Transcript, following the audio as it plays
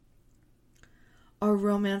Are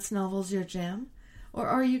romance novels your jam? Or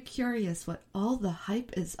are you curious what all the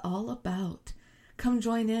hype is all about? Come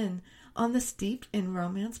join in on the Steeped in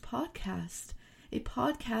Romance podcast, a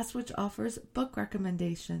podcast which offers book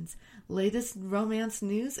recommendations, latest romance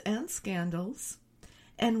news and scandals,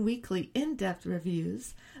 and weekly in-depth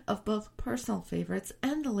reviews of both personal favorites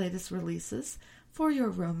and the latest releases for your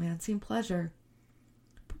romancing pleasure.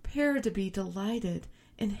 Prepare to be delighted,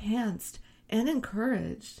 enhanced, and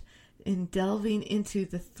encouraged in delving into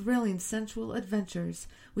the thrilling sensual adventures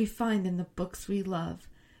we find in the books we love.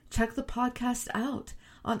 Check the podcast out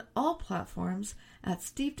on all platforms at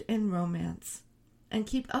Steeped in Romance, and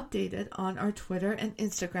keep updated on our Twitter and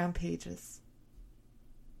Instagram pages.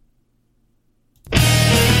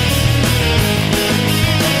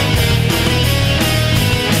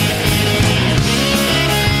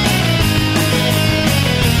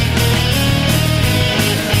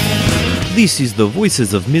 This is the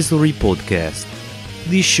Voices of Misery podcast.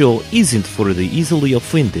 This show isn't for the easily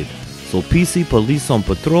offended, so PC police on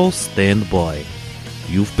patrol stand by.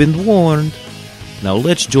 You've been warned. Now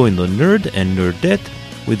let's join the nerd and nerdette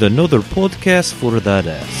with another podcast for that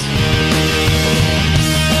ass.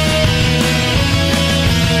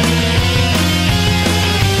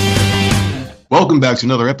 Welcome back to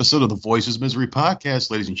another episode of the Voices of Misery podcast,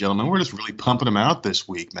 ladies and gentlemen. We're just really pumping them out this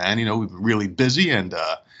week, man. You know, we've been really busy, and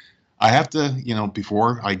I have to,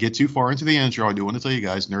 before I get too far into the intro, I do want to tell you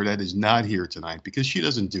guys, Nerdette is not here tonight because she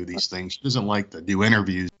doesn't do these things. She doesn't like to do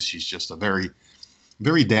interviews. She's just a very,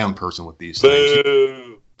 very down person with these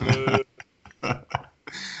things. I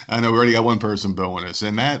know we already got one person booing us,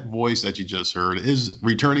 and that voice that you just heard is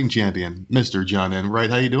returning champion, Mr. John Enright.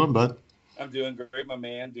 How you doing, bud? I'm doing great, my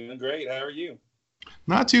man. Doing great. How are you?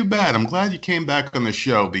 Not too bad. I'm glad you came back on the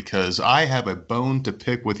show because I have a bone to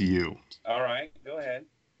pick with you. All right. Go ahead.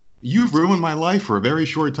 You've ruined my life for a very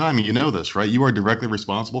short time, and you know this, right? You are directly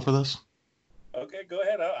responsible for this. Okay, go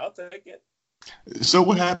ahead. I'll take it. So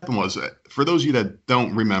what happened was, for those of you that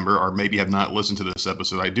don't remember or maybe have not listened to this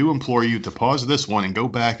episode, I do implore you to pause this one and go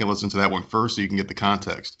back and listen to that one first so you can get the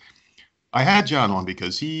context. I had John on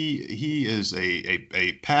because he is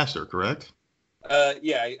a pastor, correct?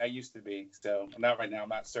 Yeah, I used to be. So not right now. I'm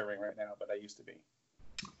not serving right now, but I used to be.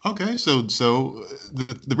 Okay, so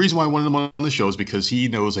the reason why I wanted him on the show is because he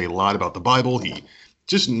knows a lot about the Bible. He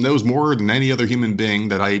just knows more than any other human being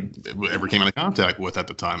that I ever came into contact with at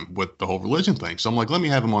the time with the whole religion thing. So I'm like, let me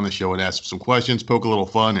have him on the show and ask him some questions, poke a little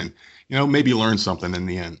fun, and maybe learn something in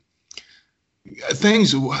the end.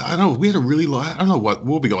 Things, I don't know, we had a really long, I don't know what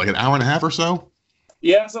will we go, like an hour and a half or so?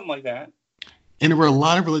 Yeah, something like that. And there were a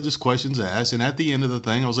lot of religious questions asked, and at the end of the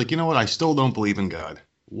thing, I was like, you know what, I still don't believe in God.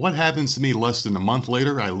 What happens to me less than a month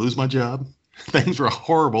later? I lose my job. Things were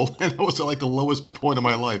horrible, and it was like the lowest point of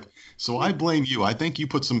my life. So I blame you. I think you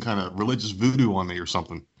put some kind of religious voodoo on me or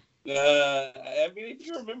something. I mean, if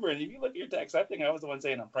you remember, and if you look at your text, I think I was the one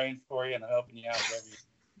saying I'm praying for you and I'm helping you out.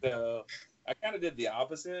 So I kind of did the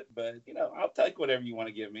opposite, but, I'll take whatever you want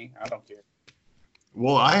to give me. I don't care.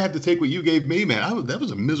 Well, I had to take what you gave me, man. That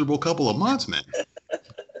was a miserable couple of months, man.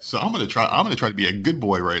 So I'm gonna try to be a good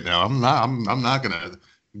boy right now. I'm not gonna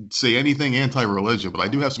say anything anti-religion, but I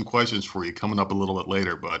do have some questions for you coming up a little bit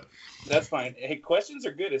later. But that's fine. Hey, questions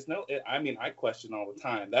are good. I question all the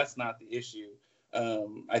time. That's not the issue.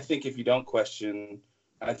 I think if you don't question,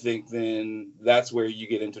 I think then that's where you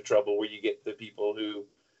get into trouble, where you get the people who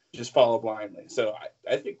just follow blindly. So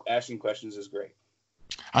I think asking questions is great.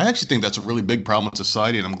 I actually think that's a really big problem in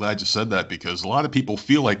society, and I'm glad you said that because a lot of people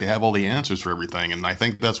feel like they have all the answers for everything, and I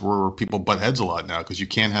think that's where people butt heads a lot now because you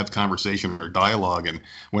can't have conversation or dialogue, and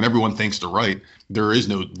when everyone thinks they're right, there is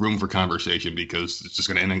no room for conversation because it's just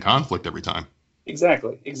going to end in conflict every time.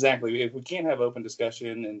 Exactly. If we can't have open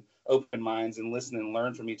discussion and open minds and listen and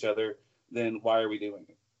learn from each other, then why are we doing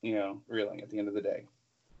it? Really, at the end of the day.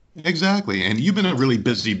 Exactly, and you've been a really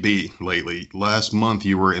busy bee lately. Last month,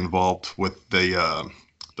 you were involved with the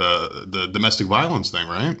domestic violence thing,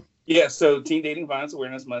 right? Yeah, so Teen Dating Violence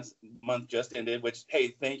Awareness Month just ended, which, hey,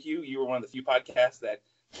 thank you. You were one of the few podcasts that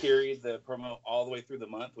carried the promo all the way through the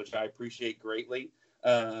month, which I appreciate greatly.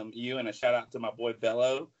 You, and a shout out to my boy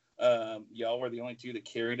Bello. Y'all were the only two that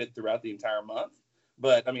carried it throughout the entire month.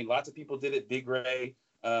 But, I mean, lots of people did it. Big Ray.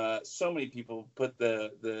 So many people put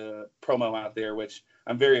the promo out there, which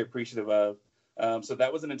I'm very appreciative of. So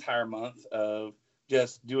that was an entire month of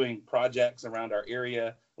just doing projects around our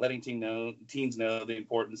area, letting teens know the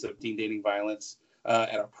importance of teen dating violence.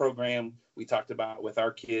 At our program, we talked about with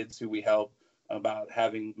our kids who we help about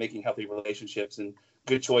making healthy relationships and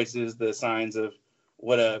good choices, the signs of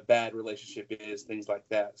what a bad relationship is, things like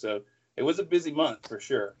that. So it was a busy month for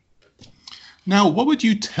sure. Now, what would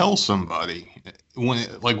you tell somebody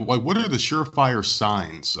what are the surefire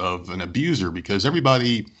signs of an abuser? Because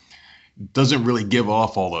everybody doesn't really give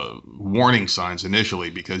off all the warning signs initially,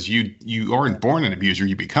 because you aren't born an abuser,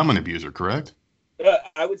 you become an abuser, correct?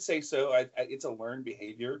 I would say so. It's a learned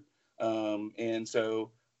behavior, and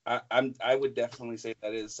so I would definitely say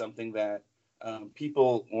that is something that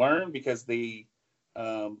people learn because they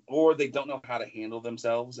or they don't know how to handle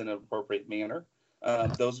themselves in an appropriate manner.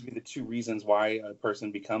 Those would be the two reasons why a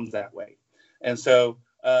person becomes that way. And so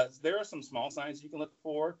there are some small signs you can look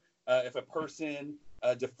for. If a person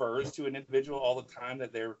defers to an individual all the time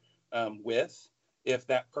that they're with, if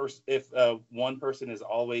one person is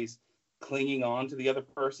always clinging on to the other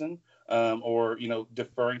person, or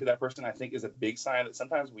deferring to that person, I think is a big sign that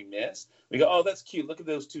sometimes we miss. We go, oh, that's cute, look at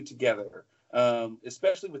those two together.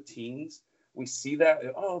 Especially with teens, we see that,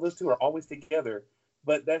 oh, those two are always together,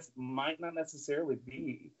 but that might not necessarily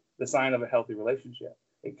be the sign of a healthy relationship.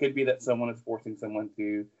 It could be that someone is forcing someone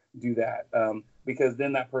to do that, because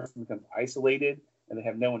then that person becomes isolated and they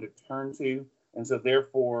have no one to turn to, and so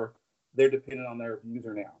therefore they're dependent on their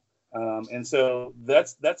abuser now. And so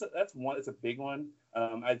that's one. It's a big one.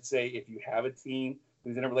 I'd say if you have a teen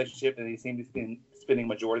who's in a relationship and they seem to be spending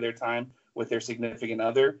majority of their time with their significant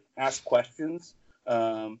other, ask questions,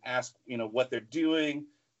 ask what they're doing,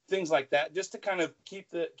 things like that, just to kind of keep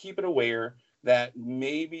it aware that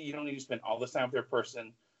maybe you don't need to spend all this time with their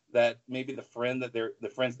person. That maybe the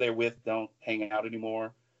friends they're with don't hang out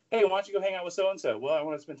anymore. Hey, why don't you go hang out with so and so? Well, I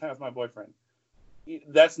want to spend time with my boyfriend.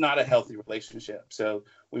 That's not a healthy relationship. So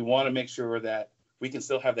we want to make sure that we can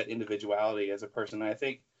still have that individuality as a person. And I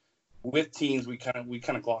think with teens, we kind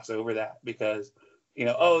of gloss over that because,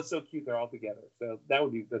 oh, it's so cute, they're all together. So that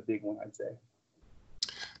would be the big one, I'd say.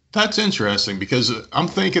 That's interesting because I'm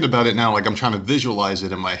thinking about it now, like I'm trying to visualize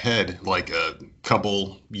it in my head, like a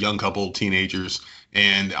young couple, teenagers,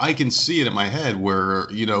 and I can see it in my head where,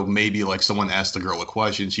 maybe like someone asks the girl a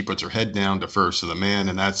question, she puts her head down, defers to the man,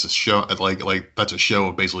 and that's a show, like that's a show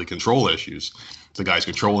of basically control issues. The guy's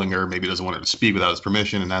controlling her, maybe doesn't want her to speak without his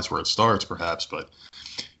permission, and that's where it starts, perhaps. But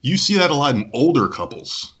you see that a lot in older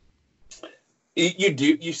couples. You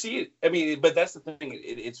do. You see it. I mean, but that's the thing.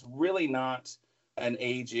 It's really not an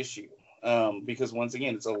age issue, because once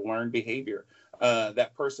again, it's a learned behavior.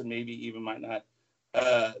 That person maybe even might not,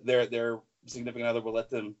 their significant other will let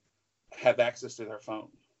them have access to their phone.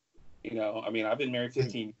 I mean, I've been married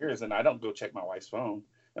 15 years and I don't go check my wife's phone.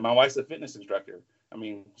 And my wife's a fitness instructor. I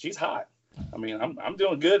mean, she's hot. I mean, I'm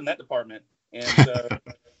doing good in that department. And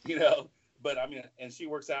so, but I mean, and she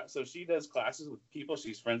works out. So she does classes with people.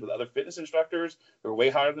 She's friends with other fitness instructors who are way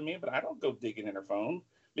higher than me, but I don't go digging in her phone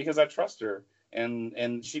because I trust her.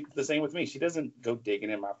 And she the same with me. She doesn't go digging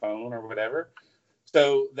in my phone or whatever.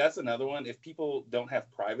 So that's another one. If people don't have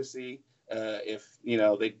privacy, if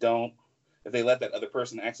they let that other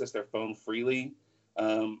person access their phone freely,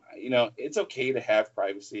 it's okay to have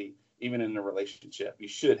privacy even in a relationship. You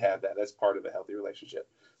should have that. That's part of a healthy relationship.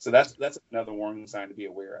 So that's another warning sign to be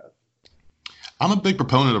aware of. I'm a big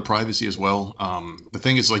proponent of privacy as well. The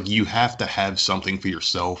thing is, like, you have to have something for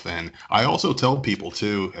yourself, and I also tell people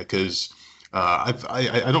too, because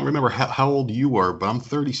I don't remember how old you are, but I'm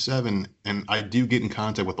 37, and I do get in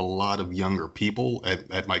contact with a lot of younger people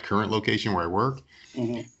at my current location where I work.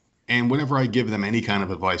 Mm-hmm. And whenever I give them any kind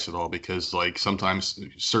of advice at all, because like sometimes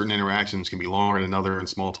certain interactions can be longer than other and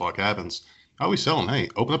small talk happens, I always tell them, hey,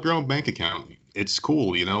 open up your own bank account. It's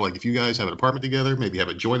cool, like if you guys have an apartment together, maybe have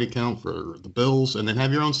a joint account for the bills, and then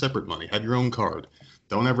have your own separate money, have your own card.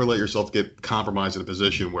 Don't ever let yourself get compromised in a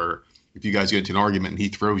position where if you guys get into an argument and he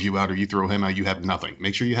throws you out or you throw him out, you have nothing.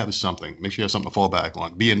 Make sure you have something. Make sure you have something to fall back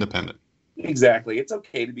on. Be independent. Exactly. It's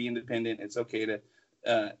okay to be independent. It's okay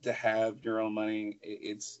to have your own money.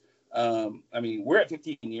 I mean, we're at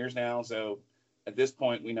 15 years now, so at this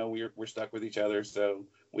point, we know we're stuck with each other. So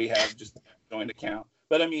we have just a joint account.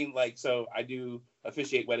 But I mean, so I do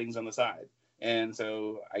officiate weddings on the side, and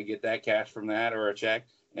so I get that cash from that or a check,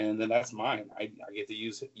 and then that's mine. I get to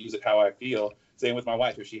use it how I feel. Same with my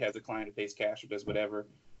wife. If she has a client who pays cash or does whatever,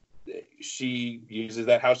 she uses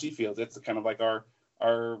that how she feels. It's kind of like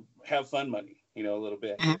our have fun money, a little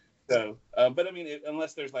bit. Mm-hmm. So, but I mean,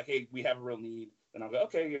 unless there's like, hey, we have a real need, then I'll go,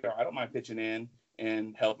 okay, I don't mind pitching in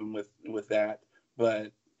and helping with that.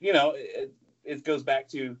 But it goes back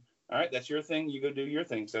to, all right, that's your thing. You go do your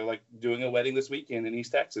thing. So like doing a wedding this weekend in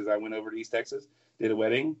East Texas, I went over to East Texas, did a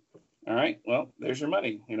wedding. All right, well, there's your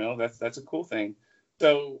money. That's a cool thing.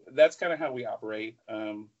 So that's kind of how we operate,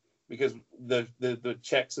 because the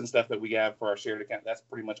checks and stuff that we have for our shared account, that's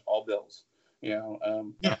pretty much all bills.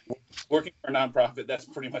 Working for a nonprofit, that's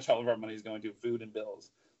pretty much all of our money is going to food and bills.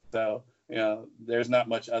 So there's not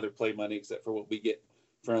much other play money except for what we get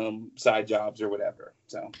from side jobs or whatever.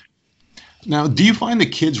 So. Now, do you find the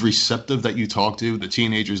kids receptive that you talk to, the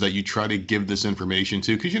teenagers that you try to give this information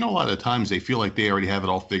to? Because, a lot of times they feel like they already have it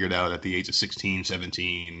all figured out at the age of 16,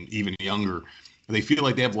 17, even younger. They feel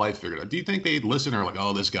like they have life figured out. Do you think they'd listen or like,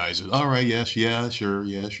 oh, this guy's all right, yes, yeah, sure,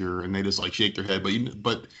 yeah, sure. And they just like shake their head,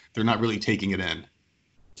 but they're not really taking it in.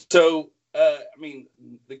 So,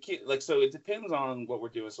 the kid, so it depends on what we're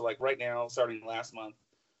doing. So like right now, starting last month,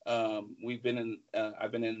 I've been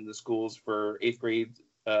in the schools for 8th grade,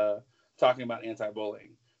 talking about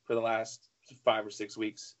anti-bullying for the last 5 or 6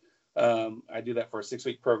 weeks. I do that for a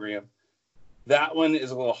 6-week program. That one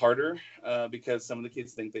is a little harder because some of the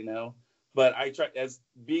kids think they know. But I try, as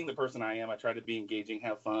being the person I am, I try to be engaging,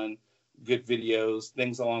 have fun, good videos,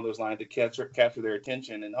 things along those lines to capture their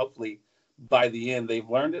attention. And hopefully by the end, they've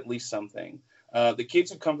learned at least something. The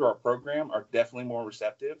kids who come to our program are definitely more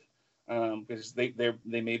receptive because they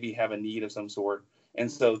maybe have a need of some sort. And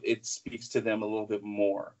so it speaks to them a little bit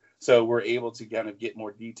more. So we're able to kind of get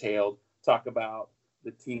more detailed, talk about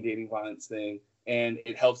the teen dating violence thing, and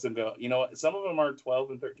it helps them go, some of them are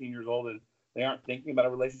 12 and 13 years old and they aren't thinking about a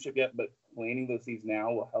relationship yet, but planting those seeds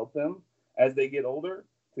now will help them as they get older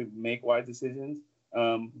to make wise decisions.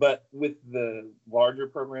 But with the larger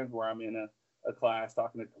programs where I'm in a class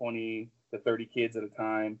talking to 20 to 30 kids at a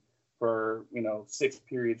time for, 6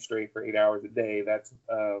 periods straight for 8 hours a day, that's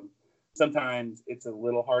sometimes it's a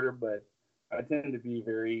little harder, but I tend to be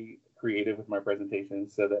very creative with my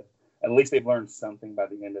presentations so that at least they've learned something by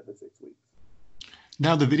the end of the 6 weeks.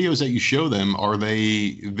 Now, the videos that you show them, are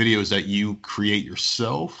they videos that you create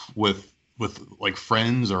yourself with like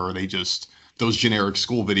friends, or are they just those generic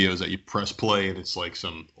school videos that you press play and it's like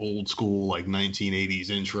some old school like 1980s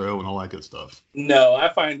intro and all that good stuff? No, I'll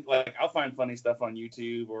find funny stuff on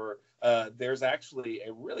YouTube, or there's actually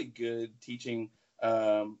a really good teaching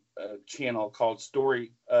channel called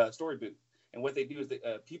Story Booth. And what they do is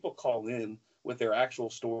people call in with their actual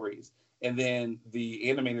stories, and then the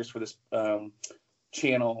animators for this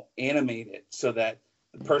channel animate it so that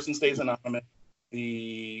the person stays anonymous.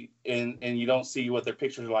 And you don't see what their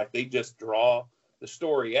pictures are like. They just draw the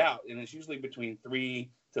story out, and it's usually between 3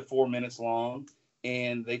 to 4 minutes long.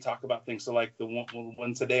 And they talk about things. So like the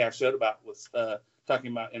one today I showed about was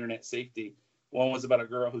talking about internet safety. One was about a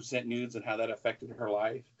girl who sent nudes and how that affected her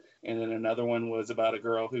life. And then another one was about a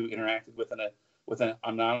girl who interacted with an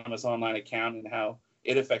anonymous online account and how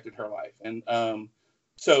it affected her life. And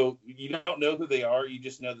so you don't know who they are. You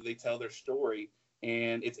just know that they tell their story,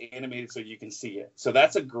 and it's animated so you can see it. So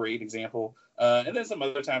that's a great example. And then some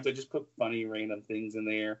other times I just put funny random things in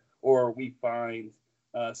there, or we find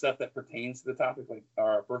stuff that pertains to the topic. Like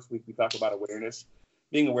our first week, we talk about awareness,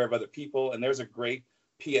 being aware of other people. And there's a great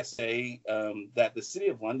PSA that the City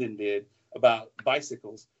of London did about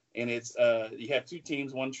bicycles. And it's you have 2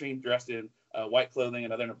 teams, one team dressed in white clothing,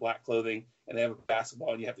 another in black clothing, and they have a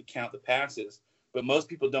basketball, and you have to count the passes. But most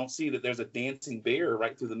people don't see that there's a dancing bear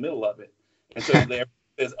right through the middle of it. And so there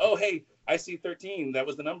says, oh, hey, I see 13. That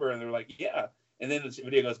was the number. And they're like, yeah. And then the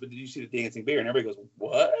video goes, but did you see the dancing bear? And everybody goes,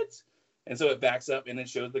 what? And so it backs up, and it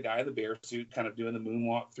shows the guy in the bear suit kind of doing the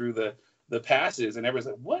moonwalk through the passes. And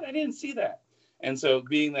everybody's like, what? I didn't see that. And so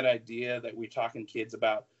being that idea that we're talking kids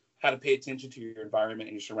about how to pay attention to your environment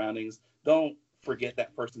and your surroundings, don't forget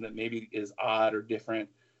that person that maybe is odd or different.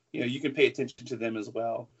 You can pay attention to them as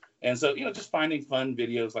well. And so, just finding fun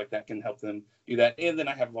videos like that can help them do that. And then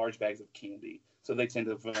I have large bags of candy, so they tend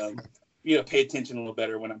to, pay attention a little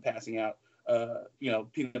better when I'm passing out,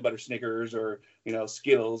 peanut butter Snickers or,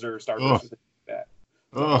 Skittles or Starburst, things like that.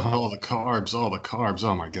 Oh, all the carbs.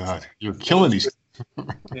 Oh my God, you're killing these.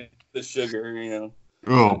 The sugar,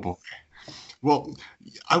 Oh boy. Well,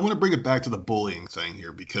 I want to bring it back to the bullying thing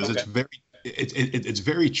here because Okay. it's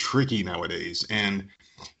very tricky nowadays. And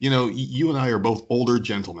you and I are both older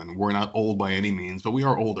gentlemen. We're not old by any means, but we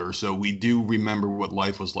are older. So we do remember what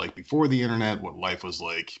life was like before the internet, what life was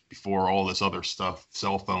like before all this other stuff,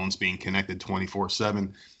 cell phones being connected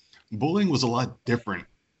 24/7. Bullying was a lot different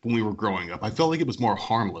when we were growing up. I felt like it was more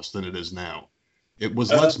harmless than it is now. It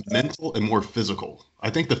was less mental and more physical.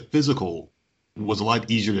 I think the physical was a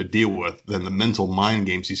lot easier to deal with than the mental mind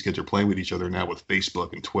games these kids are playing with each other now with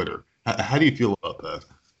Facebook and Twitter. How do you feel about that?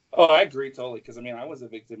 Oh, I agree totally. Because I was a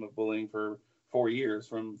victim of bullying for 4 years,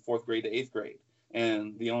 from 4th grade to 8th grade.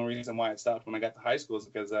 And the only reason why I stopped when I got to high school is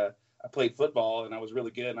because I played football and I was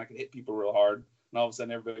really good and I could hit people real hard. And all of a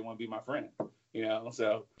sudden, everybody wanted to be my friend.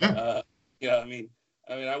 So I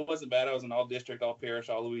wasn't bad. I was an all-district, all-parish,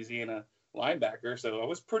 all-Louisiana linebacker, so I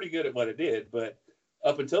was pretty good at what I did. But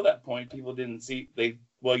up until that point, people didn't see. They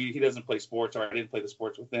well, he doesn't play sports, or I didn't play the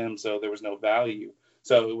sports with him, so there was no value.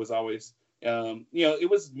 So it was always, it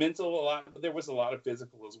was mental a lot, but there was a lot of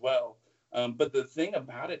physical as well. But the thing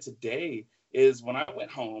about it today is when I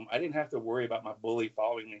went home, I didn't have to worry about my bully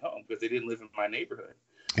following me home because they didn't live in my neighborhood.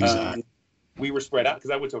 Exactly. We were spread out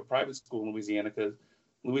because I went to a private school in Louisiana because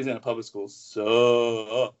Louisiana public schools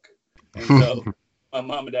suck. And so my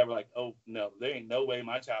mom and dad were like, oh, no, there ain't no way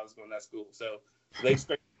my child is going to that school. So they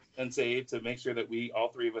scraped and saved to make sure that all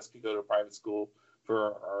three of us could go to a private school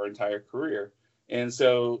for our entire career. And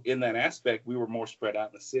so in that aspect, we were more spread out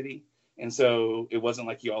in the city. And so it wasn't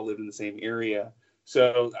like you all lived in the same area.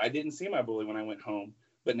 So I didn't see my bully when I went home.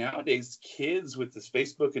 But nowadays, kids with this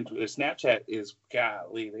Facebook and Snapchat is,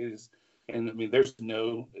 golly, there's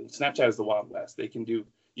no, Snapchat is the Wild West. You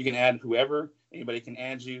can add whoever, anybody can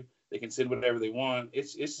add you. They can send whatever they want.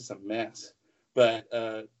 It's just a mess. But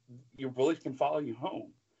your bully can follow you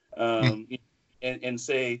home and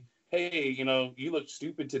say, hey, you look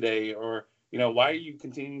stupid today, or, why are you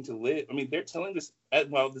continuing to live? I mean, they're telling this,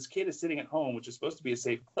 while this kid is sitting at home, which is supposed to be a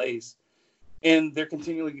safe place, and they're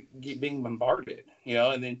continually being bombarded,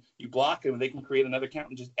 and then you block them, and they can create another account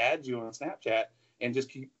and just add you on Snapchat and just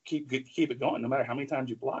keep it going, no matter how many times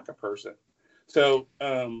you block a person. So,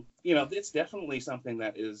 it's definitely something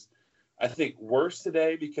that is, I think, worse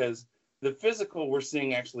today because the physical we're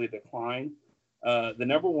seeing actually decline. The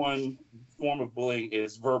number one form of bullying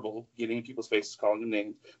is verbal, getting in people's faces, calling them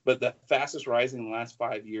names. But the fastest rising in the last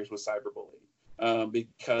 5 years was cyberbullying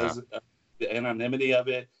because of the anonymity of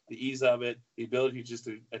it, the ease of it, the ability just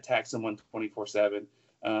to attack someone 24/7.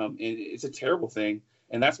 It's a terrible thing.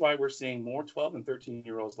 And that's why we're seeing more 12 and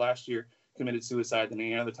 13-year-olds last year committed suicide than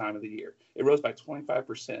any other time of the year. It rose by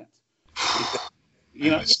 25%.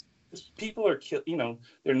 Because, people are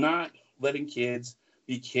they're not letting kids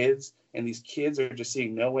be kids, and these kids are just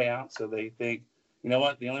seeing no way out. So they think, you know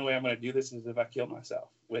what, the only way I'm going to do this is if I kill myself,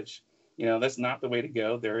 which, that's not the way to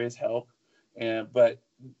go. There is help. But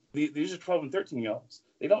these are 12 and 13-year-olds.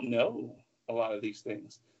 They don't know a lot of these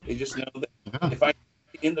things. They just know that if I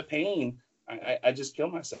in the pain, I just kill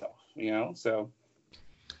myself, so.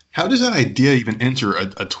 How does that idea even enter a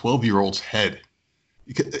 12-year-old's head?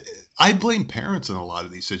 I blame parents in a lot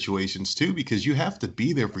of these situations too, because you have to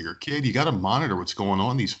be there for your kid. You got to monitor what's going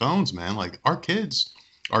on these phones, man. Like our kids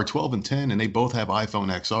are 12 and 10 and they both have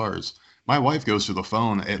iPhone XRs. My wife goes through the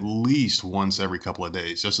phone at least once every couple of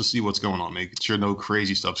days just to see what's going on, making sure no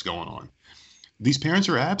crazy stuff's going on. These parents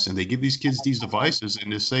are absent. They give these kids these devices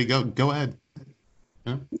and just say, go ahead.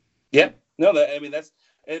 Yeah. No, that's,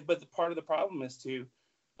 but the part of the problem is too,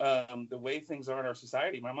 the way things are in our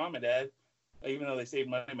society. My mom and dad, even though they saved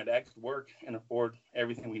money, my dad could work and afford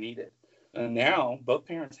everything we needed. And now both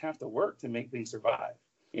parents have to work to make things survive.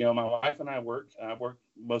 My wife and I work. I work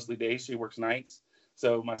mostly days. She works nights.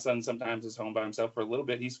 So my son sometimes is home by himself for a little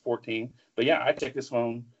bit. He's 14. But yeah, I check his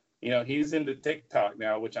phone. He's into TikTok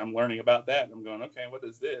now, which I'm learning about that. I'm going, okay, what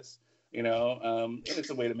is this? And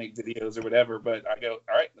it's a way to make videos or whatever. But I go,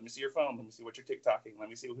 all right, let me see your phone. Let me see what you're TikToking. Let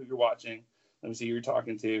me see who you're watching. Let me see who you're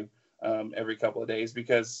talking to every couple of days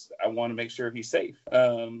because I want to make sure he's safe.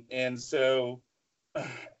 And so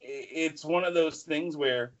it's one of those things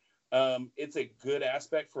where it's a good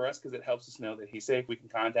aspect for us because it helps us know that he's safe. We can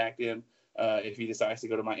contact him. If he decides to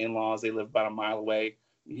go to my in-laws, they live about a mile away.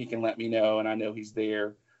 He can let me know, and I know he's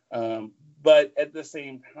there. But at the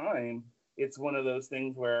same time, it's one of those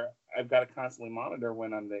things where I've got to constantly monitor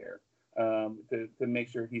when I'm there to make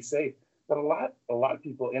sure he's safe. But a lot of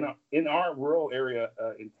people in our rural area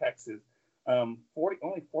in Texas, only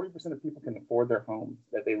 40% of people can afford their homes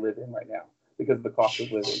that they live in right now because of the cost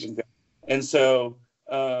of living. And so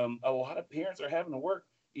a lot of parents are having to work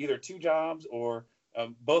either two jobs or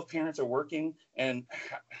both parents are working. And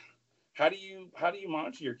how do you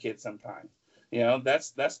monitor your kids sometimes?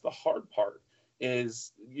 That's the hard part.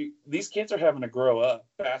 Is these kids are having to grow up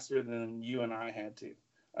faster than you and I had to.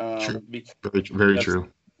 True. Very true.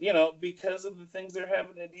 Because of the things they're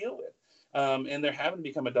having to deal with. And they're having to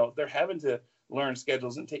become adults. They're having to learn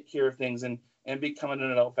schedules and take care of things and becoming an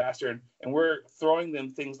adult faster. And we're throwing them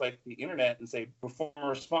things like the internet and say, perform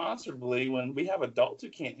responsibly when we have adults who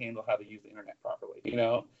can't handle how to use the internet properly.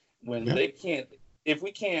 They can't, if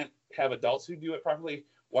we can't have adults who do it properly,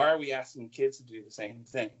 why are we asking kids to do the same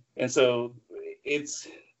thing? And so it's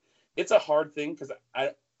a hard thing because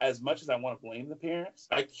as much as I want to blame the parents,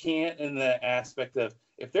 I can't in the aspect of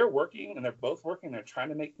if they're working and they're both working, they're trying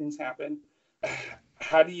to make things happen.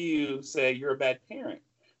 How do you say you're a bad parent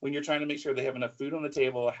when you're trying to make sure they have enough food on the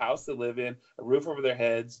table, a house to live in, a roof over their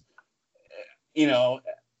heads? It's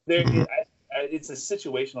a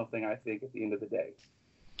situational thing, I think, at the end of the day.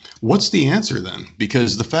 What's the answer then?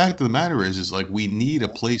 Because the fact of the matter is like we need a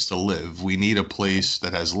place to live. We need a place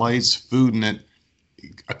that has lights, food in it,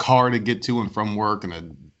 a car to get to and from work, and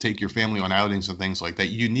to take your family on outings and things like that.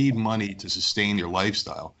 You need money to sustain your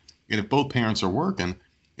lifestyle. And if both parents are working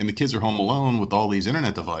and the kids are home alone with all these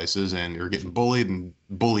internet devices and you're getting bullied and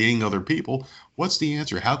bullying other people, what's the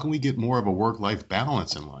answer? How can we get more of a work-life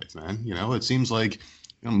balance in life, man? It seems like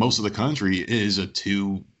most of the country is a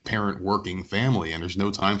two-parent working family, and there's no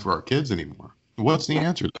time for our kids anymore. What's the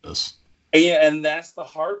answer to this? Yeah, and that's the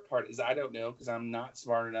hard part is I don't know because I'm not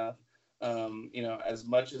smart enough. As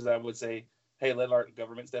much as I would say, hey, let our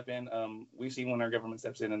government step in, we've seen when our government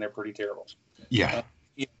steps in and they're pretty terrible. Yeah.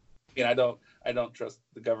 I don't trust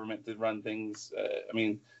the government to run things.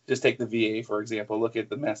 Just take the VA, for example. Look at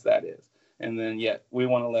the mess that is. And then yet we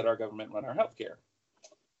want to let our government run our healthcare.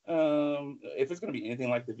 If it's going to be anything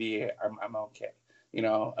like the VA, I'm okay.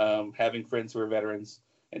 Having friends who are veterans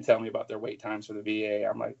and tell me about their wait times for the VA,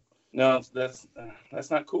 I'm like, no, that's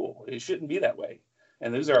not cool. It shouldn't be that way.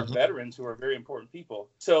 And those are veterans who are very important people.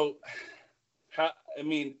 So,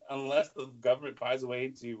 unless the government finds a way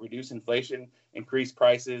to reduce inflation, increase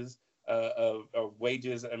prices of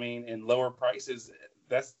wages, and lower prices,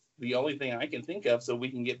 that's the only thing I can think of. So we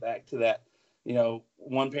can get back to that.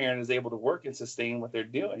 One parent is able to work and sustain what they're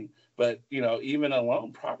doing. But, even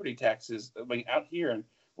alone, property taxes, out here in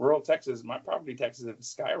rural Texas, my property taxes have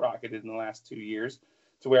skyrocketed in the last 2 years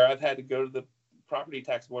to where I've had to go to the property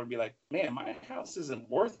tax board and be like, man, my house isn't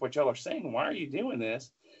worth what y'all are saying. Why are you doing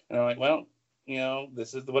this? And I'm like, well,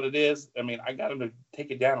 this is what it is. I got them to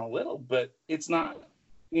take it down a little, but it's not,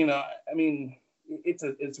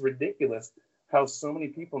 it's ridiculous how so many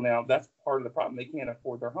people now, that's part of the problem. They can't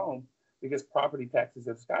afford their home because property taxes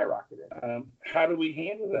have skyrocketed. How do we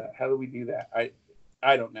handle that? How do we do that?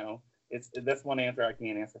 I don't know. That's one answer I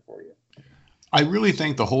can't answer for you. I really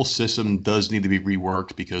think the whole system does need to be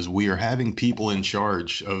reworked because we are having people in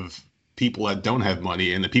charge of people that don't have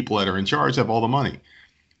money, and the people that are in charge have all the money.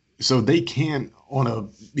 So they can't on a,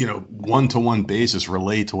 one-to-one basis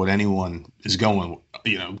relate to what anyone is going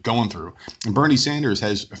through. And Bernie Sanders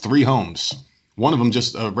has 3 homes. One of them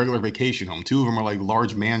just a regular vacation home. 2 of them are like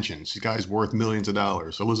large mansions. These guys worth millions of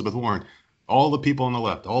dollars. Elizabeth Warren, all the people on the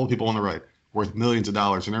left, all the people on the right worth millions of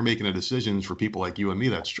dollars, and they're making the decisions for people like you and me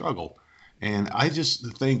that struggle. And I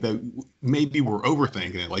just think that maybe we're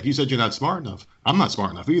overthinking it. Like you said, you're not smart enough. I'm not smart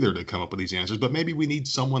enough either to come up with these answers, but maybe we need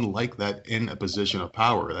someone like that in a position of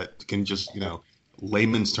power that can just,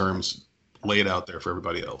 layman's terms, lay it out there for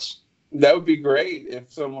everybody else. That would be great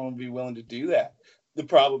if someone would be willing to do that. The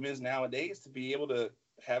problem is nowadays to be able to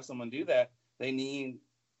have someone do that, they need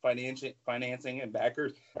financing and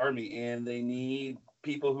backers, and they need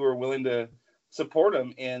people who are willing to support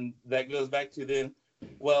them. And that goes back to then,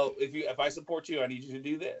 well, if I support you, I need you to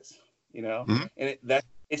do this, and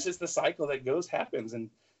it's just the cycle that happens. And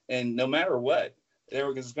no matter what,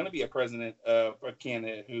 there's going to be a president, a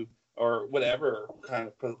candidate who, or whatever kind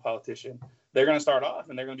of politician, they're going to start off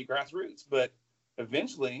and they're going to be grassroots, but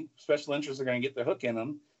eventually special interests are going to get their hook in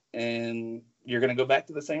them and you're going to go back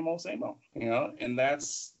to the same old, and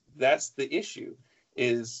that's the issue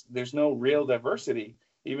is there's no real diversity,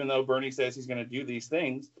 even though Bernie says he's going to do these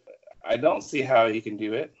things. I don't see how he can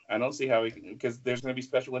do it. I don't see how he can, because there's going to be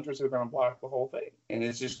special interests who are going to block the whole thing. And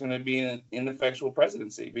it's just going to be an ineffectual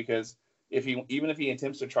presidency because even if he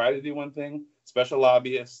attempts to try to do one thing, special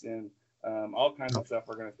lobbyists and all kinds of stuff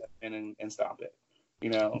are going to step in and stop it.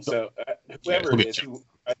 So whoever it is,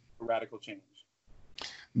 radical change.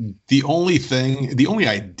 The only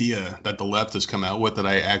idea that the left has come out with that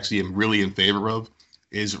I actually am really in favor of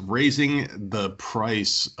is raising the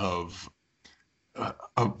price of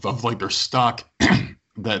like their stock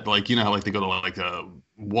that like they go to like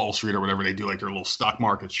Wall Street or whatever, they do like their little stock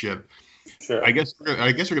market shit. Sure. I guess we're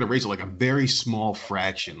gonna raise it like a very small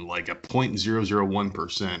fraction, like a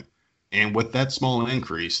 0.001%. And with that small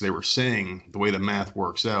increase, they were saying the way the math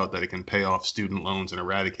works out that it can pay off student loans and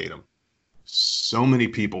eradicate them. So many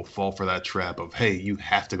people fall for that trap of, hey, you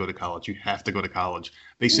have to go to college. You have to go to college.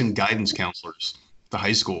 They send guidance counselors to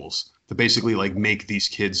high schools to basically like make these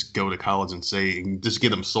kids go to college and just get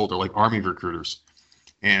them sold. They're like army recruiters.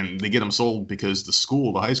 And they get them sold because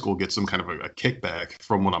the high school gets some kind of a kickback,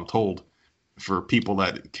 from what I'm told, for people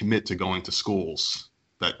that commit to going to schools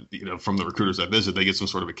that, from the recruiters that visit, they get some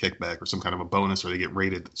sort of a kickback or some kind of a bonus, or they get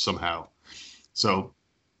rated somehow. So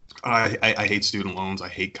I hate student loans. I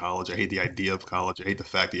hate college. I hate the idea of college. I hate the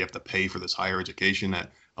fact that you have to pay for this higher education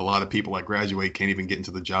that a lot of people that graduate can't even get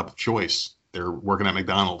into the job of choice. They're working at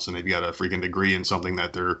McDonald's and they've got a freaking degree in something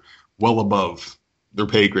that they're well above their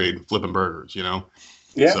pay grade, flipping burgers,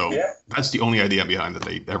 Yeah, So yeah. that's the only idea behind that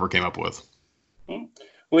they ever came up with.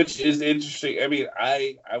 Which is interesting. I mean,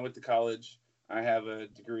 I went to college. I have a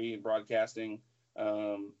degree in broadcasting.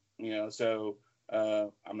 So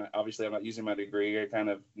I'm not using my degree. I kind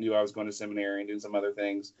of knew I was going to seminary and doing some other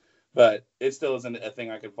things, but it still isn't a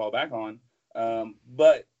thing I could fall back on.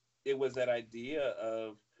 But it was that idea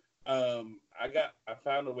of I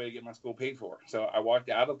found a way to get my school paid for. So I walked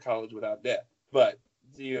out of college without debt. But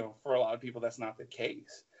for a lot of people, that's not the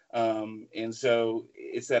case. And so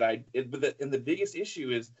it's that and the biggest issue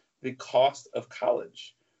is the cost of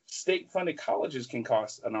college. State-funded colleges can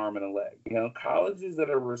cost an arm and a leg. Colleges that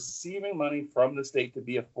are receiving money from the state to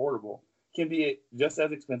be affordable can be just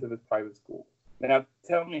as expensive as private schools. Now,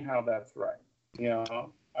 tell me how that's right.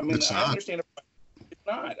 I mean, I understand it's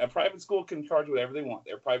not. A private school can charge whatever they want.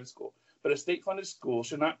 They're a private school. But a state-funded school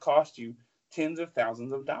should not cost you tens of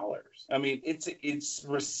thousands of dollars. I mean, it's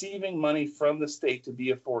receiving money from the state to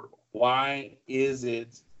be affordable. Why is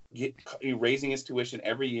it raising its tuition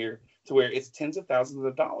every year to where it's tens of thousands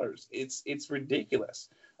of dollars? It's ridiculous.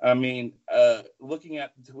 I mean, looking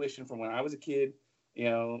at the tuition from when I was a kid,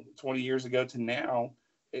 20 years ago to now,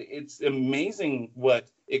 it's amazing what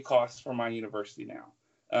it costs for my university now.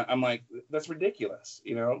 I'm like, that's ridiculous.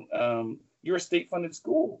 You're a state-funded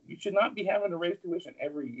school. You should not be having to raise tuition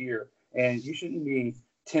every year, and you shouldn't be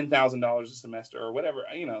 $10,000 a semester or whatever.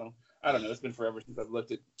 I don't know. It's been forever since I've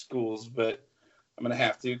looked at schools, but I'm going to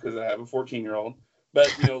have to because I have a 14-year-old.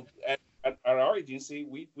 But, at our agency,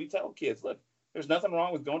 we tell kids, look, there's nothing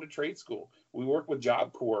wrong with going to trade school. We work with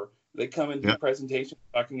Job Corps. They come and do presentations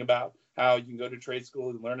talking about how you can go to trade school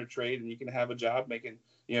and learn a trade, and you can have a job making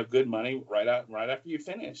good money right after you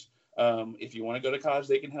finish. If you want to go to college,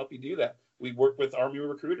 they can help you do that. We work with Army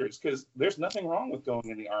recruiters because there's nothing wrong with going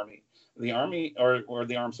in the Army or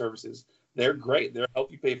the armed services. They're great. They'll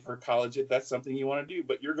help you pay for college if that's something you want to do.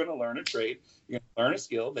 But you're going to learn a trade. You're going to learn a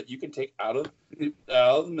skill that you can take out of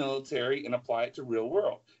the military and apply it to real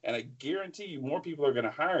world. And I guarantee you, more people are going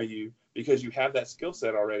to hire you because you have that skill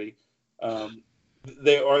set already.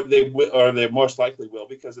 They most likely will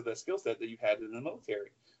because of the skill set that you had in the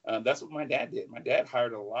military. That's what my dad did. My dad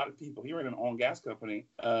hired a lot of people. He ran an oil and gas company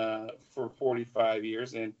for 45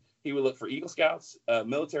 years, and he would look for Eagle Scouts,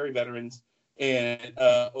 military veterans, and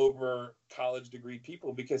over college degree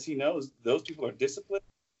people because he knows those people are disciplined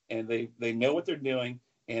and they know what they're doing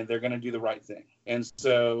and they're going to do the right thing. And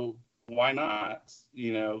so why not,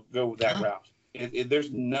 go that route?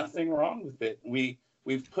 There's nothing wrong with it.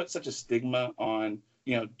 We've put such a stigma on,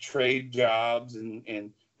 trade jobs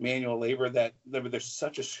and manual labor that there's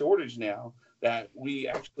such a shortage now that we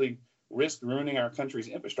actually risk ruining our country's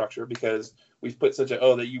infrastructure because we've put such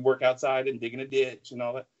that you work outside and dig in a ditch and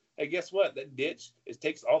all that. Hey, guess what? That ditch, it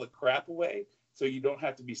takes all the crap away so you don't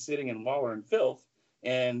have to be sitting in water and filth.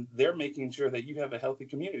 And they're making sure that you have a healthy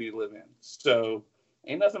community to live in. So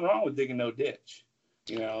ain't nothing wrong with digging no ditch,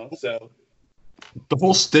 so. The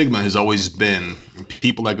whole stigma has always been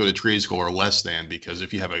people that go to trade school are less than, because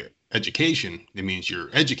if you have an education, it means you're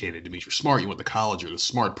educated. It means you're smart. You went to college. You're the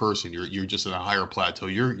smart person. You're just at a higher plateau.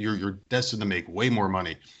 You're destined to make way more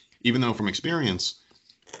money. Even though from experience,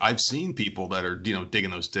 I've seen people that are, digging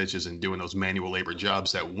those ditches and doing those manual labor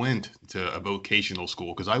jobs that went to a vocational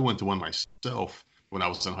school. Because I went to one myself when I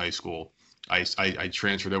was in high school. I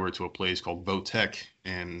transferred over to a place called Votech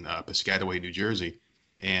in Piscataway, New Jersey.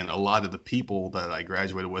 And a lot of the people that I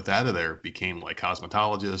graduated with out of there became like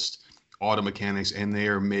cosmetologists, auto mechanics, and they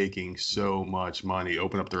are making so much money,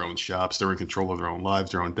 open up their own shops. They're in control of their own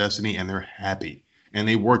lives, their own destiny, and they're happy. And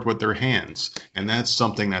they worked with their hands. And that's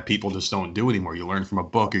something that people just don't do anymore. You learn from a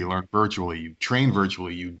book, or you learn virtually, you train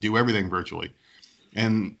virtually, you do everything virtually.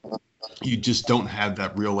 And you just don't have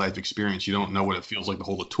that real life experience. You don't know what it feels like to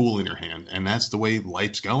hold a tool in your hand. And that's the way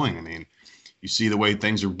life's going. I mean, you see the way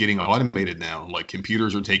things are getting automated now. Like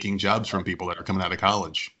computers are taking jobs from people that are coming out of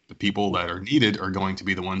college. The people that are needed are going to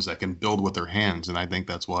be the ones that can build with their hands. And I think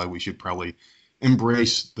that's why we should probably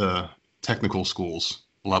embrace the technical schools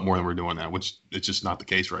a lot more than we're doing now, which it's just not the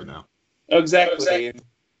case right now. Exactly. And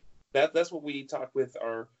that's what we talk with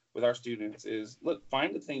our students is, look,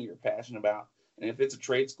 find the thing you're passionate about. And if it's a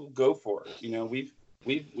trade school, go for it.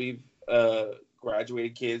 We've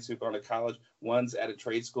graduated kids who've gone to college. One's at a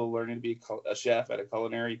trade school learning to be a chef at a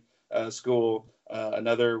culinary school.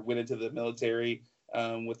 Another went into the military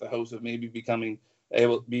with the hopes of maybe being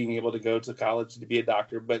able to go to college to be a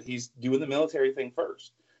doctor. But he's doing the military thing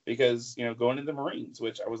first because, going into the Marines,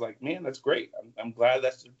 which I was like, man, that's great. I'm glad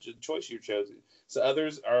that's the choice you chosen. So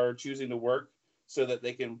others are choosing to work so that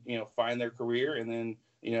they can, find their career and then,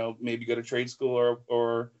 maybe go to trade school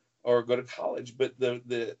or go to college. But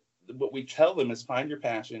the what we tell them is find your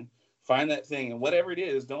passion, find that thing, and whatever it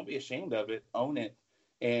is, don't be ashamed of it, own it,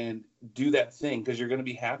 and do that thing, because you're going to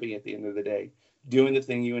be happy at the end of the day doing the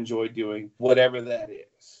thing you enjoy doing, whatever that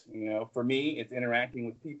is. For me, it's interacting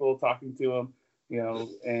with people, talking to them,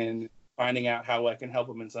 and finding out how I can help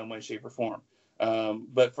them in some way, shape, or form.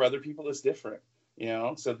 But for other people, it's different,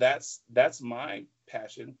 so that's my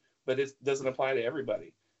passion, but it doesn't apply to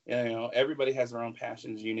everybody. Everybody has their own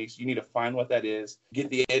passions, unique. So you need to find what that is, get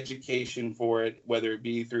the education for it, whether it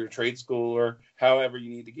be through a trade school or however you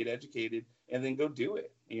need to get educated, and then go do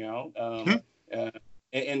it.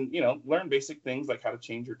 Learn basic things like how to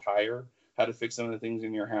change your tire, how to fix some of the things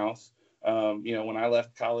in your house. When I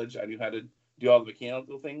left college, I knew how to do all the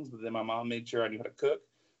mechanical things, but then my mom made sure I knew how to cook,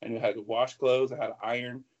 I knew how to wash clothes, and how to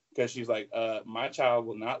iron, because she's like, my child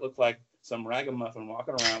will not look like some ragamuffin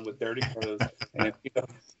walking around with dirty clothes. And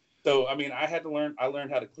so I mean, I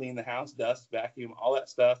learned how to clean the house, dust, vacuum, all that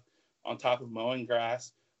stuff, on top of mowing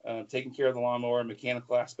grass, taking care of the lawnmower,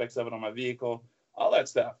 mechanical aspects of it on my vehicle, all that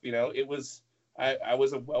stuff. I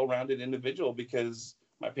was a well-rounded individual because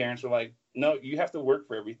my parents were like, no, you have to work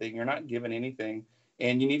for everything. You're not given anything,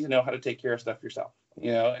 and you need to know how to take care of stuff yourself.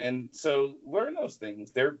 And so learn those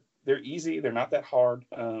things. They're easy. They're not that hard.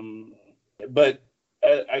 But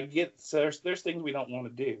I get, so there's things we don't want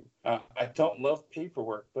to do. I don't love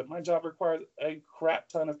paperwork, but my job requires a crap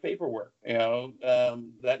ton of paperwork.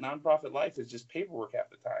 That nonprofit life is just paperwork half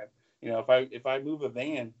the time. If I move a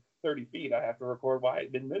van 30 feet, I have to record why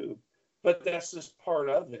it's been moved. But that's just part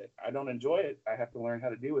of it. I don't enjoy it. I have to learn how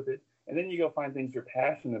to deal with it. And then you go find things you're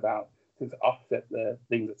passionate about to offset the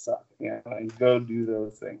things that suck, and go do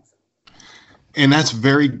those things. And that's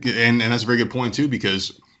very good. And that's a very good point too,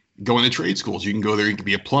 because going to trade schools, you can go there, you can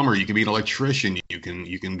be a plumber, you can be an electrician, you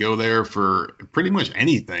can go there for pretty much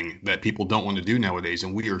anything that people don't want to do nowadays.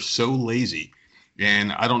 And we are so lazy.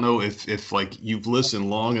 And I don't know if like you've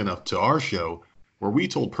listened long enough to our show where we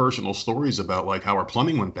told personal stories about like how our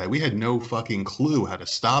plumbing went bad. We had no fucking clue how to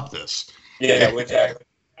stop this. Yeah, which I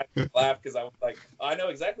laughed because I was like, I know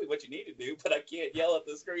exactly what you need to do, but I can't yell at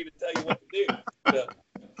the screen and tell you what to do. So.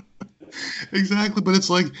 Exactly, but it's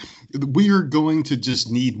like we are going to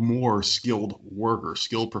just need more skilled workers,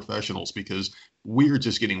 skilled professionals, because we're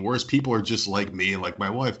just getting worse. People are just like me and like my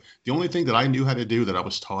wife. The only thing that I knew how to do, that I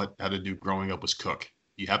was taught how to do growing up, was cook.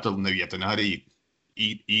 You have to know how to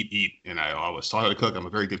eat. And I was taught how to cook. I'm a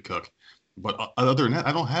very good cook. But other than that,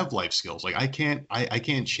 I don't have life skills. Like I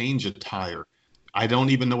can't change a tire. I don't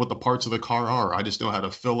even know what the parts of the car are. I just know how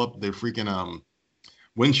to fill up the freaking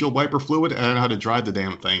windshield wiper fluid, and I know how to drive the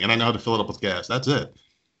damn thing, and I know how to fill it up with gas. That's it.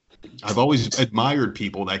 I've always admired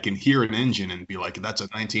people that can hear an engine and be like, that's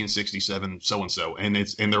a 1967 so-and-so, and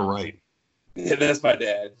they're right. Yeah, that's my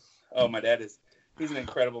dad. Oh, my dad he's an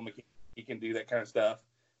incredible mechanic. He can do that kind of stuff,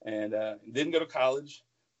 and didn't go to college,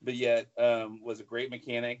 but yet was a great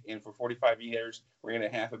mechanic, and for 45 years ran a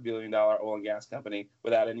 $500 million oil and gas company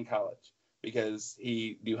without any college, because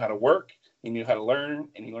he knew how to work, he knew how to learn,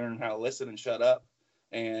 and he learned how to listen and shut up.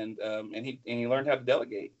 And he learned how to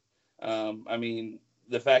delegate. I mean,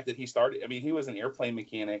 the fact that he was an airplane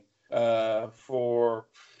mechanic for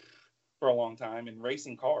a long time, and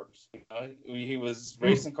racing cars. He was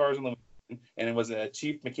racing cars on the moon, and it was a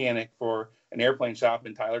chief mechanic for an airplane shop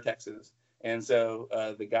in Tyler, Texas. And so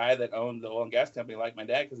the guy that owned the oil and gas company liked my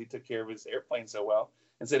dad because he took care of his airplane so well,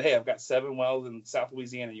 and said, hey, I've got 7 wells in South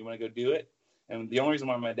Louisiana. You want to go do it? And the only reason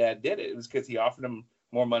why my dad did it was because he offered him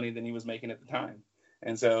more money than he was making at the time.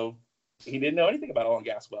 And so he didn't know anything about oil and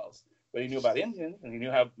gas wells, but he knew about engines, and he knew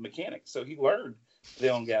how mechanics. So he learned the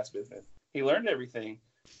oil and gas business. He learned everything.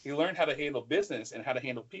 He learned how to handle business and how to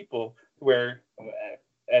handle people, where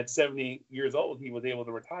at 70 years old, he was able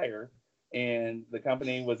to retire, and the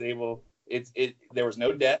company was able, there was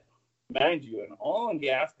no debt. Mind you, an oil and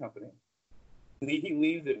gas company, he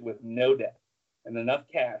leaves it with no debt and enough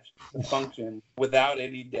cash to function without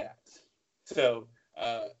any debt. So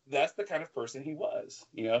that's the kind of person he was.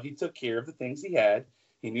 He took care of the things he had.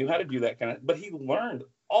 He knew how to do that but he learned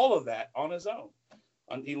all of that on his own.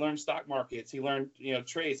 He learned stock markets. He learned,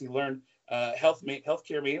 trades. He learned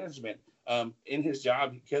healthcare management in his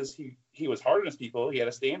job, because he was hard on his people. He had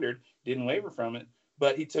a standard, didn't waver from it,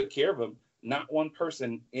 but he took care of them. Not one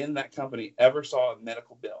person in that company ever saw a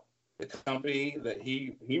medical bill. The company that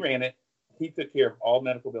he ran it, he took care of all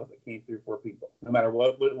medical bills that came through for people. No matter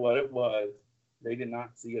what it was, they did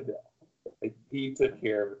not see a bill. He took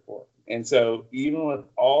care of it for them. And so even with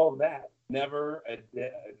all of that, never a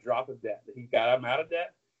drop of debt. He got him out of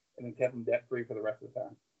debt and then kept him debt free for the rest of the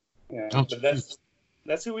time. But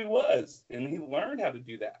that's who he was, and he learned how to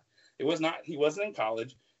do that. He wasn't in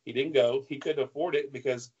college. He didn't go. He couldn't afford it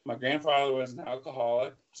because my grandfather was an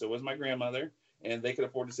alcoholic. So was my grandmother. And they could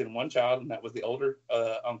afford to send one child. And that was the older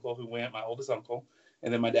uncle who went, my oldest uncle.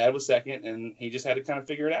 And then my dad was second. And he just had to kind of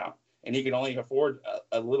figure it out. And he could only afford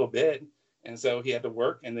a little bit. And so he had to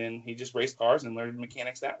work. And then he just raced cars and learned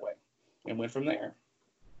mechanics that way and went from there.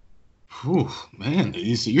 Whew, man,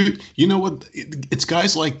 you know what? It's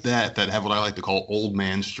guys like that have what I like to call old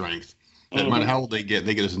man strength. That no matter how old they get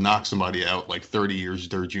to just knock somebody out like 30 years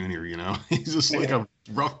their junior, you know? He's just like a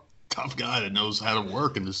rough, tough guy that knows how to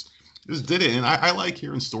work and just did it. And I like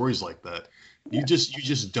hearing stories like that. You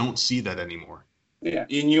just don't see that anymore. Yeah.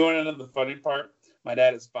 And you want to know the funny part? My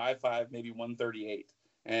dad is 5'5", maybe 138.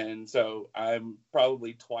 And so I'm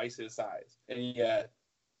probably twice his size. And yet,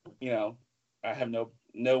 you know, I have no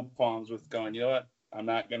qualms with going, you know what? I'm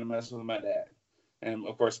not going to mess with my dad. And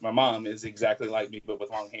of course, my mom is exactly like me, but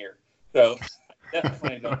with long hair. So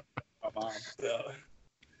definitely don't my mom. So,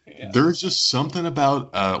 yeah. There's just something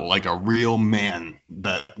about like a real man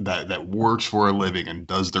that works for a living and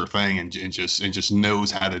does their thing and just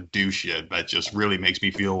knows how to do shit. That just really makes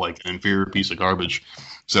me feel like an inferior piece of garbage.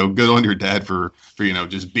 So good on your dad for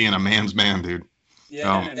just being a man's man, dude.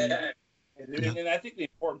 Yeah, and I think the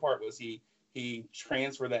important part was he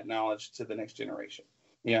transferred that knowledge to the next generation,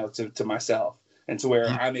 you know, to myself, and to where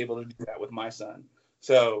I'm able to do that with my son.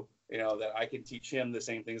 So, you know, that I can teach him the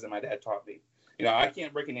same things that my dad taught me. You know, I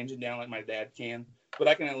can't break an engine down like my dad can, but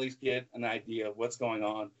I can at least get an idea of what's going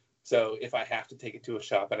on. So if I have to take it to a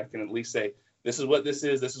shop, and I can at least say, this is what this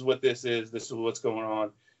is, this is what this is, this is what's going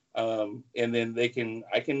on. And then I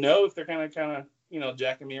can know if they're kind of, you know,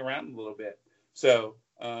 jacking me around a little bit. So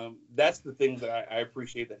that's the things that I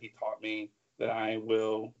appreciate that he taught me that I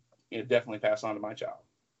will, you know, definitely pass on to my child.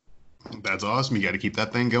 That's awesome. You got to keep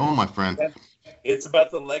that thing going, my friend. It's about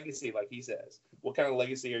the legacy, like he says. What kind of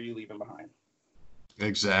legacy are you leaving behind?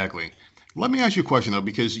 Exactly. Let me ask you a question, though,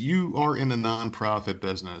 because you are in the nonprofit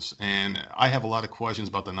business, and I have a lot of questions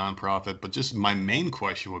about the nonprofit, but just my main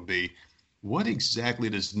question would be, what exactly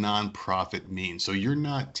does nonprofit mean? So you're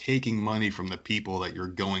not taking money from the people that you're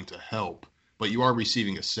going to help, but you are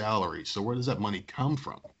receiving a salary. So where does that money come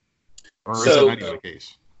from? Or is that not even the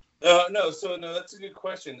case? No, that's a good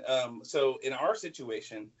question. So in our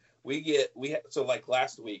situation, like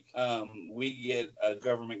last week, we get a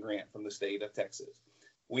government grant from the state of Texas.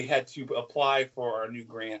 We had to apply for our new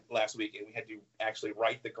grant last week, and we had to actually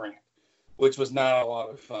write the grant, which was not a lot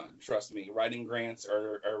of fun. Trust me, writing grants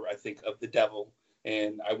are I think of the devil,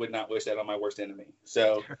 and I would not wish that on my worst enemy.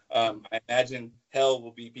 So I imagine hell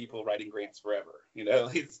will be people writing grants forever. You know,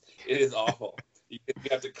 it is awful. You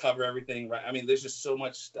have to cover everything, right? I mean, there's just so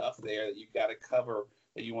much stuff there that you've got to cover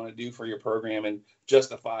that you want to do for your program and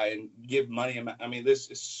justify and give money. I mean, there's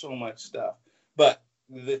just so much stuff. But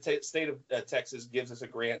the state of Texas gives us a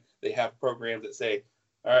grant. They have programs that say,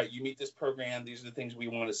 all right, you meet this program. These are the things we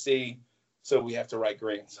want to see. So we have to write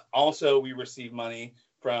grants. Also, we receive money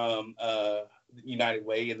from United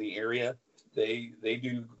Way in the area. They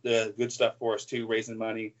do the good stuff for us too, raising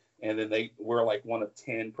money. And then we're like one of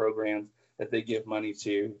 10 programs that they give money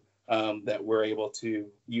to that we're able to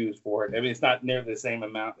use for it. I mean, it's not nearly the same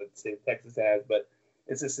amount that the state of Texas has, but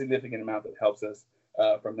it's a significant amount that helps us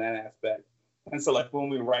from that aspect. And so, like when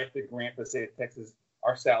we write the grant for the state of Texas,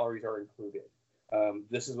 our salaries are included.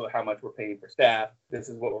 This is how much we're paying for staff. This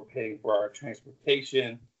is what we're paying for our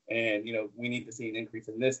transportation. And, you know, we need to see an increase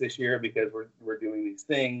in this year because we're doing these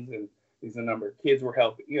things, and these are the number of kids we're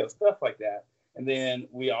helping, you know, stuff like that. And then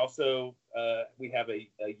we also we have a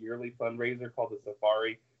yearly fundraiser called the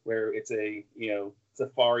Safari, where it's a, you know,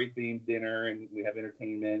 safari themed dinner, and we have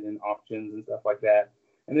entertainment and auctions and stuff like that.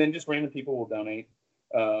 And then just random people will donate,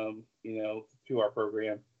 you know, to our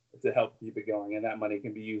program to help keep it going, and that money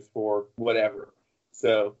can be used for whatever.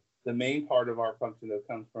 So the main part of our function that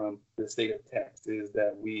comes from the state of Texas is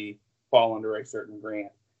that we fall under a certain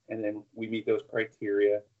grant, and then we meet those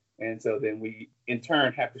criteria, and so then we in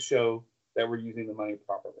turn have to show that we're using the money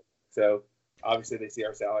properly. So obviously they see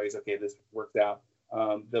our salaries. Okay, this works out.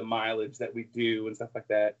 The mileage that we do and stuff like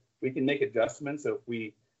that, we can make adjustments. So if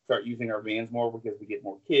we start using our vans more because we get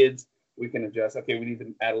more kids, we can adjust. Okay, we need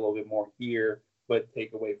to add a little bit more here, but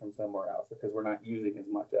take away from somewhere else because we're not using as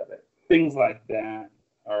much of it. Things like that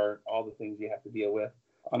are all the things you have to deal with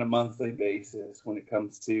on a monthly basis when it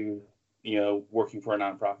comes to, you know, working for a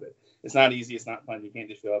nonprofit. It's not easy. It's not fun. You can't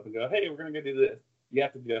just show up and go, hey, we're going to go do this. You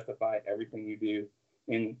have to justify everything you do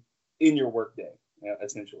in your workday,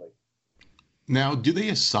 essentially. Now, do they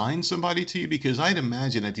assign somebody to you? Because I'd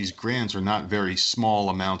imagine that these grants are not very small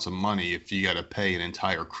amounts of money if you got to pay an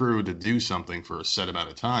entire crew to do something for a set amount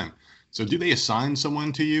of time. So do they assign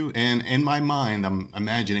someone to you? And in my mind, I'm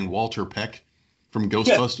imagining Walter Peck from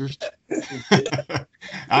Ghostbusters.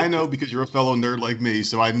 I know because you're a fellow nerd like me,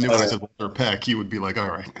 so I knew when I said Walter Peck, you would be like, all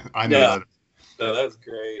right, I know that. No, that was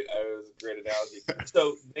great. That was a great analogy.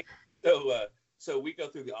 So we go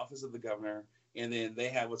through the office of the governor, and then they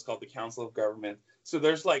have what's called the Council of Government. So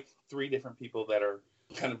there's like 3 different people that are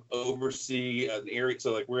kind of oversee an area.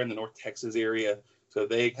 So like we're in the North Texas area, so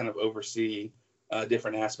they kind of oversee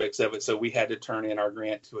different aspects of it. So we had to turn in our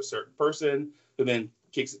grant to a certain person, who then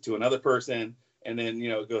kicks it to another person, and then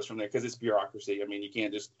it goes from there because it's bureaucracy. I mean, you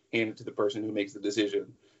can't just hand it to the person who makes the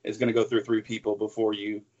decision. It's going to go through 3 people before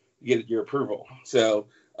you get your approval. So,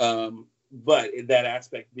 but that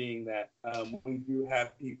aspect being that we do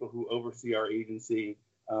have people who oversee our agency,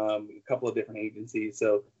 a couple of different agencies.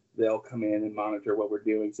 So they'll come in and monitor what we're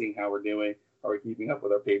doing, seeing how we're doing, are we keeping up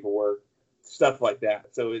with our paperwork, stuff like that.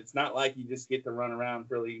 So it's not like you just get to run around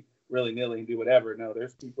really willy-nilly and do whatever. No,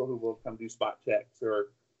 there's people who will come do spot checks or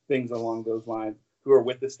things along those lines who are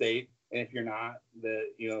with the state. And if you're not,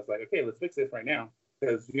 it's like, okay, let's fix this right now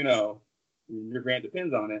because, your grant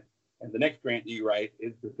depends on it. And the next grant you write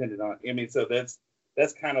is dependent on it. I mean, so that's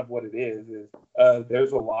kind of what it is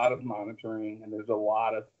there's a lot of monitoring and there's a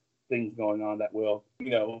lot of things going on that will,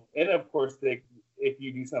 and of course, if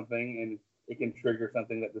you do something and it can trigger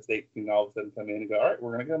something that the state can all of a sudden come in and go, all right,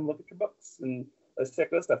 we're going to come look at your books and let's check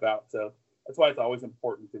this stuff out. So that's why it's always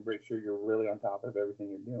important to make sure you're really on top of everything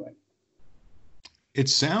you're doing. It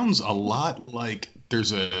sounds a lot like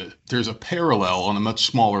there's a parallel on a much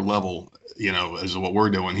smaller level, as what we're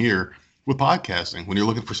doing here with podcasting. When you're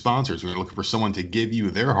looking for sponsors, when you're looking for someone to give you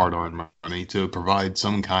their hard-earned money to provide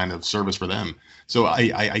some kind of service for them. So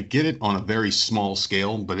I get it on a very small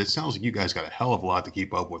scale, but it sounds like you guys got a hell of a lot to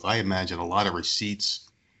keep up with. I imagine a lot of receipts,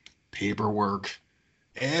 paperwork,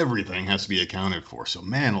 everything has to be accounted for. So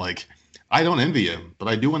man, I don't envy you, but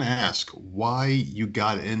I do want to ask why you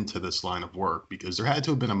got into this line of work, because there had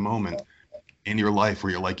to have been a moment in your life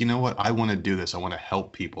where you're like, you know what, I want to do this. I want to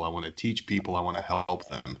help people. I want to teach people. I want to help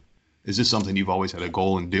them. Is this something you've always had a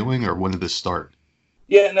goal in doing, or when did this start?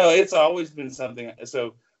 Yeah, no, it's always been something.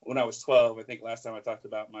 So when I was 12, I think last time I talked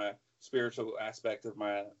about my spiritual aspect of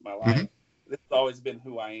my life, mm-hmm. This has always been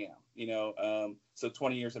who I am, so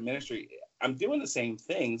 20 years of ministry, I'm doing the same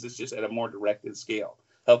things. It's just at a more directed scale,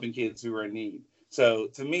 helping kids who are in need. So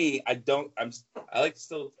to me, I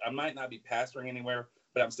might not be pastoring anywhere,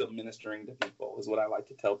 but I'm still ministering to people is what I like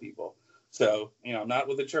to tell people. So, I'm not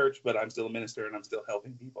with the church, but I'm still a minister and I'm still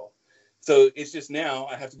helping people. So it's just now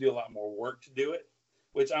I have to do a lot more work to do it,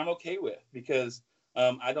 which I'm okay with because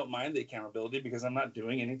I don't mind the accountability because I'm not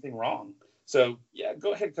doing anything wrong. So yeah,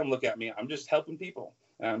 go ahead, come look at me. I'm just helping people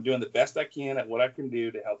and I'm doing the best I can at what I can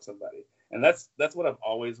do to help somebody. And that's what I've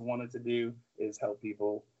always wanted to do is help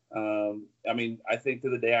people. I think to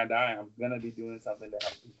the day I die, I'm going to be doing something to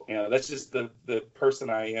help people. That's just the person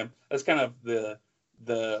I am. That's kind of the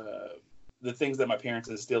things that my parents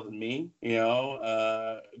instilled in me,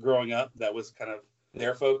 growing up. That was kind of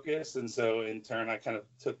their focus. And so in turn, I kind of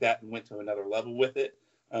took that and went to another level with it.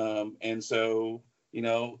 And so,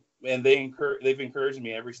 and they've encouraged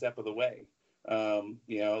me every step of the way.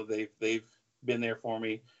 They've been there for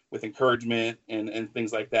me with encouragement and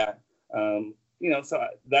things like that. So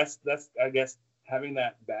that's, I guess, having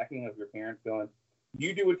that backing of your parents going,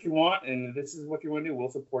 you do what you want, and this is what you want to do. We'll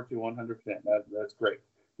support you 100%. That's great.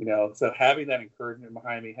 So having that encouragement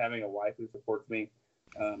behind me, having a wife who supports me,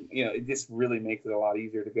 it just really makes it a lot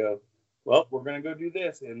easier to go, well, we're going to go do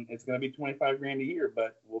this and it's going to be $25,000 a year,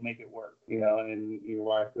 but we'll make it work, and your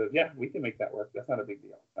wife goes, yeah, we can make that work. That's not a big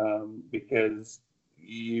deal. Because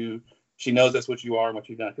she knows that's what you are and what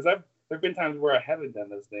you've done. Because there've been times where I haven't done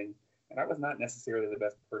those things and I was not necessarily the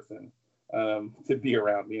best person to be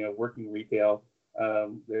around, working retail.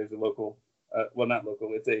 There's a local, not local,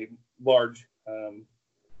 it's a large,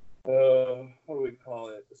 what do we call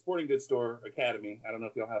it? A sporting goods store academy. I don't know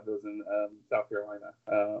if y'all have those in South Carolina.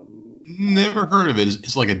 Never heard of it.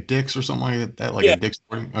 It's like a Dick's or something like that, a Dick's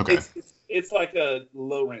sporting. Okay. It's like a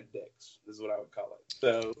low rent Dick's is what I would call it.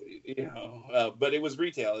 So but it was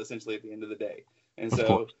retail essentially at the end of the day, and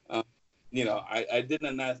so I did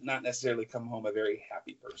not necessarily come home a very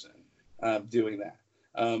happy person doing that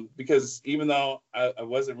because even though I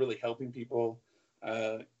wasn't really helping people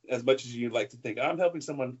as much as you'd like to think, I'm helping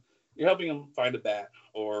someone. You're helping them find a bat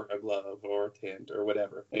or a glove or a tent or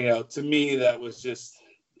whatever. To me, that was just,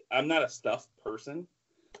 I'm not a stuff person.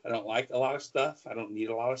 I don't like a lot of stuff. I don't need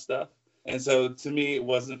a lot of stuff. And so to me, it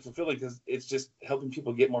wasn't fulfilling because it's just helping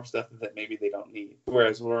people get more stuff that maybe they don't need.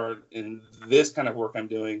 Whereas in this kind of work I'm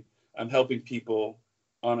doing, I'm helping people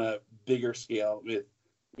on a bigger scale with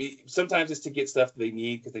sometimes it's to get stuff they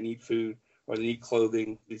need because they need food or they need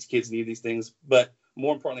clothing. These kids need these things, but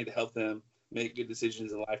more importantly, to help them make good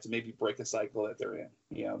decisions in life, to maybe break a cycle that they're in.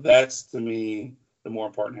 That's to me the more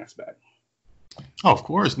important aspect. Oh, of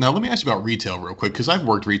course. Now, let me ask you about retail real quick, because I've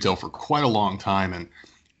worked retail for quite a long time. And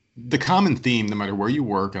the common theme, no matter where you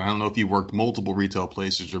work, and I don't know if you worked multiple retail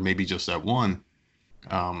places or maybe just at one,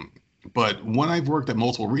 but when I've worked at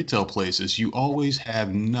multiple retail places, you always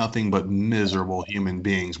have nothing but miserable human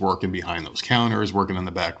beings working behind those counters, working in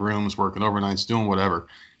the back rooms, working overnights, doing whatever.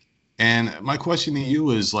 And my question to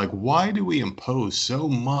you is, like, why do we impose so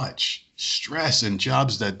much stress in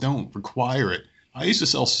jobs that don't require it? I used to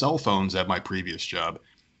sell cell phones at my previous job,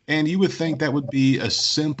 and you would think that would be a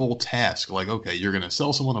simple task. Like, okay, you're going to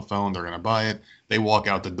sell someone a phone, they're going to buy it, they walk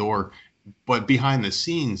out the door. But behind the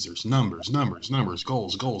scenes, there's numbers,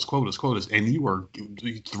 goals, quotas, and you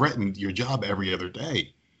threaten your job every other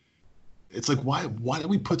day. It's like, why do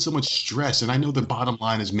we put so much stress? And I know the bottom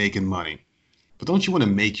line is making money, but don't you want to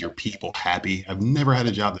make your people happy? I've never had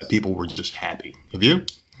a job that people were just happy. Have you?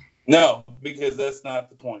 No, because that's not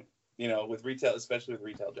the point. With retail, especially with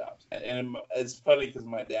retail jobs. And it's funny because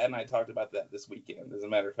my dad and I talked about that this weekend, as a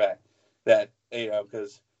matter of fact, that,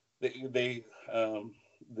 because the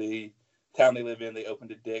town they live in, they opened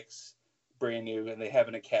a Dick's, brand new, and they have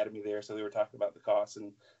an academy there. So they were talking about the costs.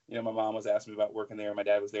 And, my mom was asking me about working there, and my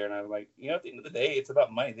dad was there. And I was like, at the end of the day, it's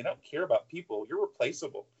about money. They don't care about people. You're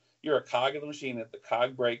replaceable. You're a cog in the machine. If the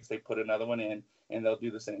cog breaks, they put another one in, and they'll do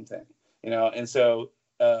the same thing. And so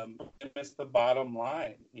it's the bottom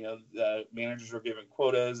line. Managers are given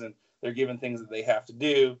quotas, and they're given things that they have to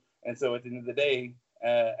do. And so at the end of the day,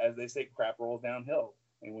 as they say, crap rolls downhill.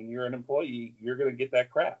 And when you're an employee, you're going to get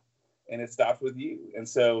that crap, and it stops with you. And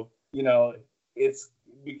so, it's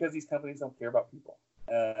because these companies don't care about people.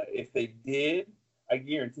 If they did, I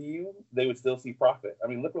guarantee you, they would still see profit. I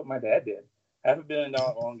mean, look what my dad did. $500 million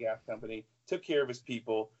oil and gas company, took care of his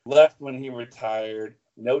people, left when he retired,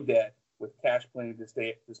 no debt, with cash plenty to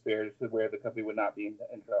spare, to where the company would not be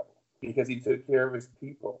in trouble, because he took care of his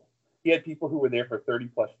people. He had people who were there for 30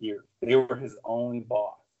 plus years. They were his only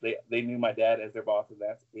boss. They knew my dad as their boss, and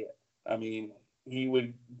that's it. I mean,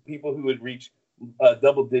 people who would reach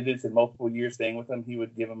double digits in multiple years staying with him, he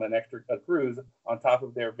would give them a cruise on top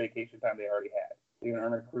of their vacation time they already had. They would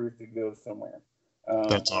earn a cruise to go somewhere.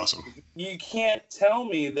 That's awesome. You can't tell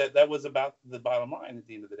me that was about the bottom line at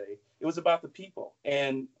the end of the day. It was about the people.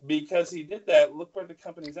 And because he did that, look where the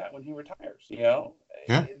company's at when he retires. Yeah.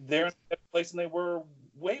 They're in a place, and they were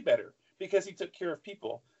way better because he took care of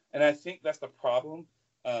people. And I think that's the problem.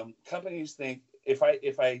 Companies think if I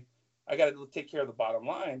got to take care of the bottom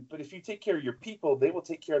line, but if you take care of your people, they will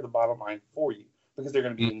take care of the bottom line for you, because they're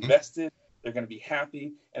going to be invested, they're going to be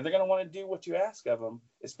happy, and they're going to want to do what you ask of them,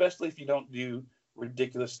 especially if you don't do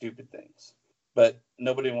ridiculous, stupid things. But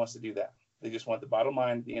nobody wants to do that. They just want the bottom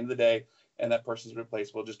line at the end of the day, and that person's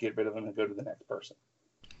replaceable. Just get rid of them and go to the next person.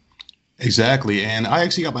 Exactly. And I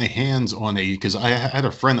actually got my hands on because I had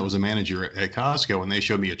a friend that was a manager at Costco, and they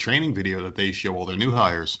showed me a training video that they show all their new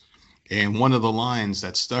hires. And one of the lines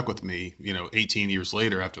that stuck with me, 18 years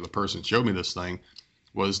later, after the person showed me this thing,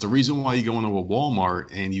 was the reason why you go into a Walmart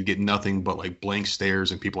and you get nothing but like blank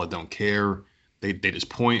stares and people that don't care. They just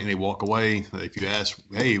point and they walk away. If you ask,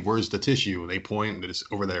 hey, where's the tissue? They point and it's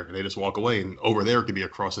over there. And they just walk away. And over there could be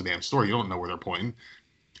across the damn store. You don't know where they're pointing.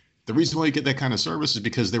 The reason why you get that kind of service is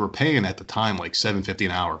because they were paying at the time like $7.50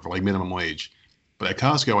 an hour for like minimum wage. But at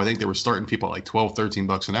Costco, I think they were starting people at like $12,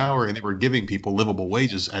 $13 an hour, and they were giving people livable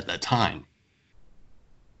wages at that time.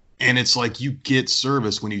 And it's like, you get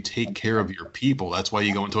service when you take care of your people. That's why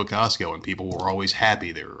you go into a Costco and people were always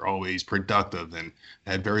happy. They were always productive and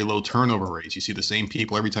had very low turnover rates. You see the same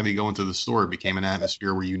people every time you go into the store. It became an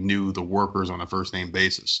atmosphere where you knew the workers on a first name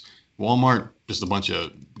basis. Walmart, just a bunch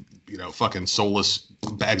of, fucking soulless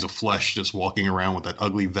bags of flesh just walking around with that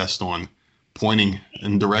ugly vest on, pointing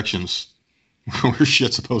in directions where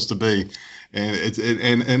shit's supposed to be. And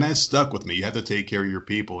and that stuck with me. You have to take care of your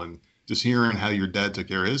people, and just hearing how your dad took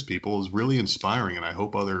care of his people is really inspiring. And I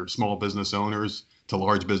hope other small business owners to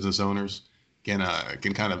large business owners can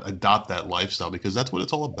kind of adopt that lifestyle, because that's what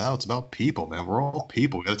it's all about. It's about people, man. We're all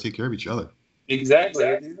people. We got to take care of each other.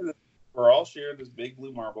 Exactly. We're all sharing this big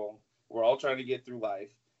blue marble. We're all trying to get through life,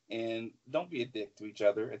 and don't be a dick to each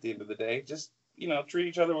other at the end of the day. Just, treat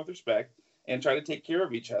each other with respect and try to take care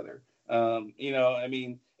of each other.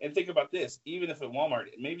 And think about this, even if at Walmart,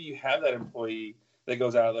 maybe you have that employee that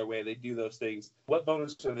goes out of their way, they do those things. What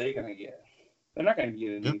bonus are they going to get? They're not going to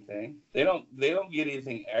get anything. They don't get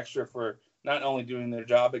anything extra for not only doing their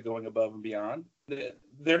job, but going above and beyond.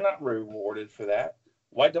 They're not rewarded for that.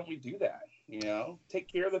 Why don't we do that?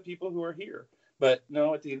 take care of the people who are here. But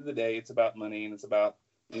no, at the end of the day, it's about money, and it's about,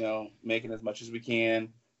 making as much as we can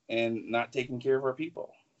and not taking care of our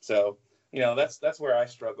people. So, that's where I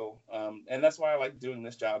struggle. And that's why I like doing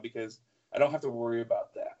this job, because I don't have to worry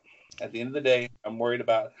about that. At the end of the day, I'm worried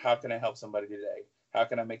about how can I help somebody today? How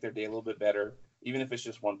can I make their day a little bit better, even if it's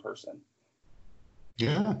just one person?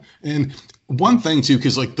 Yeah. And one thing too,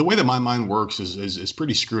 because like the way that my mind works is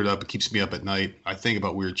pretty screwed up. It keeps me up at night. I think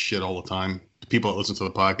about weird shit all the time. The people that listen to the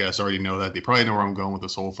podcast already know that. They probably know where I'm going with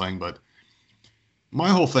this whole thing. But my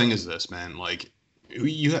whole thing is this, man. Like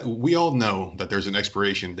we all know that there's an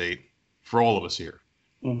expiration date for all of us here.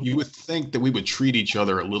 Mm-hmm. You would think that we would treat each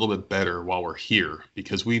other a little bit better while we're here,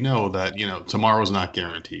 because we know that, tomorrow's not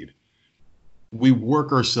guaranteed. We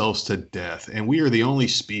work ourselves to death, and we are the only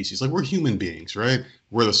species. Like, we're human beings, right?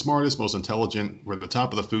 We're the smartest, most intelligent. We're at the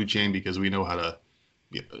top of the food chain because we know how to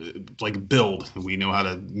build. We know how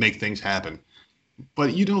to make things happen.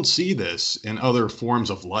 But you don't see this in other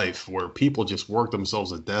forms of life, where people just work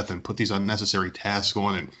themselves to death and put these unnecessary tasks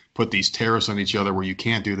on and put these tariffs on each other, where you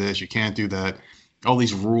can't do this, you can't do that. All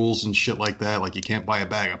these rules and shit like that. Like, you can't buy a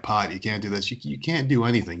bag of pot. You can't do this. You can't do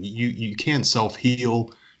anything. You can't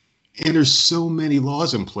self-heal. And there's so many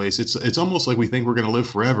laws in place. It's almost like we think we're going to live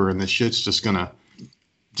forever, and this shit's just going to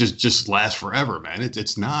just last forever, man.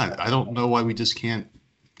 It's not. I don't know why we just can't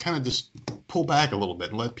kind of just pull back a little bit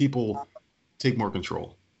and let people take more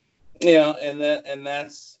control. And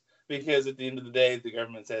that's because at the end of the day, the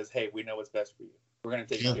government says, "Hey, we know what's best for you. We're going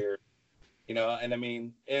to take care of you." And I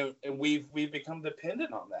mean, and we've become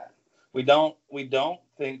dependent on that. We don't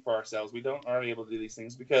think for ourselves. We aren't able to do these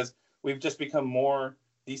things because we've just become more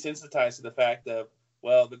desensitized to the fact of,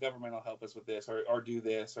 well, the government will help us with this or do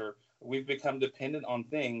this, or we've become dependent on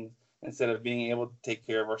things instead of being able to take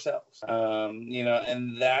care of ourselves.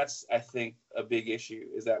 And that's, I think, a big issue,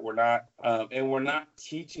 is that we're not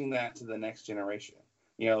teaching that to the next generation.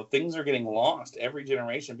 Things are getting lost every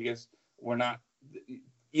generation because we're not,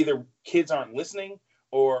 either kids aren't listening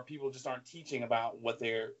or people just aren't teaching about what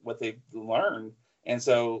they've learned. And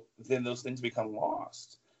so then those things become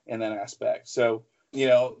lost in that aspect. So,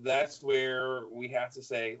 that's where we have to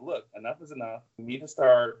say, look, enough is enough. We need to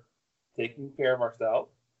start taking care of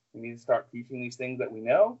ourselves. We need to start teaching these things that we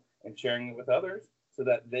know and sharing it with others so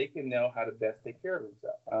that they can know how to best take care of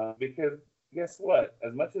themselves. Because guess what?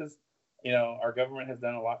 As much as, our government has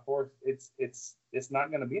done a lot for us, it's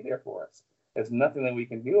not going to be there for us. There's nothing that we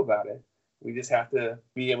can do about it. We just have to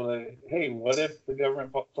be able to, hey, what if the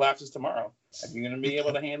government collapses tomorrow? Are you going to be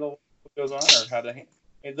able to handle what goes on, or how to handle?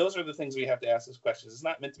 And those are the things we have to ask those questions. It's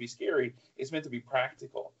not meant to be scary. It's meant to be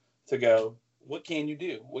practical, to go, what can you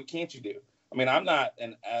do? What can't you do? I mean, I'm not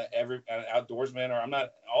an outdoorsman, or I'm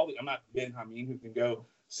not Ben Hameen, who can go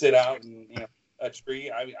sit out in a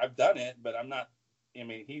tree. I've done it, but I'm not. I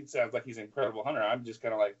mean, he sounds like he's an incredible hunter. I'm just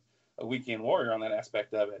kind of like a weekend warrior on that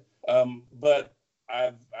aspect of it. But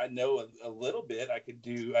I know a little bit. I could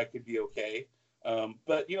be okay.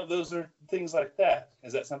 But those are things like that.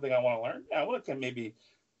 Is that something I want to learn? Yeah, I want to maybe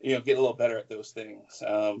get a little better at those things.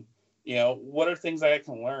 What are things that I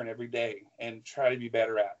can learn every day and try to be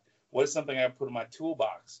better at? What is something I put in my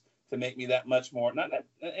toolbox to make me that much more?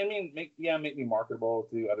 Make me marketable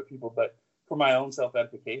to other people, but for my own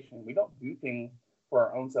self-edification. We don't do things for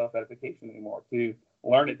our own self-edification anymore. To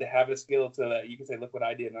learn it, to have a skill, so that you can say, "Look what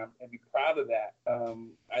I did," and be proud of that.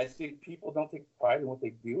 I think people don't take pride in what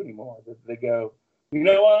they do anymore. They go, "You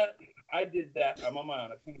know what? I did that. I'm on my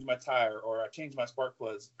own. I changed my tire, or I changed my spark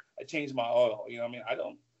plugs. I changed my oil."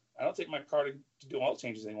 I don't take my car to do oil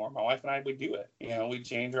changes anymore. My wife and I, we do it. We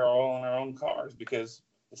change our oil in our own cars because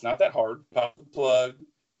it's not that hard. Pop the plug,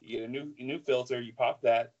 you get a new filter, you pop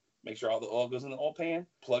that, make sure all the oil goes in the oil pan,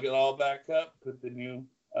 plug it all back up, put the new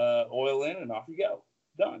oil in, and off you go.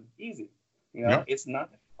 Done. Easy. It's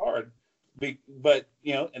not that hard. But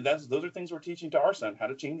and those are things we're teaching to our son, how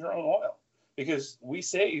to change our own oil, because we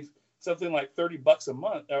save something like $30 a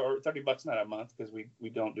month, or $30 not a month, because we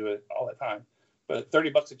don't do it all the time, but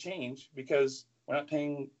 $30 a change, because we're not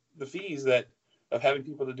paying the fees of having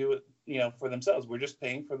people to do it for themselves. We're just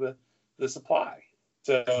paying for the supply.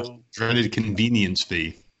 So dreaded convenience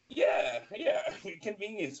fee. Yeah,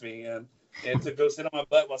 convenience fee, and to go sit on my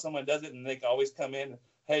butt while someone does it, and they can always come in,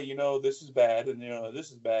 "Hey, this is bad, and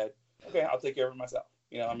this is bad." Okay, I'll take care of it myself.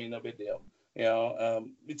 No big deal.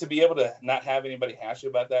 To be able to not have anybody hash you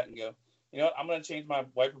about that and go, I'm going to change my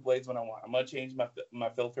wiper blades when I want. I'm going to change my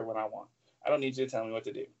filter when I want. I don't need you to tell me what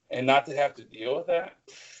to do. And not to have to deal with that,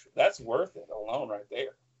 that's worth it alone right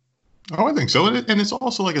there. Oh, I think so. And it's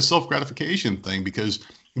also like a self-gratification thing because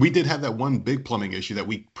we did have that one big plumbing issue that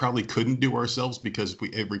we probably couldn't do ourselves because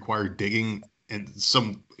it required digging and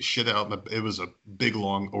some shit out. It was a big,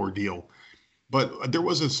 long ordeal. But there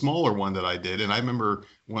was a smaller one that I did. And I remember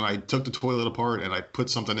when I took the toilet apart and I put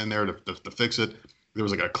something in there to fix it, there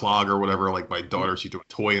was like a clog or whatever. Like my daughter, she threw a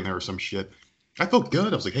toy in there or some shit. I felt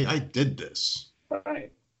good. I was like, hey, I did this.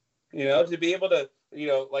 Right. You know, to be able to, you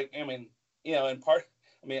know, like, I mean, you know, in part,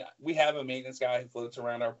 I mean, we have a maintenance guy who floats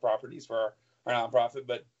around our properties for our nonprofit,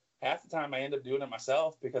 but half the time I end up doing it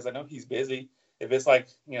myself because I know he's busy. If it's like,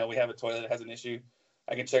 you know, we have a toilet that has an issue,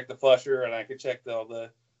 I can check the flusher and I can check all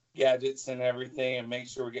the gadgets and everything and make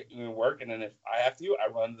sure we're getting work. And then if I have to,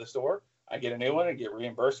 I run to the store, I get a new one and get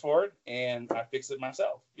reimbursed for it, and I fix it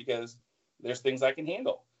myself because there's things I can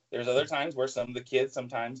handle. There's other times where some of the kids,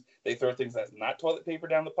 sometimes they throw things that's not toilet paper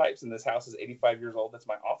down the pipes. And this house is 85 years old. That's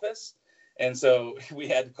my office. And so we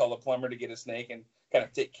had to call a plumber to get a snake and kind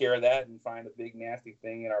of take care of that and find a big nasty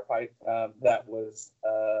thing in our pipe. That was,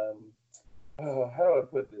 how do I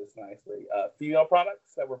put this nicely? Female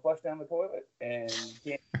products that were flushed down the toilet, and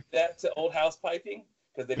can't do that to old house piping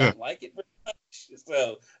because they don't like it very much.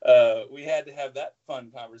 So we had to have that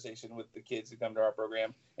fun conversation with the kids who come to our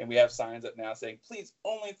program, and we have signs up now saying, please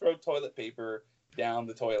only throw toilet paper down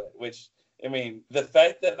the toilet, which, I mean, the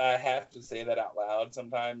fact that I have to say that out loud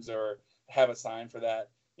sometimes or have a sign for that,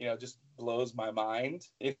 you know, just blows my mind,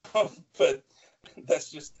 you know, but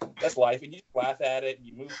that's life, and you laugh at it and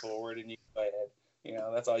you move forward and you go ahead, you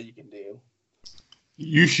know, that's all you can do.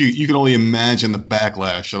 You can only imagine the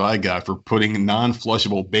backlash that I got for putting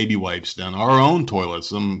non-flushable baby wipes down our own toilets.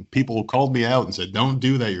 Some people called me out and said, don't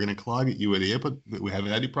do that. You're going to clog it, you idiot. But we haven't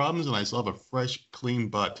had any problems, and I still have a fresh, clean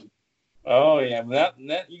butt. Oh, yeah.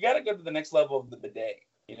 That you got to go to the next level of the bidet.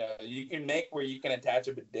 You know, you can make where you can attach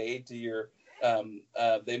a bidet to your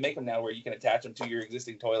they make them now where you can attach them to your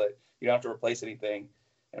existing toilet. You don't have to replace anything.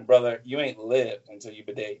 And, brother, you ain't lived until you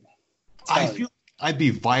bidet. I feel I'd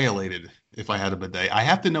be violated if I had a bidet. I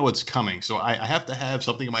have to know it's coming. So I have to have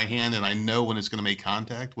something in my hand and I know when it's going to make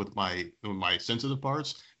contact with my sensitive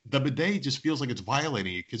parts. The bidet just feels like it's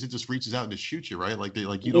violating you because it just reaches out and just shoots you, right? Like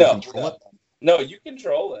you don't control it. No, you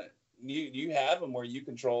control it. You have them where you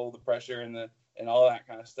control the pressure and all that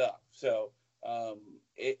kind of stuff. So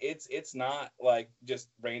it's not like just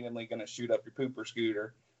randomly going to shoot up your pooper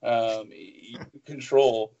scooter. You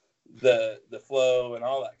control the flow and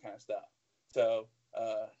all that kind of stuff. So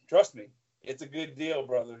trust me, it's a good deal,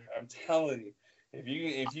 brother. I'm telling you, if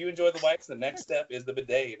you enjoy the wipes, the next step is the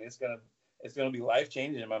bidet, and it's gonna be life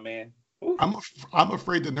changing, my man. I'm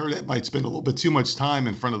afraid the nerdette might spend a little bit too much time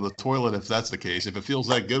in front of the toilet if that's the case. If it feels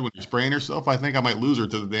that good when you're spraying yourself, I think I might lose her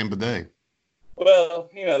to the damn bidet. Well,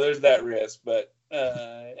 you know, there's that risk, but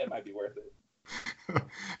it might be worth it.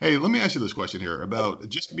 Hey, let me ask you this question here about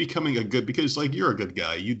just becoming because like you're a good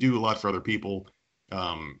guy, you do a lot for other people.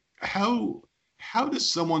 How does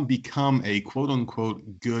someone become a quote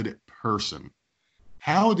unquote good person?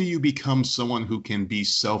 How do you become someone who can be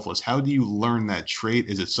selfless? How do you learn that trait?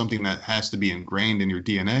 Is it something that has to be ingrained in your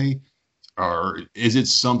DNA? Or is it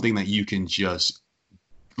something that you can just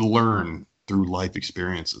learn through life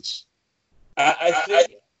experiences? I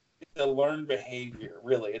think it's a learned behavior,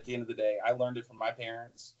 really, at the end of the day. I learned it from my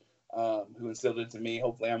parents, who instilled it into me.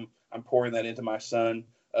 Hopefully I'm pouring that into my son.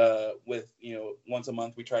 With, you know, once a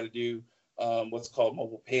month we try to do what's called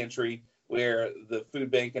mobile pantry, where the food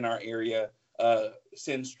bank in our area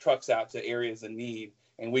sends trucks out to areas in need,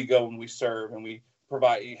 and we go and we serve and we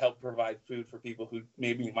help provide food for people who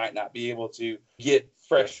maybe might not be able to get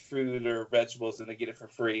fresh food or vegetables, and they get it for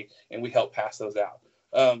free, and we help pass those out.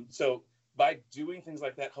 So by doing things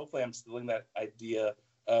like that, hopefully I'm instilling that idea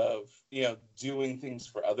of, you know, doing things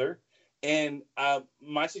for other. And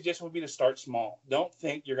my suggestion would be to start small. Don't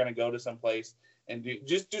think you're going to go to some place and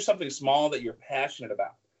just do something small that you're passionate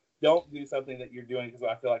about. Don't do something that you're doing because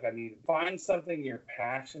I feel like I need to. Find something you're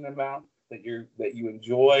passionate about that you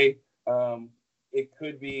enjoy. It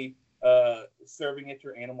could be serving at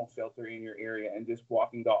your animal shelter in your area and just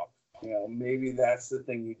walking dogs. You know, maybe that's the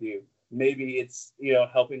thing you do. Maybe it's, you know,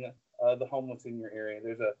 helping the homeless in your area.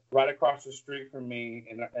 There's right across the street from me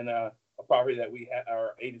in a property that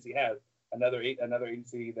our agency has. Another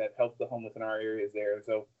agency that helps the homeless in our areas there.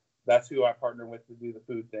 So that's who I partner with to do the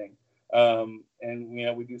food thing. And, you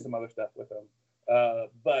know, we do some other stuff with them.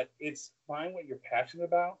 But it's find what you're passionate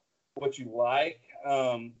about, what you like.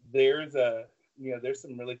 There's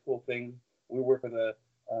some really cool things. We work with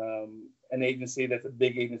an agency that's a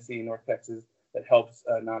big agency in North Texas that helps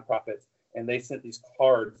nonprofits. And they sent these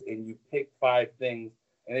cards, and you pick 5 things,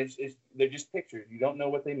 and they're just pictures. You don't know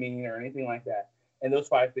what they mean or anything like that. And those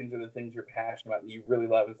 5 things are the things you're passionate about that you really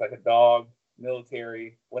love. It's like a dog,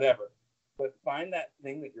 military, whatever. But find that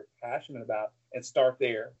thing that you're passionate about and start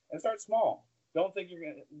there. And start small. Don't think you're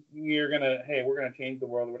gonna hey, we're gonna change the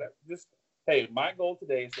world or whatever. Just hey, my goal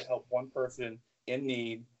today is to help one person in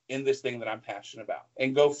need in this thing that I'm passionate about,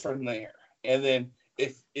 and go from there. And then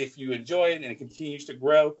if you enjoy it and it continues to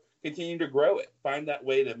grow, continue to grow it. Find that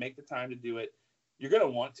way to make the time to do it. You're gonna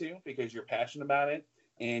want to because you're passionate about it,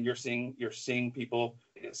 and you're seeing people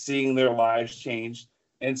seeing their lives change.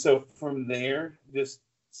 And so from there, just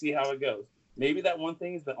see how it goes. Maybe that one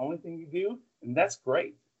thing is the only thing you do, and that's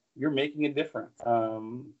great. You're making a difference.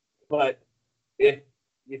 But if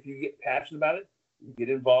you get passionate about it, you get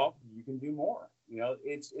involved, you can do more.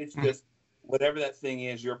 It's just whatever that thing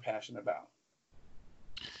is you're passionate about.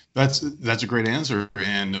 That's a great answer.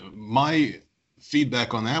 And my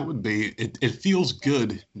feedback on that would be it feels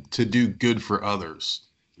good to do good for others.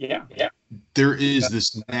 Yeah. There is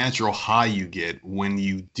this natural high you get when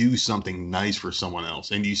you do something nice for someone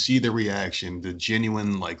else and you see the reaction, the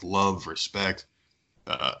genuine love, respect,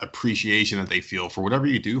 appreciation that they feel for whatever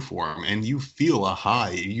you do for them, and you feel a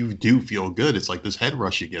high. You do feel good. It's like this head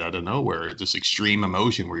rush you get out of nowhere, this extreme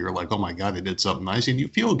emotion where you're like, oh my God, they did something nice, and you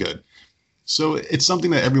feel good. So it's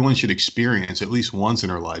something that everyone should experience at least once in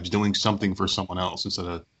their lives, doing something for someone else instead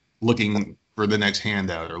of looking for the next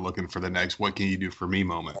handout or looking for the next what can you do for me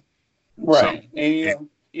moment. Right. So, and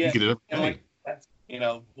you get it up. And that's,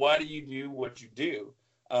 why do you do what you do?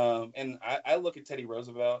 And I look at Teddy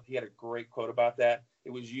Roosevelt. He had a great quote about that.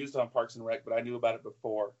 It was used on Parks and Rec, but I knew about it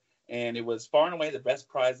before. And it was, far and away the best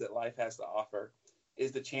prize that life has to offer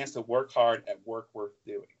is the chance to work hard at work worth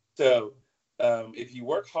doing. So if you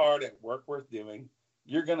work hard at work worth doing,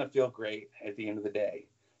 you're going to feel great at the end of the day.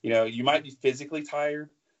 You might be physically tired,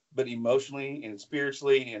 but emotionally and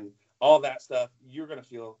spiritually and all that stuff, you're going to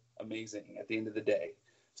feel amazing at the end of the day.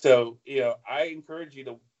 So, I encourage you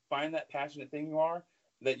to find that passionate thing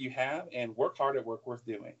that you have and work hard at work worth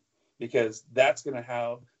doing, because that's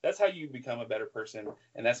how you become a better person.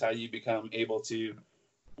 And that's how you become able to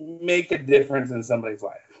make a difference in somebody's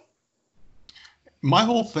life. My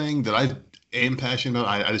whole thing that I am passionate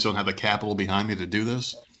about, I just don't have the capital behind me to do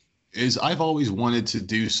this, is I've always wanted to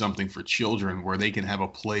do something for children where they can have a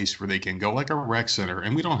place where they can go, like a rec center.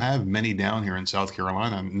 And we don't have many down here in South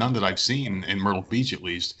Carolina, none that I've seen in Myrtle Beach at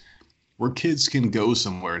least, where kids can go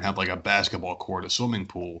somewhere and have like a basketball court, a swimming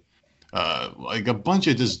pool, like a bunch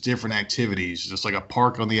of just different activities, just like a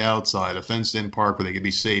park on the outside, a fenced-in park where they can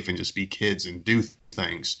be safe and just be kids and do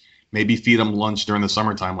things. Maybe feed them lunch during the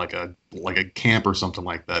summertime, like a camp or something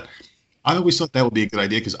like that. I always thought that would be a good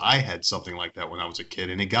idea because I had something like that when I was a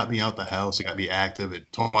kid, and it got me out the house. It got me active. It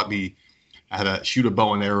taught me how to shoot a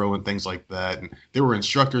bow and arrow and things like that. And there were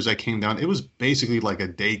instructors that came down. It was basically like a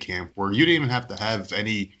day camp where you didn't even have to have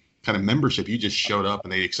any kind of membership. You just showed up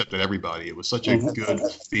and they accepted everybody. It was such a good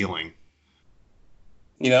feeling.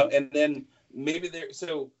 And then maybe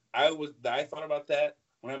I thought about that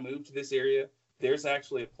when I moved to this area. There's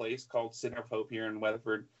actually a place called Center of Hope here in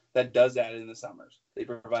Weatherford that does that in the summers. They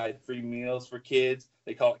provide free meals for kids.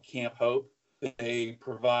 They call it Camp Hope. They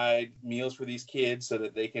provide meals for these kids so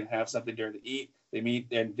that they can have something during to eat. They meet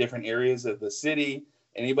in different areas of the city.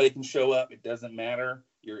 Anybody can show up. It doesn't matter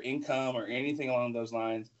your income or anything along those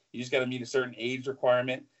lines. You just got to meet a certain age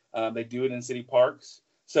requirement. They do it in city parks.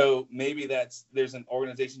 So maybe there's an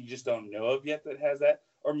organization you just don't know of yet that has that.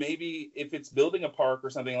 Or maybe if it's building a park or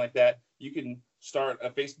something like that, you can start a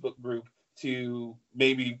Facebook group to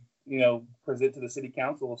maybe, present to the city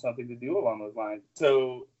council of something to do along those lines.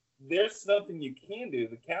 So there's something you can do.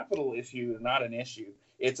 The capital issue is not an issue.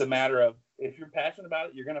 It's a matter of, if you're passionate about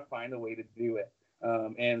it, you're going to find a way to do it.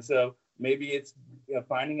 And so maybe it's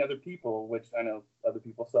finding other people, which I know other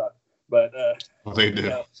people suck, but well, they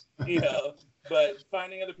do. But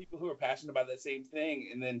finding other people who are passionate about that same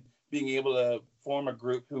thing, and then being able to form a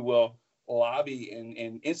group who will lobby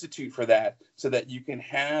and institute for that, so that you can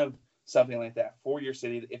have something like that for your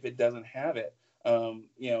city if it doesn't have it.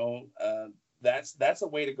 That's a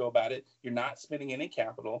way to go about it. You're not spending any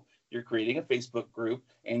capital. You're creating a Facebook group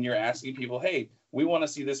and you're asking people, hey, we want to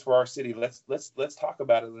see this for our city. Let's talk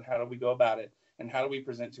about it, and how do we go about it, and how do we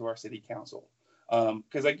present to our city council?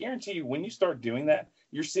 Because I guarantee you, when you start doing that,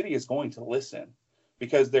 your city is going to listen,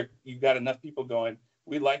 because you've got enough people going,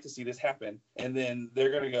 we'd like to see this happen. And then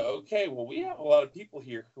they're going to go, okay, well, we have a lot of people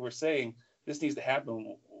here who are saying this needs to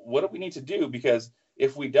happen. What do we need to do? Because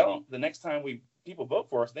if we don't, the next time people vote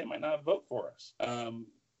for us, they might not vote for us.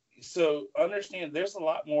 So understand there's a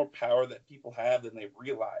lot more power that people have than they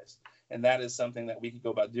realize. And that is something that we could go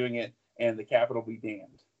about doing it, and the capital be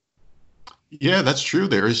damned. Yeah, that's true.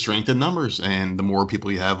 There is strength in numbers, and the more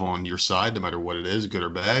people you have on your side, no matter what it is, good or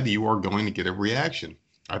bad, you are going to get a reaction.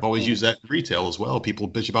 I've always Mhm. used that in retail as well. People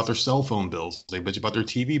bitch about their cell phone bills. They bitch about their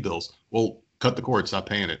TV bills. Well, cut the cord, stop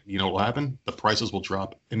paying it. You know what will happen? The prices will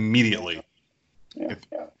drop Yeah, immediately. yeah, If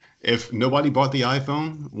yeah. if nobody bought the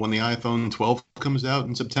iPhone when the iPhone 12 comes out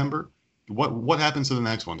in September, what happens to the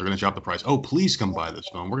next one? They're going to drop the price. Oh, please come buy this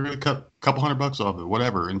phone. We're going to cut a couple $100 off of it,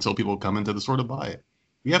 whatever, until people come into the store to buy it.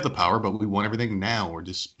 We have the power, but we want everything now. We're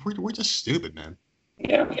just stupid, man.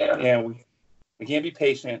 Yeah, yeah. We can't be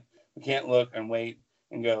patient. We can't look and wait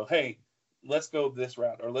and go, hey, let's go this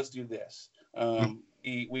route or let's do this.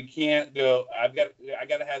 We can't go. I got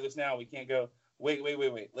to have this now. We can't go. Wait.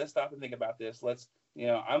 Let's stop and think about this.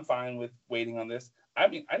 I'm fine with waiting on this. I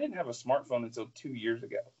mean, I didn't have a smartphone until 2 years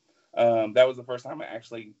ago. That was the first time I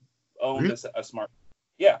actually owned Really? a smart.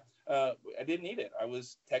 Yeah, I didn't need it. I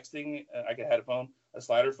was texting. I had a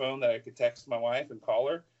slider phone that I could text my wife and call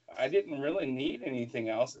her. I didn't really need anything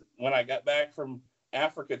else. When I got back from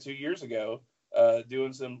Africa 2 years ago,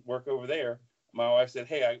 doing some work over there, my wife said,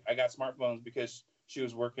 "Hey, I got smartphones because she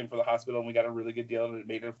was working for the hospital and we got a really good deal and it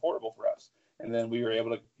made it affordable for us." And then we were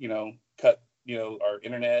able to, cut, our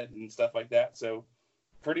internet and stuff like that. So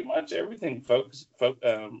pretty much everything,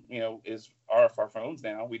 is our phones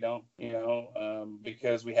now. We don't,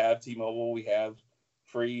 because we have T-Mobile, we have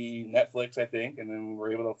free Netflix, I think, and then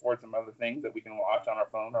we're able to afford some other things that we can watch on our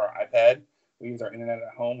phone or our iPad. We use our internet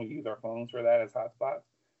at home. We use our phones for that as hotspots,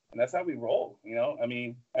 and that's how we roll.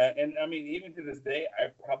 Even to this day, I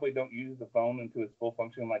probably don't use the phone into its full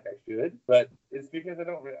function like I should, but it's because I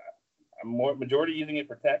don't. I'm more majority using it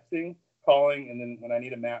for texting, calling, and then when I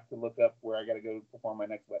need a map to look up where I got to go perform my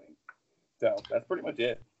next wedding. So that's pretty much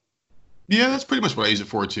it. Yeah, that's pretty much what I use it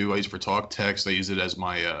for too. I use it for talk, text. I use it as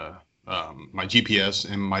my GPS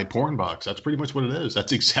and my porn box. That's pretty much what it is.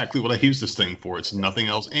 That's exactly what I use this thing for. It's nothing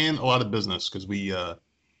else, and a lot of business because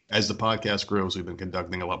as the podcast grows, we've been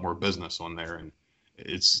conducting a lot more business on there, and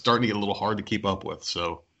it's starting to get a little hard to keep up with.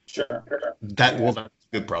 So Sure. that's Yeah. a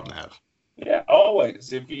good problem to have. Yeah.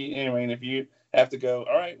 Always. If you have to go,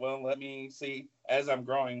 all right, well, let me see as I'm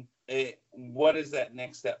growing, what is that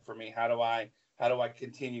next step for me? How do I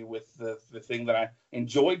continue with the thing that I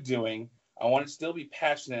enjoy doing? I want it to still be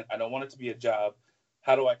passionate. I don't want it to be a job.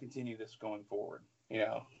 How do I continue this going forward?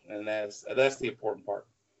 And that's the important part.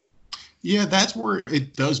 Yeah, that's where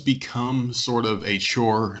it does become sort of a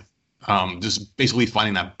chore, just basically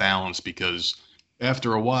finding that balance because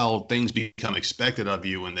after a while, things become expected of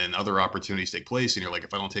you, and then other opportunities take place, and you're like,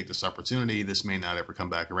 if I don't take this opportunity, this may not ever come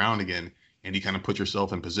back around again. And you kind of put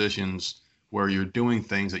yourself in positions where you're doing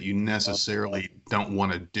things that you necessarily don't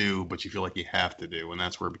want to do, but you feel like you have to do, and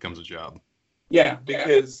that's where it becomes a job. Yeah,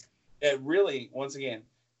 because it really, once again,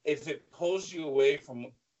 if it pulls you away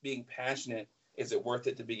from being passionate, is it worth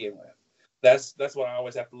it to begin with? That's what I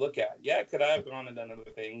always have to look at. Yeah, could I have gone and done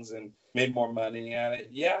other things and made more money at it?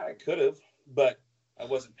 Yeah, I could have, but I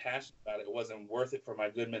wasn't passionate about it. It wasn't worth it for my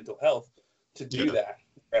good mental health to do Yeah. that.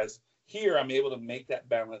 Whereas here, I'm able to make that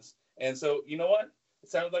balance. And so, you know what? It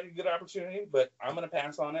sounded like a good opportunity, but I'm going to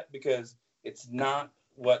pass on it because it's not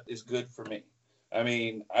what is good for me.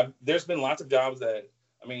 There's been lots of jobs that,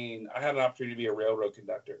 I had an opportunity to be a railroad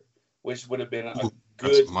conductor, which would have been a Ooh, that's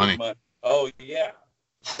good money. money. Oh, yeah.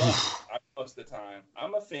 But most of the time,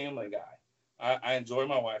 I'm a family guy. I enjoy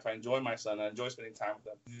my wife. I enjoy my son. I enjoy spending time with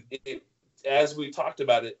them. As we talked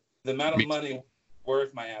about it, the amount of money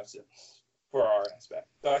worth my absence for our aspect.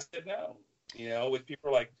 So I said no. With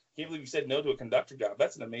people like, can't believe you said no to a conductor job.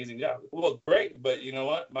 That's an amazing job. Well, great, but you know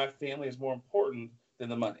what? My family is more important than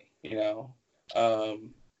the money.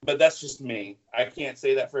 But that's just me. I can't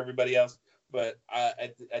say that for everybody else. But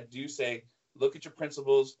I do say, look at your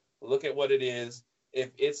principles. Look at what it is. If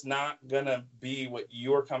it's not gonna be what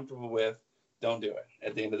you're comfortable with, don't do it.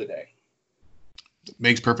 At the end of the day.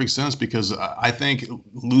 Makes perfect sense because I think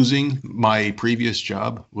losing my previous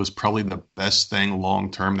job was probably the best thing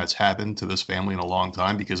long term that's happened to this family in a long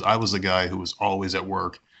time because I was the guy who was always at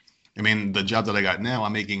work. I mean, the job that I got now,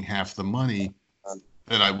 I'm making half the money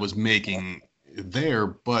that I was making there,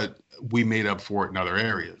 but we made up for it in other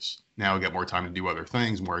areas. Now I got more time to do other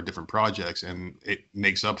things, more different projects, and it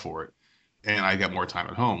makes up for it. And I got more time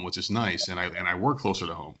at home, which is nice, and I work closer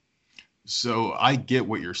to home. So I get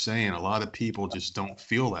what you're saying. A lot of people just don't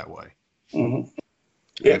feel that way. Mm-hmm.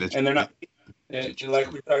 Yeah, And it's, and they're not. it's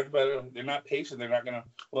Like we talked about, they're not patient. They're not gonna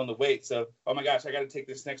willing to wait. So, oh my gosh, I got to take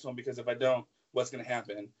this next one because if I don't, what's gonna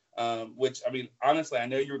happen? Which honestly, I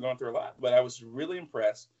know you were going through a lot, but I was really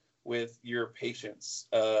impressed with your patience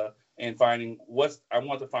and finding I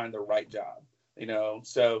want to find the right job.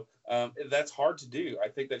 So That's hard to do. I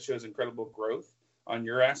think that shows incredible growth on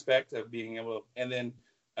your aspect of being able to, and then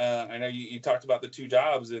I know you talked about the 2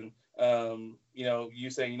 jobs and, you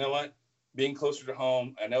saying, you know what, being closer to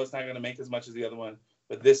home, I know it's not going to make as much as the other one,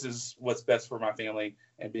 but this is what's best for my family,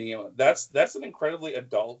 and being able, that's an incredibly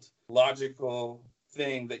adult, logical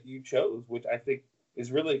thing that you chose, which I think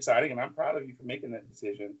is really exciting. And I'm proud of you for making that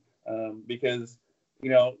decision, because,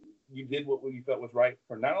 you did what you felt was right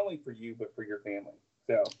for not only for you, but for your family.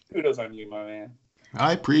 So kudos on you, my man.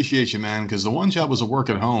 I appreciate you, man, because the one job was a work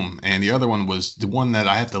at home, and the other one was the one that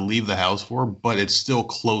I have to leave the house for, but it's still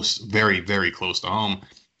close, very, very close to home.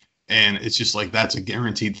 And it's just like, that's a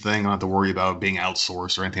guaranteed thing. I don't have to worry about being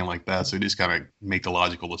outsourced or anything like that. So you just got to make the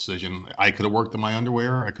logical decision. I could have worked in my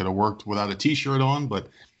underwear. I could have worked without a T-shirt on. But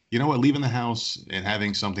you know what? Leaving the house and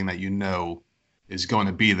having something that is going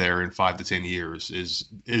to be there in 5 to 10 years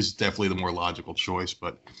is definitely the more logical choice.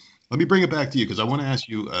 But let me bring it back to you, because I want to ask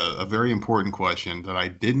you a very important question that I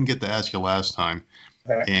didn't get to ask you last time.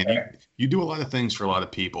 And you do a lot of things for a lot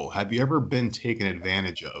of people. Have you ever been taken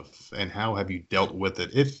advantage of, and how have you dealt with it,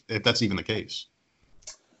 if that's even the case?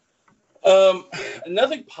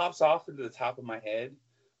 Nothing pops off into the top of my head.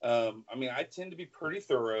 I tend to be pretty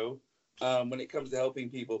thorough when it comes to helping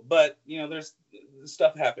people, but there's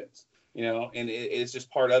stuff happens, and it's just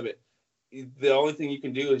part of it. The only thing you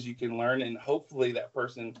can do is you can learn, and hopefully that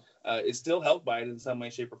person is still helped by it in some way,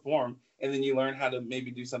 shape, or form, and then you learn how to maybe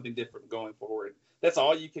do something different going forward. That's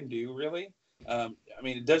all you can do, really.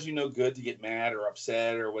 It does you no good to get mad or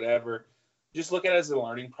upset or whatever. Just look at it as a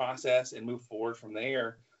learning process and move forward from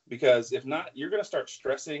there, because if not, you're going to start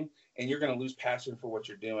stressing and you're going to lose passion for what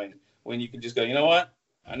you're doing, when you can just go, you know what?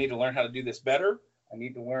 I need to learn how to do this better. I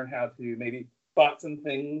need to learn how to maybe spot some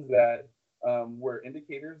things that were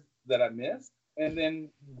indicators that I missed, and then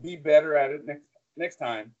be better at it next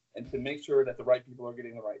time, and to make sure that the right people are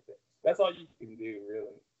getting the right things. That's all you can do,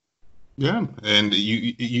 really. Yeah, and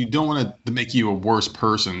you don't want it to make you a worse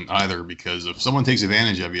person either, because if someone takes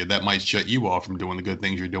advantage of you, that might shut you off from doing the good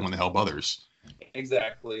things you're doing to help others.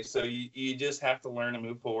 Exactly. So you just have to learn to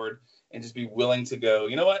move forward and just be willing to go,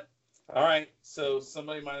 you know what? All right, so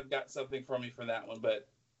somebody might have got something from me for that one, but,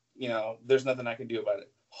 there's nothing I can do about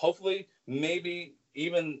it. Hopefully, maybe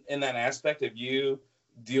even in that aspect of you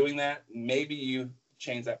doing that, maybe you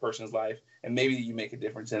change that person's life, and maybe you make a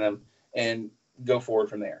difference in them, and go forward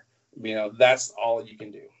from there. That's all you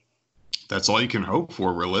can do. That's all you can hope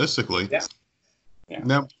for, realistically. Yeah.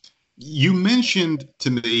 Now, you mentioned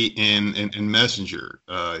to me in Messenger,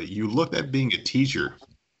 you looked at being a teacher.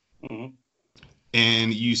 Mm-hmm.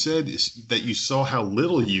 And you said that you saw how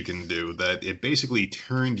little you can do, that it basically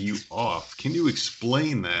turned you off. Can you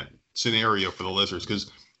explain that scenario for the listeners?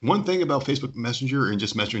 Because one thing about Facebook Messenger and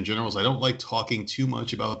just Messenger in general is I don't like talking too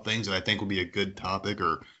much about things that I think would be a good topic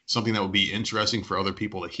or something that would be interesting for other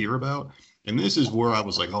people to hear about. And this is where I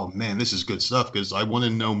was like, oh, man, this is good stuff, because I want to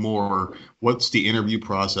know more. What's the interview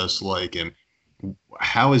process like, and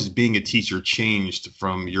how has being a teacher changed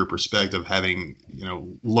from your perspective, having,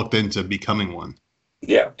 looked into becoming one?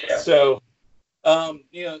 Yeah. So, in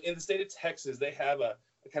the state of Texas, they have a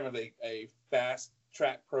kind of a fast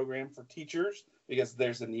track program for teachers, because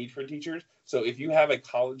there's a need for teachers. So if you have a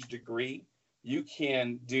college degree, you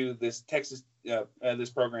can do this this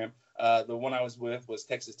program. The one I was with was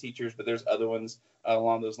Texas Teachers, but there's other ones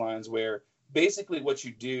along those lines, where basically what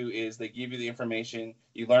you do is they give you the information,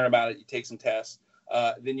 you learn about it, you take some tests,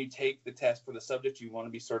 then you take the test for the subject you want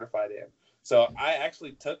to be certified in. So I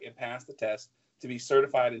actually took and passed the test to be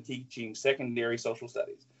certified in teaching secondary social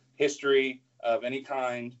studies, history of any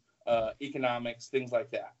kind, economics, things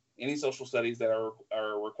like that. Any social studies that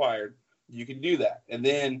are required, you can do that. And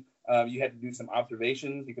then you had to do some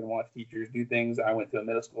observations. You can watch teachers do things. I went to a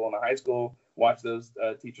middle school and a high school, watch those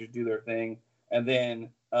teachers do their thing. And then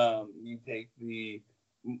you take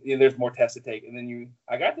there's more tests to take. And then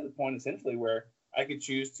I got to the point essentially where I could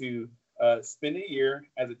choose to spend a year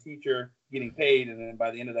as a teacher getting paid. And then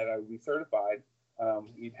by the end of that, I would be certified.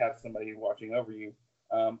 You'd have somebody watching over you.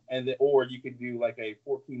 Or you could do like a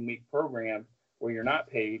 14-week program where you're not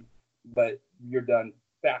paid, but you're done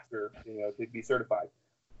faster, to be certified.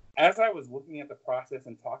 As I was looking at the process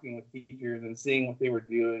and talking with teachers and seeing what they were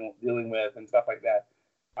dealing with and stuff like that,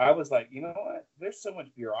 I was like, you know what? There's so much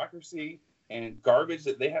bureaucracy and garbage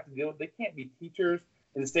that they have to deal with. They can't be teachers.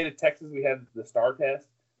 In the state of Texas, we have the STAR test,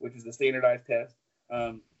 which is the standardized test.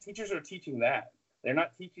 Teachers are teaching that. They're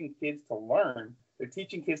not teaching kids to learn. They're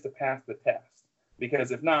teaching kids to pass the test.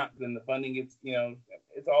 Because if not, then the funding gets,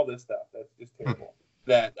 it's all this stuff that's just terrible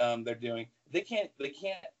that they're doing. They can't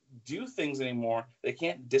do things anymore. They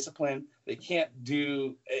can't discipline. They can't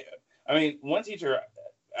do. One teacher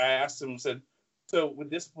I asked him, said, so with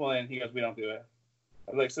discipline, he goes, we don't do it.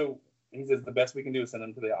 I was like, so he says, the best we can do is send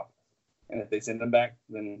them to the office. And if they send them back,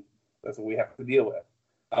 then that's what we have to deal with.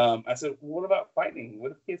 I said, well, what about fighting?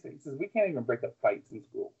 What if kids? He says, we can't even break up fights in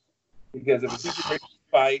schools. Because if a teacher breaks up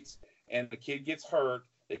fights and the kid gets hurt,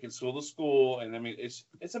 they can sue the school. And I mean,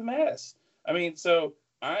 it's a mess. I mean, so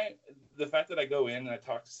the fact that I go in and I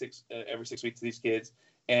talk to every 6 weeks to these kids,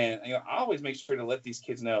 and I always make sure to let these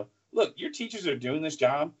kids know, look, your teachers are doing this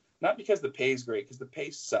job not because the pay is great, because the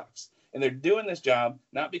pay sucks, and they're doing this job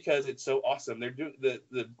not because it's so awesome. They're doing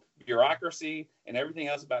the bureaucracy and everything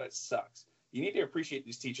else about it sucks. You need to appreciate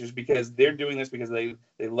these teachers because they're doing this because they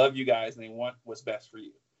love you guys and they want what's best for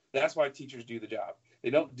you. That's why teachers do the job. They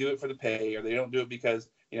don't do it for the pay, or they don't do it because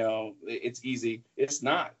it's easy. It's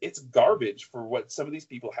not. It's garbage for what some of these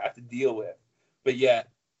people have to deal with. But yet,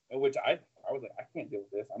 which I was like, I can't deal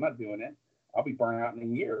with this. I'm not doing it. I'll be burnt out in a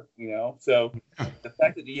year, So the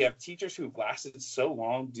fact that you have teachers who've lasted so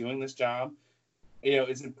long doing this job,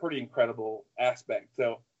 is a pretty incredible aspect.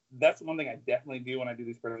 So that's one thing I definitely do when I do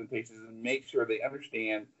these presentations, is make sure they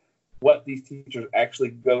understand what these teachers actually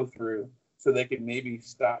go through, so they can maybe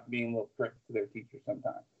stop being a little prick to their teachers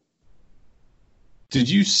sometimes. Did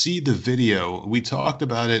you see the video? We talked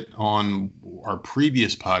about it on our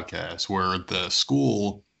previous podcast where the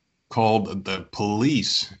school called the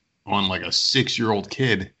police on like a 6-year-old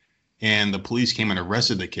kid, and the police came and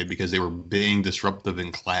arrested the kid because they were being disruptive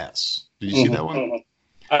in class. Did you see that one?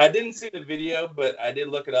 I didn't see the video, but I did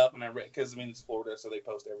look it up, and I read, because it's Florida, so they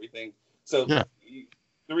post everything. So yeah.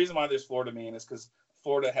 The reason why there's Florida Man is because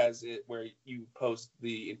Florida has it where you post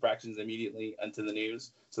the infractions immediately onto the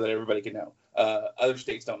news so that everybody can know. Other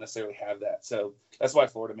states don't necessarily have that. So that's why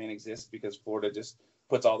Florida Man exists, because Florida just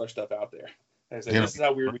puts all their stuff out there. And so this is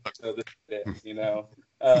how weird we know this is,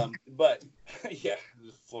 but yeah,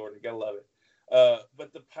 Florida, gotta love it.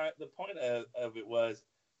 But the point of it was,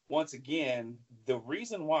 once again, the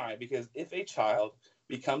reason why, because if a child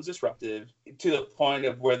becomes disruptive to the point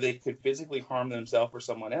of where they could physically harm themselves or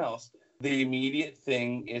someone else, the immediate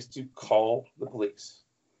thing is to call the police.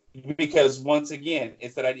 Because once again,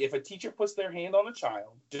 it's that idea, if a teacher puts their hand on a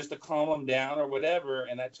child just to calm them down or whatever,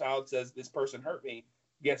 and that child says, this person hurt me,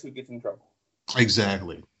 guess who gets in trouble?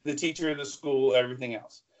 Exactly. The teacher, the school, everything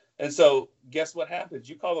else. And so guess what happens?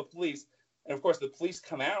 You call the police, and of course the police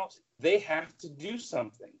come out, they have to do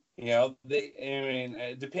something.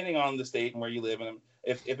 Depending on the state and where you live in,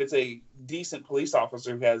 if it's a decent police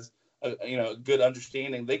officer who has a good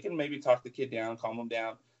understanding, they can maybe talk the kid down, calm them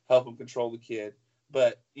down, help them control the kid.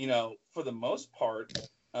 But for the most part,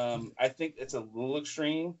 I think it's a little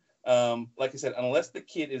extreme. Like I said, unless the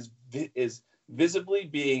kid is visibly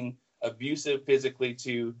being abusive physically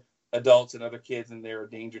to adults and other kids, and they're a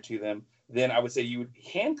danger to them, then I would say you would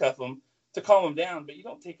handcuff them to calm them down, but you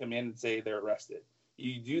don't take them in and say they're arrested.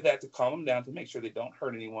 You do that to calm them down, to make sure they don't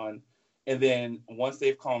hurt anyone. And then once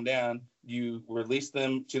they've calmed down, you release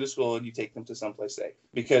them to the school and you take them to someplace safe.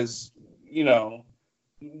 Because,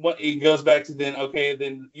 it goes back to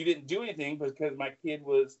then you didn't do anything because my kid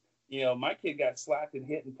got slapped and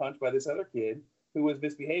hit and punched by this other kid who was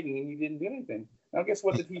misbehaving, and you didn't do anything. Now, guess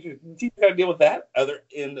what? The teacher got to deal with that other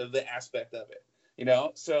end of the aspect of it,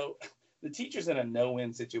 So the teacher's in a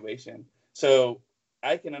no-win situation. So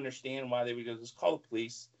I can understand why they would go, just call the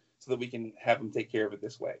police so that we can have them take care of it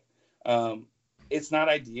this way. It's not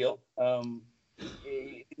ideal.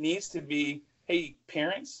 It needs to be, hey,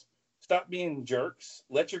 parents, stop being jerks.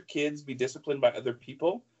 Let your kids be disciplined by other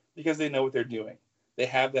people because they know what they're doing. They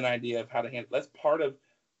have an idea of how to handle. That's part of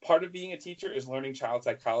being a teacher, is learning child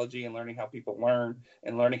psychology and learning how people learn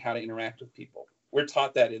and learning how to interact with people. We're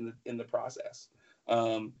taught that in the process.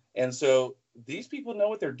 And so these people know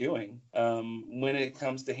what they're doing when it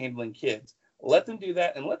comes to handling kids. Let them do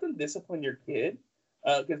that, and let them discipline your kid.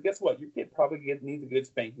 Because guess what? Your kid probably needs a good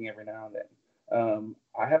spanking every now and then.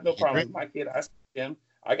 I have no problem with my kid. I spanked him.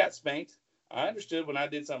 I got spanked. I understood when I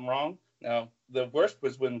did something wrong. Now, the worst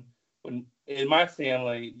was when in my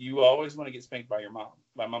family, you always want to get spanked by my mom.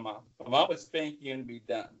 My mom would spank you and be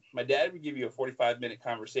done. My dad would give you a 45-minute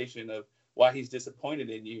conversation of why he's disappointed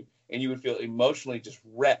in you, and you would feel emotionally just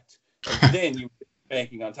wrecked. And then you would get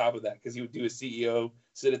spanking on top of that, because he would do a CEO,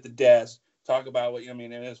 sit at the desk, talk about what, and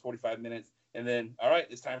it was 45 minutes. And then, all right,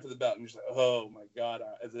 it's time for the belt. And you're just like, oh, my God,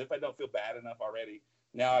 as if I don't feel bad enough already.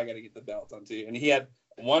 Now I got to get the belt on too. And he had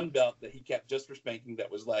one belt that he kept just for spanking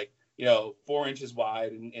that was like, 4 inches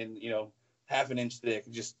wide and half an inch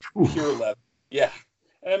thick, just pure leather. Yeah.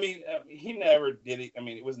 And I mean, he never did it. I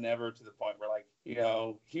mean, it was never to the point where, like,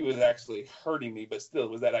 he was actually hurting me. But still, it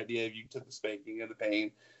was that idea of you took the spanking and the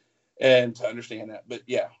pain. and to understand that. But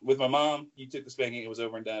yeah, with my mom, you took the spanking, it was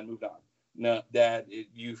over and done, moved on. No, Dad,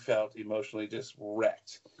 you felt emotionally just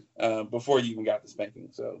wrecked before you even got the spanking.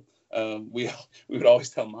 So we would always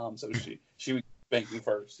tell Mom, so she would spank me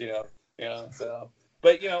first, So,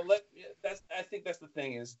 but I think that's the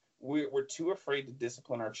thing is we're too afraid to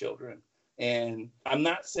discipline our children. And I'm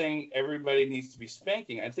not saying everybody needs to be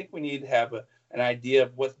spanking. I think we need to have an idea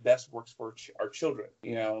of what best works for our children.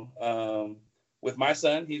 With my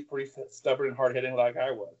son, he's pretty stubborn and hard-headed like I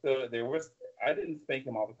was. So I didn't spank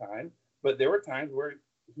him all the time, but there were times where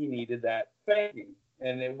he needed that spanking.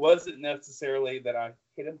 And it wasn't necessarily that I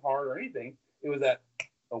hit him hard or anything. It was that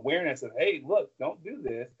awareness of, hey, look, don't do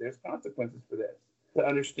this. There's consequences for this. To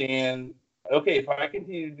understand, okay, if I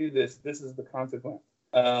continue to do this, this is the consequence.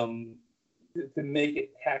 To make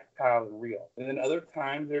it tactile and real. And then other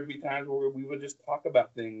times, there'd be times where we would just talk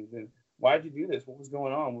about things and why'd you do this? What was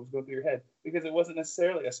going on? What was going through your head? Because it wasn't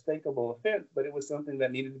necessarily a spankable offense, but it was something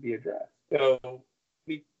that needed to be addressed. So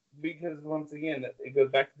because once again, it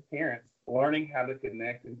goes back to the parents learning how to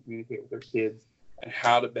connect and communicate with their kids and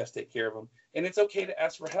how to best take care of them. And it's okay to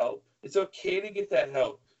ask for help. It's okay to get that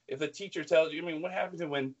help. If a teacher tells you, what happens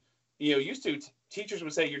when, used to teachers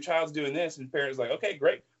would say your child's doing this and parents like, okay,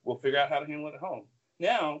 great. We'll figure out how to handle it at home.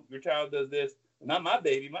 Now your child does this. Not my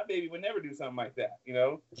baby. My baby would never do something like that.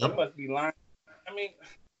 You must be lying.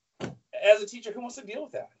 As a teacher, who wants to deal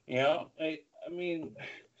with that?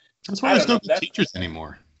 That's why there's no good teachers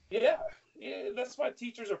anymore. Yeah, that's why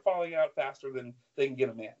teachers are falling out faster than they can get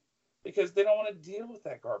them in because they don't want to deal with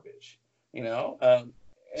that garbage.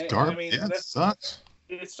 It's garbage. It sucks.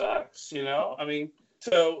 It sucks.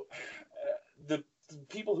 So the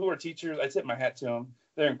people who are teachers, I tip my hat to them.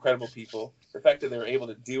 They're incredible people. The fact that they're able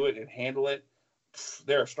to do it and handle it,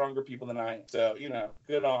 they're stronger people than I am. So,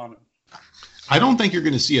 good on them. I don't think you're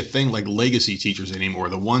going to see a thing like legacy teachers anymore.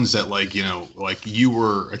 The ones that like you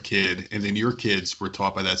were a kid and then your kids were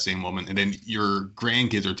taught by that same woman and then your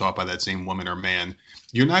grandkids are taught by that same woman or man.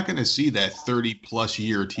 You're not going to see that 30-plus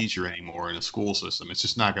year teacher anymore in a school system. It's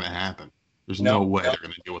just not going to happen. There's no way they're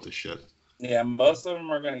going to deal with this shit. Yeah, most of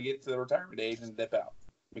them are going to get to the retirement age and dip out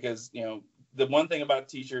because, the one thing about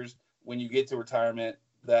teachers, when you get to retirement,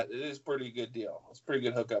 that it is a pretty good deal. It's a pretty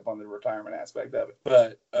good hookup on the retirement aspect of it.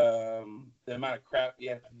 But the amount of crap you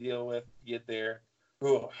have to deal with to get there,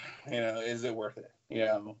 is it worth it?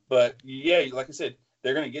 But yeah, like I said,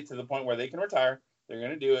 they're going to get to the point where they can retire. They're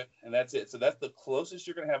going to do it, and that's it. So that's the closest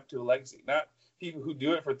you're going to have to a legacy. Not people who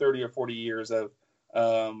do it for 30 or 40 years of,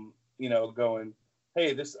 going,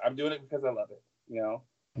 hey, I'm doing it because I love it. You're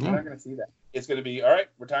not going to see that. It's going to be, all right,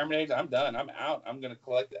 retirement age, I'm done. I'm out. I'm going to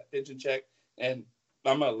collect that pension check, and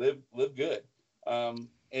I'm going to live good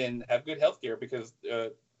and have good health care because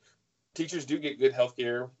teachers do get good health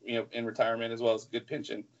care, in retirement as well as good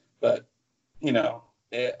pension. But, you're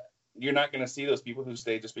not going to see those people who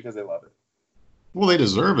stay just because they love it. Well, they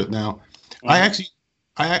deserve it. Now, I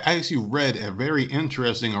actually read a very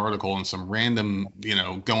interesting article in some random,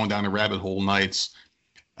 going down the rabbit hole nights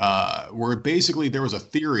where basically there was a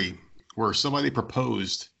theory where somebody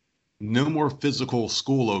proposed no more physical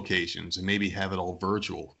school locations and maybe have it all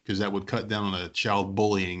virtual because that would cut down on the child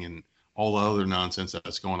bullying and all the other nonsense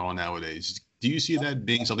that's going on nowadays. Do you see that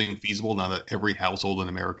being something feasible now that every household in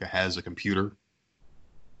America has a computer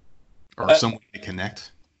or some way to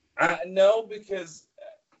connect? No, because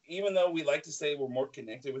even though we like to say we're more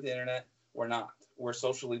connected with the internet, we're not. We're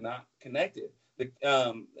socially not connected.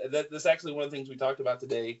 That's actually one of the things we talked about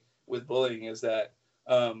today with bullying is that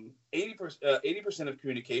 80% of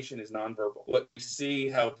communication is nonverbal. What we see,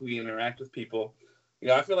 how we interact with people.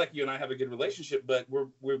 I feel like you and I have a good relationship, but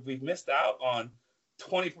we've missed out on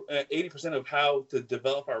 80% of how to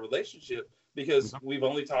develop our relationship because we've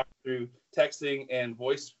only talked through texting and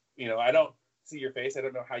voice. I don't see your face. I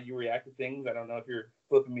don't know how you react to things. I don't know if you're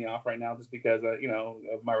flipping me off right now just because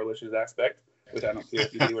of my religious aspect, which I don't care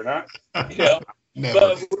if you do or not. Never.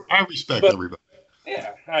 But, I respect everybody.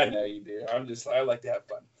 Yeah, I know you do. I like to have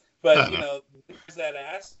fun. But, there's that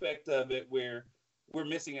aspect of it where we're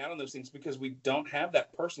missing out on those things because we don't have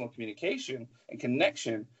that personal communication and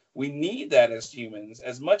connection. We need that as humans.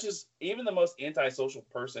 As much as even the most antisocial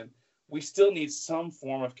person, we still need some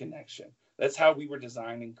form of connection. That's how we were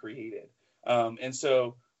designed and created. And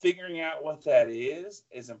so figuring out what that is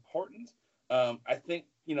important. I think,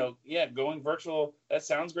 going virtual, that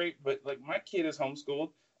sounds great. But like my kid is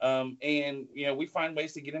homeschooled. And we find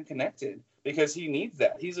ways to get him connected because he needs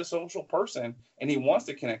that. He's a social person and he wants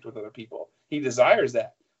to connect with other people. He desires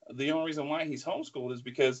that. The only reason why he's homeschooled is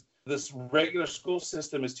because this regular school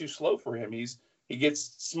system is too slow for him. He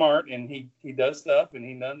gets smart and he does stuff and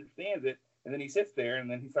he understands it. And then he sits there and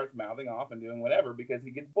then he starts mouthing off and doing whatever because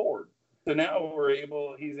he gets bored. So now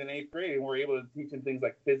he's in 8th grade, and we're able to teach him things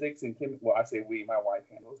like physics and chemistry. Well, I say we, my wife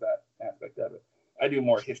handles that aspect of it. I do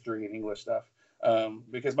more history and English stuff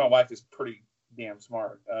because my wife is pretty damn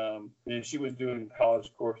smart. And she was doing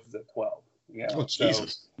college courses at 12. You know? Oh,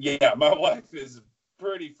 Jesus. So, yeah, my wife is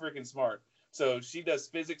pretty freaking smart. So she does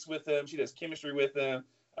physics with him. She does chemistry with him,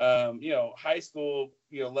 high school,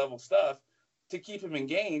 level stuff to keep him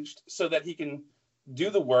engaged so that he can do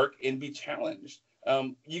the work and be challenged.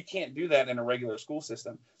 You can't do that in a regular school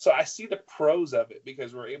system. So I see the pros of it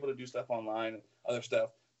because we're able to do stuff online and other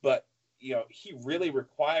stuff. But, he really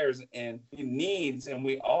requires and he needs, and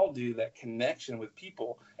we all do, that connection with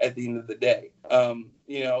people at the end of the day.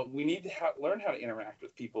 We need to learn how to interact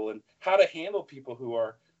with people and how to handle people who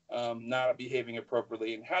are not behaving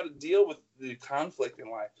appropriately and how to deal with the conflict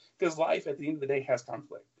in life. Because life at the end of the day has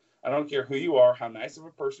conflict. I don't care who you are, how nice of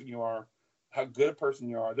a person you are, how good a person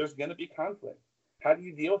you are, there's going to be conflict. How do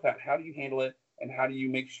you deal with that? How do you handle it? And how do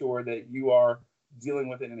you make sure that you are dealing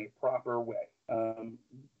with it in a proper way?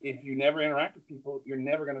 If you never interact with people, you're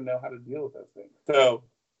never going to know how to deal with those things. So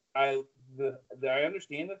I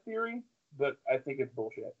understand the theory, but I think it's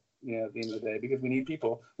bullshit, at the end of the day, because we need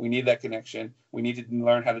people. We need that connection. We need to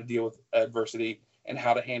learn how to deal with adversity and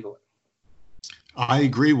how to handle it. I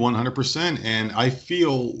agree 100%. And I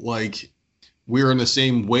feel like we're in the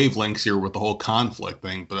same wavelengths here with the whole conflict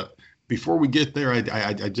thing. But before we get there,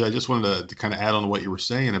 I just wanted to kind of add on to what you were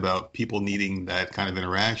saying about people needing that kind of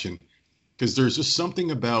interaction. Because there's just something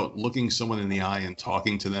about looking someone in the eye and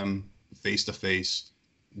talking to them face to face,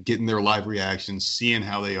 getting their live reactions, seeing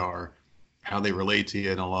how they are, how they relate to you,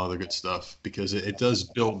 and a lot of other good stuff. Because it does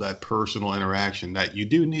build that personal interaction that you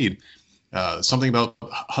do need. Something about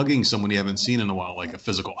hugging someone you haven't seen in a while, like a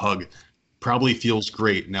physical hug, probably feels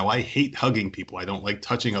great. Now, I hate hugging people. I don't like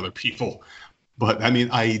touching other people. But,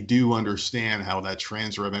 I do understand how that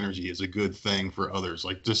transfer of energy is a good thing for others.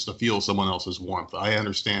 Like, just to feel someone else's warmth. I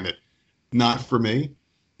understand it. Not for me,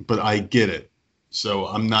 but I get it. So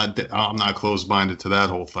I'm not closed-minded to that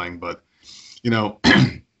whole thing. But, yeah.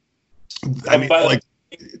 If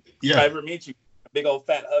I ever meet you, a big old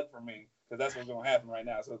fat hug for me, because that's what's going to happen right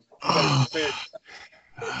now. So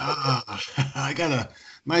I got a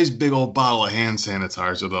nice big old bottle of hand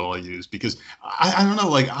sanitizer that I'll use because I don't know,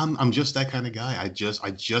 like I'm just that kind of guy. I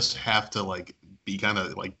just have to like be kind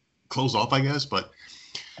of like close off, I guess. But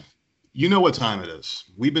you know what time it is.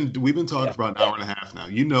 We've been talking for about an hour and a half now.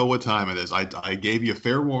 You know what time it is. I gave you a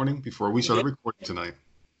fair warning before we started recording tonight.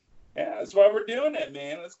 Yeah, that's why we're doing it,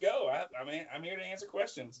 man. Let's go. I'm here to answer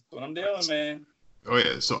questions. That's what I'm doing, man. Oh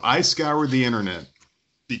yeah. So I scoured the internet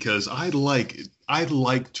because I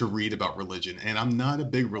like to read about religion, and I'm not a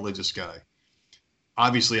big religious guy.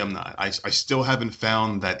 Obviously, I'm not. I still haven't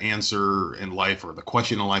found that answer in life or the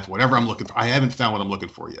question in life, whatever I'm looking for. I haven't found what I'm looking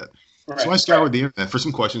for yet. Right. So I scoured the internet for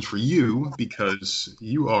some questions for you because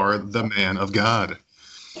you are the man of God.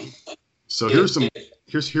 So here's some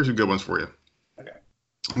good ones for you.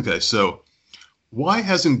 Okay. So why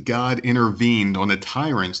hasn't God intervened on the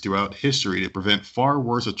tyrants throughout history to prevent far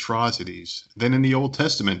worse atrocities than in the Old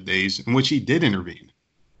Testament days in which he did intervene?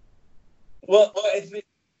 Well, I think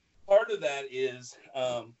part of that is,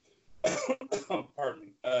 pardon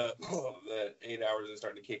me, the 8 hours is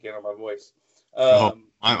starting to kick in on my voice.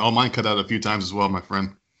 Mine cut out a few times as well, my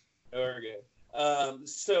friend. Okay.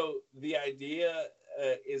 So the idea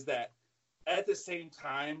is that at the same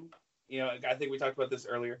time, I think we talked about this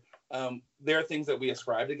earlier. There are things that we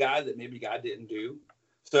ascribe to God that maybe God didn't do.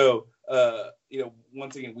 So,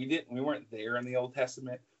 once again, we weren't there in the Old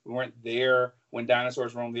Testament. We weren't there when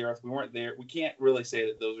dinosaurs roamed the earth. We weren't there. We can't really say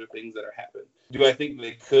that those are things that are happening. Do I think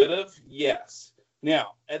they could have? Yes.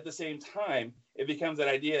 Now, at the same time, it becomes that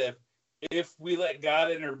idea if we let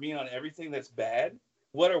God intervene on everything that's bad,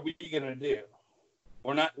 what are we going to do?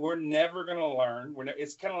 We're never going to learn.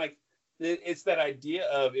 It's kind of like, it's that idea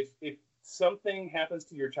of if something happens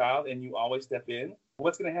to your child and you always step in,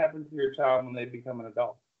 what's going to happen to your child when they become an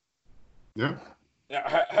adult? Yeah.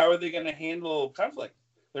 How are they going to handle conflict?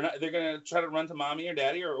 They're going to try to run to mommy or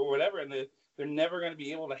daddy or whatever, and they're never going to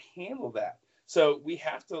be able to handle that. So we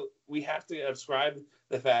have to ascribe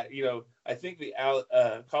the fact, I think the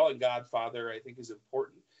calling God Father, I think, is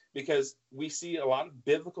important because we see a lot of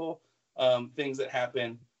biblical things that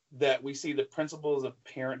happen that we see the principles of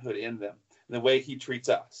parenthood in them. The way he treats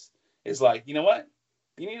us is like, you know what?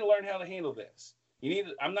 You need to learn how to handle this.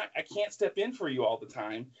 I can't step in for you all the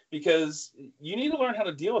time because you need to learn how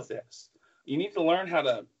to deal with this. You need to learn how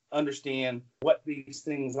to understand what these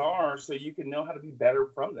things are so you can know how to be better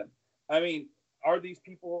from them. I mean, are these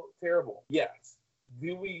people terrible? Yes.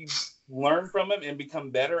 Do we learn from them and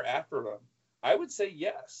become better after them? I would say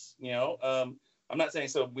yes. I'm not saying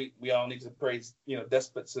so we all need to praise,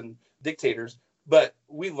 despots and dictators, but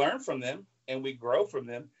we learn from them and we grow from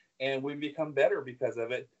them and we become better because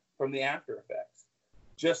of it from the after effects.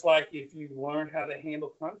 Just like if you learn how to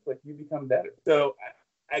handle conflict, you become better. So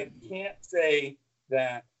I can't say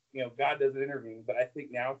that, God doesn't intervene, but I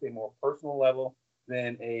think now it's a more personal level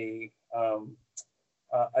than a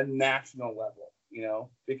national level,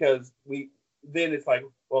 because then it's like,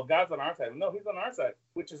 well, God's on our side. No, he's on our side,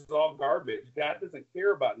 which is all garbage. God doesn't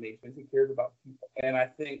care about nations. He cares about people. And I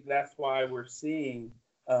think that's why we're seeing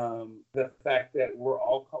the fact that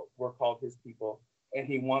we're called his people, and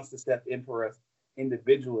he wants to step in for us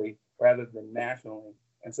individually rather than nationally.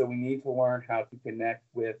 And so we need to learn how to connect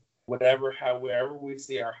with however we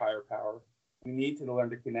see our higher power. We need to learn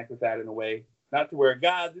to connect with that in a way, not to where,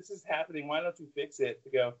 God, this is happening, why don't you fix it? To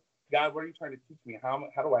go, God, what are you trying to teach me? How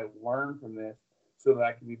do I learn from this so that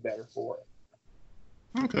I can be better for it?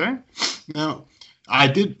 Okay. Now, I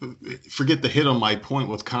did forget to hit on my point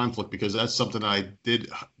with conflict, because that's something I did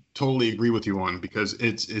totally agree with you on, because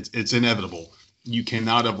it's inevitable. You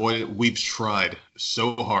cannot avoid it. We've tried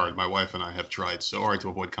so hard. My wife and I have tried so hard to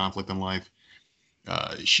avoid conflict in life.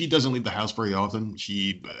 She doesn't leave the house very often.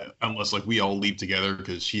 Unless like we all leave together,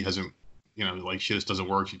 because she hasn't, she just doesn't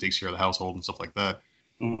work. She takes care of the household and stuff like that.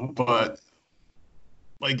 Mm-hmm. But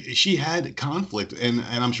like she had conflict, and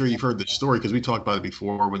I'm sure you've heard this story because we talked about it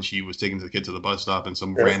before, when she was taking the kid to the bus stop and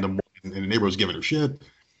some random in the neighborhood was giving her shit.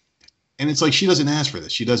 And it's like, she doesn't ask for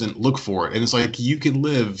this. She doesn't look for it. And it's like, you can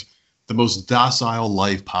live the most docile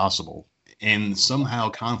life possible, and somehow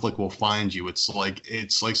conflict will find you. It's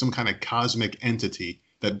like some kind of cosmic entity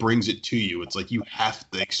that brings it to you. It's like, you have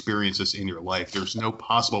to experience this in your life. There's no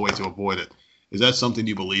possible way to avoid it. Is that something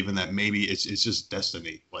you believe in, that maybe it's just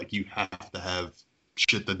destiny? Like, you have to have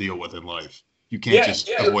shit to deal with in life. You can't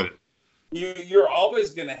avoid it. You're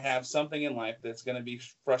always going to have something in life that's going to be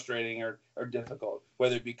frustrating or difficult,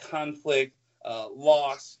 whether it be conflict,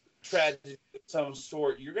 loss, tragedy of some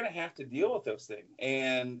sort. You're going to have to deal with those things.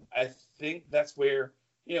 And I think that's where,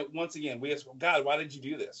 once again, we ask, God, why did you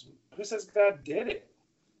do this? Who says God did it?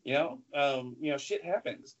 Shit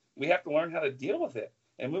happens. We have to learn how to deal with it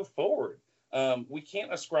and move forward. We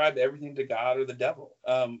can't ascribe everything to God or the devil,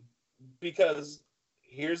 because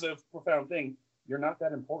here's a profound thing. You're not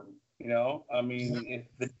that important.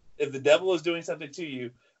 If the devil is doing something to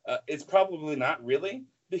you, it's probably not really,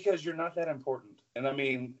 because you're not that important.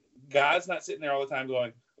 And God's not sitting there all the time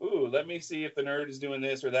going, ooh, let me see if the nerd is doing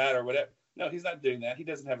this or that or whatever. No, he's not doing that. He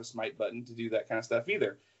doesn't have a smite button to do that kind of stuff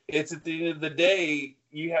either. It's at the end of the day,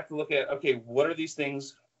 you have to look at, okay, what are these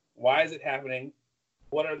things? Why is it happening?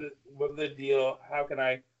 What's the deal? How can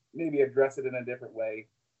I maybe address it in a different way?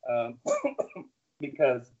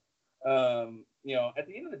 Because, at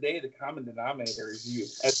the end of the day, the common denominator is you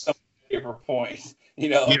at some favorite point.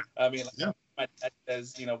 My dad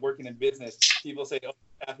says, working in business, people say, oh,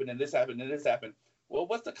 this happened and this happened and this happened. Well,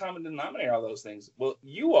 what's the common denominator of all those things? Well,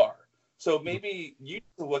 you are. So maybe you need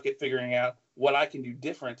to look at figuring out what I can do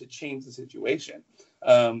different to change the situation.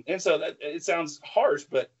 And so that it sounds harsh,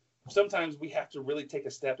 but sometimes we have to really take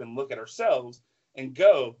a step and look at ourselves and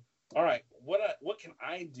go, all right, what can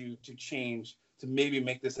I do to change, to maybe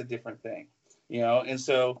make this a different thing? And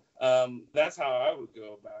so that's how I would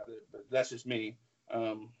go about it. But that's just me.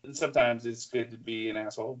 And sometimes it's good to be an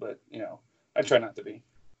asshole, but I try not to be.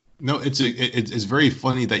 No, it's very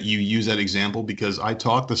funny that you use that example, because I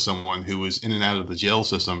talked to someone who was in and out of the jail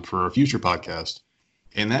system for a future podcast,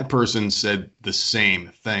 and that person said the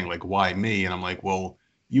same thing, like, why me? And I'm like, well,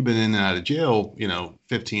 you've been in and out of jail,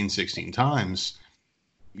 15, 16 times.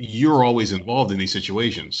 You're always involved in these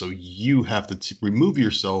situations. So you have to remove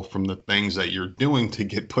yourself from the things that you're doing to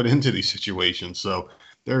get put into these situations. So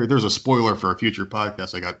there's a spoiler for a future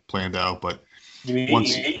podcast I got planned out, but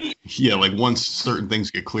once certain things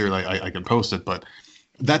get cleared, I can post it. But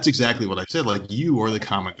that's exactly what I said. Like, you are the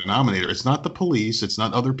common denominator. It's not the police. It's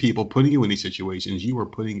not other people putting you in these situations. You are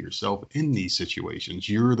putting yourself in these situations.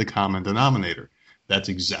 You're the common denominator. That's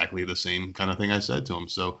exactly the same kind of thing I said to him.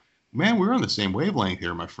 So, man, we're on the same wavelength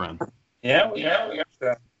here, my friend. Yeah,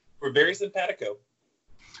 we're very simpatico.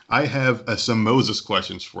 I have some Moses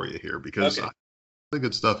questions for you here, because really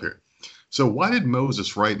good stuff here. So why did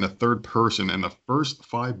Moses write in the third person in the first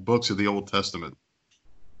 5 books of the Old Testament?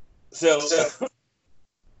 So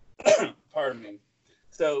pardon me.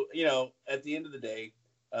 So, at the end of the day,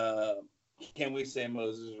 can we say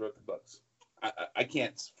Moses wrote the books? I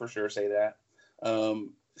can't for sure say that.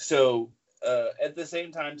 At the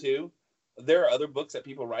same time, too, there are other books that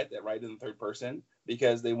people write in the third person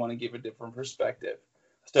because they want to give a different perspective.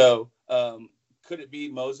 So could it be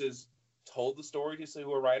Moses told the story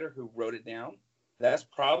to a writer who wrote it down? That's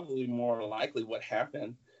probably more likely what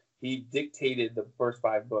happened. He dictated the first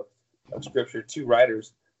 5 books of scripture to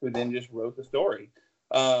writers who then just wrote the story.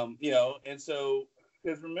 And so,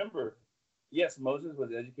 because remember, yes, Moses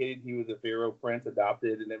was educated. He was a Pharaoh prince,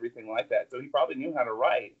 adopted, and everything like that. So he probably knew how to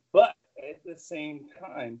write. But at the same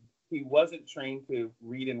time, he wasn't trained to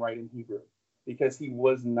read and write in Hebrew because he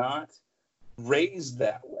was not raised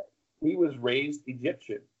that way. He was raised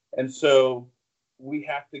Egyptian. And so we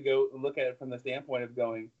have to go look at it from the standpoint of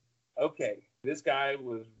going, okay, this guy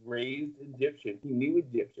was raised Egyptian. He knew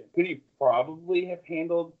Egyptian. Could he probably have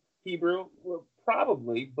handled Hebrew? Well,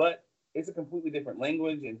 probably, but it's a completely different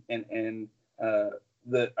language. And I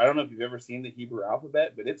don't know if you've ever seen the Hebrew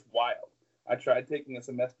alphabet, but it's wild. I tried taking a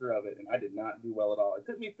semester of it, and I did not do well at all. It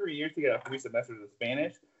took me 3 years to get out 3 semesters of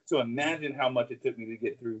Spanish. So imagine how much it took me to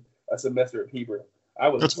get through a semester of Hebrew.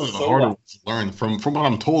 That's one of the harder ones to learn. From what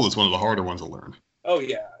I'm told, it's one of the harder ones to learn. Oh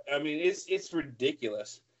yeah, I mean it's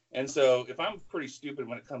ridiculous. And so if I'm pretty stupid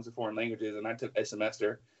when it comes to foreign languages, and I took a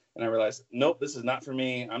semester and I realized, nope, this is not for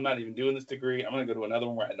me. I'm not even doing this degree. I'm going to go to another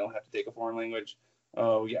one where I don't have to take a foreign language.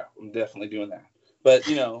 Oh yeah, I'm definitely doing that. But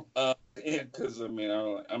because I'm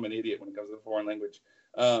an idiot when it comes to foreign language.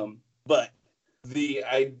 But the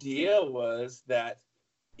idea was that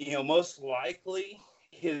most likely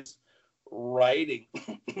his writing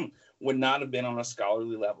would not have been on a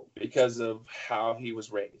scholarly level because of how he was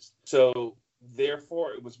raised. So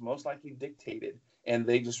therefore, it was most likely dictated, and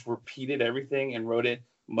they just repeated everything and wrote it.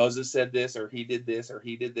 Moses said this, or he did this, or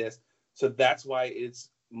he did this. So that's why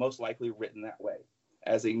it's most likely written that way,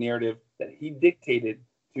 as a narrative that he dictated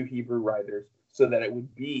to Hebrew writers, so that it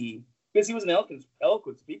would be, because he was an eloquent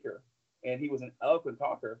speaker, and he was an eloquent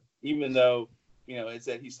talker, even though, it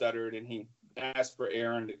said he stuttered and he asked for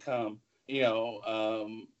Aaron to come.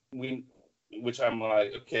 Which I'm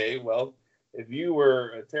like, okay, well, if you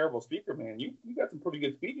were a terrible speaker, man, you got some pretty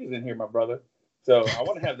good speeches in here, my brother. So I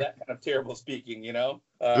want to have that kind of terrible speaking, Yeah.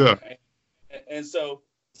 And so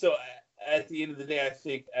at the end of the day, I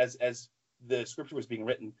think as the scripture was being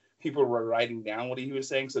written, people were writing down what he was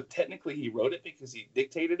saying. So technically he wrote it because he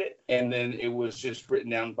dictated it, and then it was just written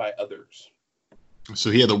down by others. So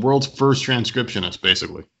he had the world's first transcriptionist,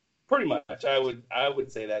 basically. Pretty much. I would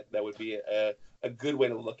say that would be a good way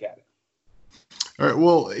to look at it. All right,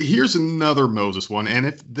 well, here's another Moses one, and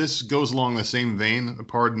if this goes along the same vein,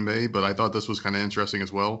 pardon me, but I thought this was kind of interesting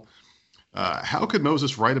as well. How could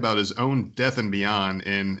Moses write about his own death and beyond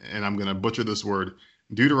in, and I'm going to butcher this word,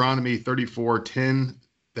 Deuteronomy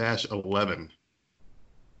 34:10-11?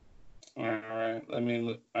 All right, let me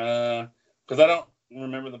look, because I don't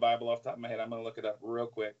remember the Bible off the top of my head. I'm going to look it up real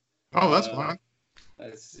quick. Oh, that's fine.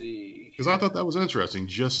 Let's see. Because I thought that was interesting,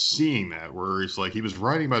 just seeing that, where it's like he was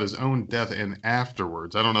writing about his own death and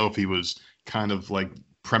afterwards. I don't know if he was kind of like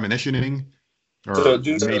premonitioning. Or so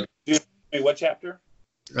do what chapter?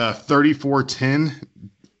 34:10.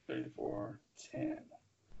 34:10.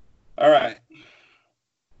 All right.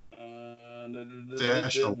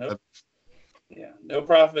 -11. Yeah. No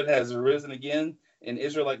prophet has arisen again in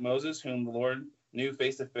Israel like Moses, whom the Lord knew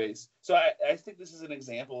face to face. So I think this is an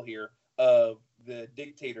example here of the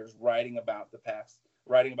dictators writing about the past,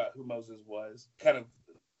 writing about who Moses was, kind of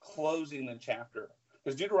closing the chapter.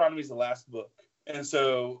 Because Deuteronomy is the last book. And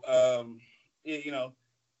so, he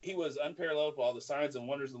was unparalleled for all the signs and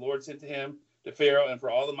wonders the Lord sent to him, to Pharaoh, and for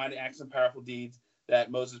all the mighty acts and powerful deeds that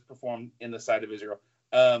Moses performed in the sight of Israel.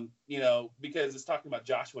 Because it's talking about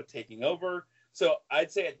Joshua taking over. So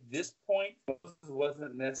I'd say at this point, Moses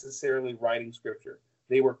wasn't necessarily writing scripture.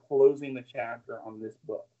 They were closing the chapter on this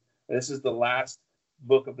book. This is the last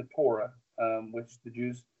book of the Torah, which the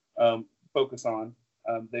Jews focus on.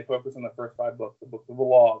 They focus on the first 5 books, the book of the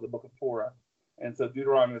law, the book of Torah. And so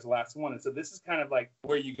Deuteronomy is the last one. And so this is kind of like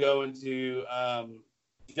where you go into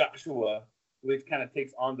Joshua, which kind of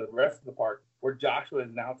takes on the rest of the part, where Joshua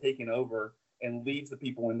is now taking over and leads the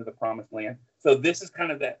people into the promised land. So this is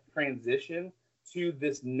kind of that transition to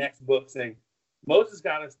this next book saying, Moses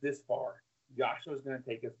got us this far. Joshua is going to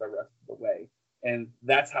take us the rest of the way. And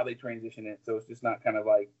that's how they transition it. So it's just not kind of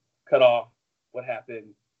like cut off what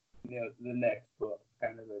happened, the next book,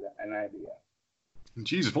 kind of an idea.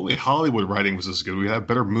 Jeez, if only Hollywood writing was this good, we'd have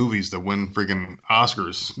better movies that win freaking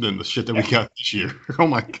Oscars than the shit that we got this year. Oh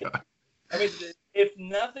my God. I mean, if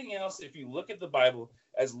nothing else, if you look at the Bible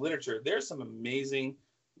as literature, there's some amazing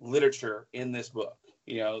literature in this book.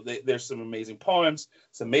 There's some amazing poems.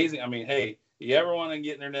 It's amazing. I mean, hey, you ever want to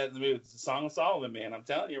get internet in the mood? It's the Song of Solomon, man. I'm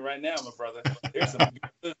telling you right now, my brother. There's some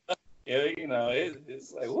good stuff.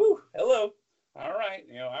 It's like, woo, hello. All right.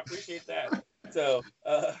 I appreciate that. So,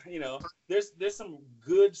 there's some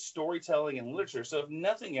good storytelling and literature. So if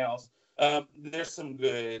nothing else, there's some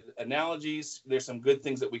good analogies. There's some good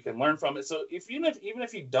things that we can learn from it. So even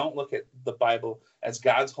if you don't look at the Bible as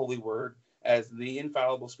God's holy word, as the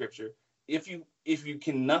infallible scripture, if you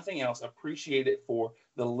can nothing else appreciate it for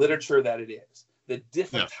the literature that it is, the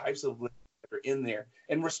different types of literature that are in there,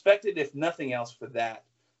 and respect it, if nothing else, for that,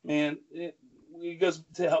 man, it goes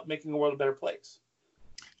to help making the world a better place.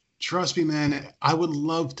 Trust me, man, I would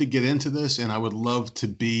love to get into this, and I would love to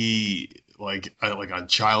be like a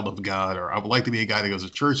child of God, or I would like to be a guy that goes to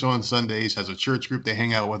church on Sundays, has a church group they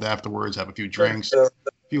hang out with afterwards, have a few drinks, a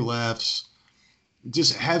few laughs,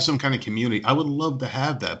 just have some kind of community. I would love to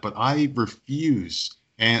have that, but I refuse.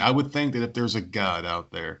 And I would think that if there's a God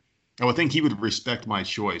out there, I would think he would respect my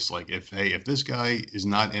choice. Like, if this guy is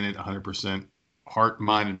not in it 100% heart,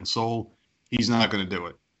 mind, and soul, he's not going to do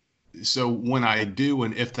it. So when I do,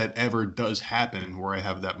 and if that ever does happen, where I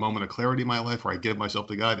have that moment of clarity in my life where I give myself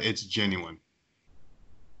to God, it's genuine.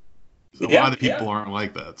 A lot of people aren't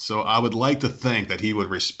like that. So I would like to think that he would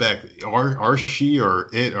respect or she or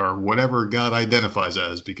it or whatever God identifies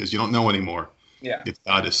as, because you don't know anymore. Yeah. If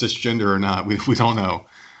God is cisgender or not, we don't know.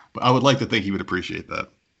 But I would like to think he would appreciate that.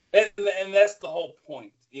 And that's the whole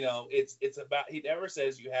point. It's about, he never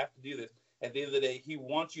says you have to do this. At the end of the day, he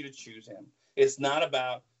wants you to choose him. It's not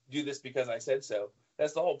about do this because I said so.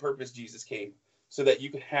 That's the whole purpose Jesus came, so that you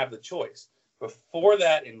could have the choice. Before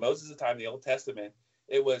that, in Moses' time, the Old Testament,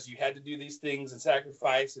 it was you had to do these things and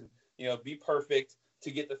sacrifice and be perfect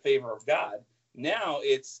to get the favor of God. Now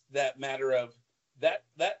it's that matter of that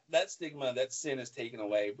stigma, that sin is taken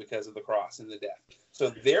away because of the cross and the death. So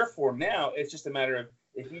therefore now it's just a matter of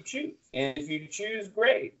if you choose. And if you choose,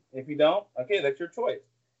 great. If you don't, okay, that's your choice.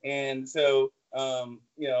 And so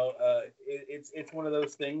it's one of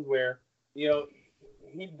those things where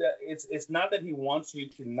it's not that he wants you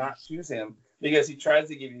to not choose him, because he tries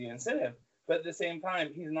to give you the incentive, but at the same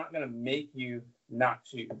time he's not going to make you not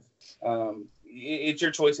choose. It's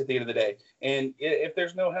your choice at the end of the day. And if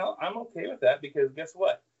there's no hell, I'm okay with that, because guess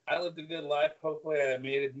what? I lived a good life. Hopefully I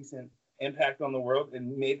made a decent impact on the world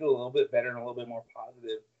and made it a little bit better and a little bit more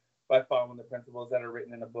positive by following the principles that are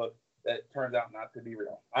written in a book that turns out not to be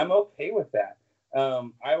real. I'm okay with that.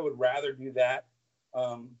 I would rather do that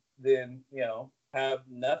than have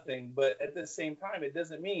nothing. But at the same time, it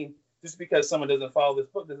doesn't mean just because someone doesn't follow this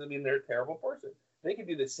book doesn't mean they're a terrible person. They can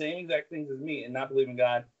do the same exact things as me and not believe in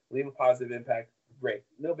God, leave a positive impact. Great,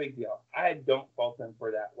 no big deal. I don't fault them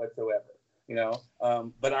for that whatsoever.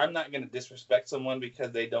 But I'm not going to disrespect someone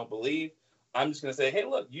because they don't believe. I'm just going to say, hey,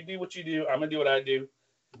 look, you do what you do. I'm going to do what I do.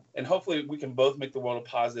 And hopefully we can both make the world a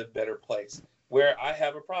positive, better place. Where I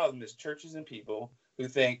have a problem is churches and people who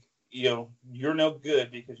think, you're no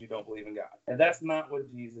good because you don't believe in God. And that's not what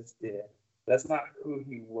Jesus did. That's not who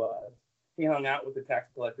he was. He hung out with the tax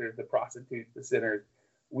collectors, the prostitutes, the sinners.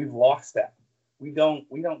 We've lost that. We don't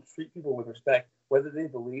treat people with respect, whether they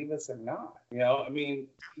believe us or not.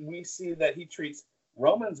 We see that he treats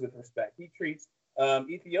Romans with respect. He treats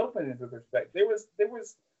Ethiopians with respect. There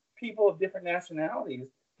was people of different nationalities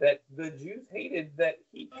that the Jews hated that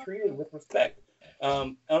he treated with respect.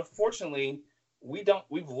 Unfortunately,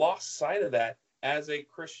 we've lost sight of that as a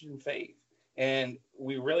Christian faith, and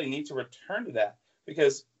we really need to return to that,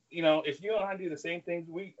 because if you and I do the same things,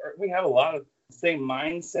 we have a lot of same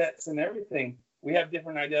mindsets and everything. We have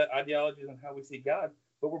different ideologies on how we see God,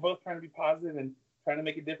 but we're both trying to be positive and trying to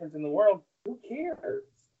make a difference in the world. Who cares?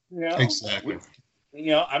 Exactly.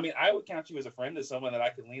 I would count you as a friend, as someone that I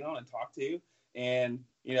can lean on and talk to, and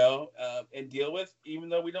and deal with, even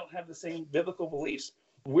though we don't have the same biblical beliefs.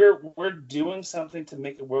 We're doing something to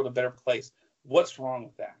make the world a better place. What's wrong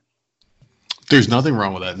with that? There's nothing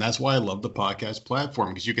wrong with that. And that's why I love the podcast platform,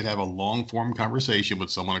 because you can have a long form conversation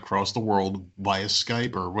with someone across the world via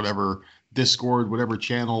Skype or whatever, Discord, whatever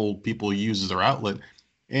channel people use as their outlet.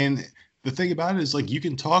 And the thing about it is, like, you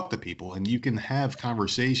can talk to people and you can have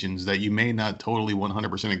conversations that you may not totally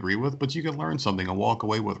 100% agree with, but you can learn something and walk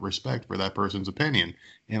away with respect for that person's opinion.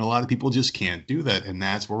 And a lot of people just can't do that. And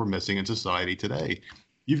that's what we're missing in society today.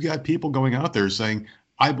 You've got people going out there saying,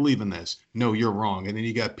 I believe in this. No, you're wrong. And then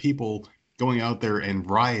you got people going out there and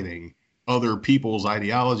rioting other people's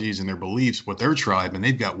ideologies and their beliefs with their tribe, and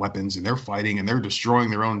they've got weapons and they're fighting and they're destroying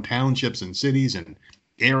their own townships and cities and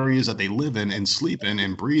areas that they live in and sleep in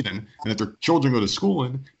and breathe in, and that their children go to school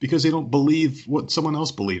in, because they don't believe what someone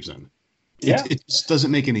else believes in. Yeah. It just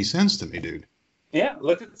doesn't make any sense to me, dude. Yeah,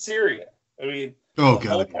 look at Syria. And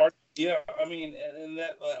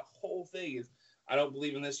that whole thing is, I don't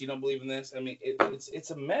believe in this, you don't believe in this. It's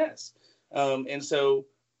a mess. And so,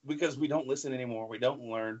 because we don't listen anymore, we don't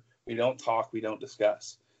learn, We don't talk. We don't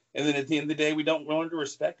discuss. And then at the end of the day, we don't learn to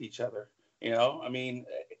respect each other. I mean,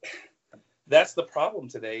 that's the problem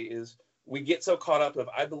today is we get so caught up of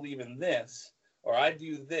I believe in this or I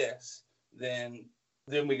do this, then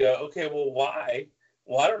we go, okay, well, why?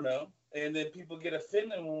 Well, I don't know. And then people get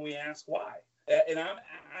offended when we ask why. And I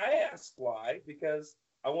ask why because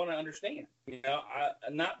I want to understand,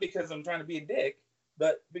 not because I'm trying to be a dick,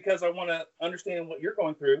 but because I want to understand what you're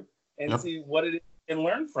going through and see what it is and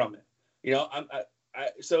learn from it.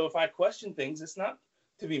 So if I question things, it's not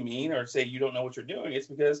to be mean or say you don't know what you're doing. It's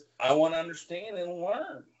because I want to understand and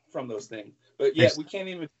learn from those things. But yet we can't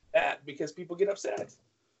even do that because people get upset.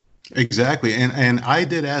 Exactly. And I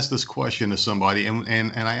did ask this question to somebody, and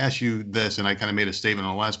I asked you this, and I kind of made a statement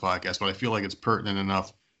on the last podcast, but I feel like it's pertinent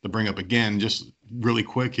enough to bring up again, just really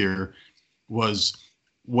quick here, was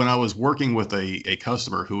when I was working with a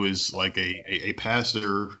customer who is like a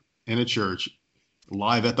pastor in a church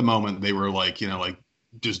live at the moment. They were like,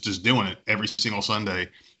 just doing it every single Sunday.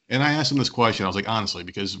 And I asked him this question. I was like, honestly,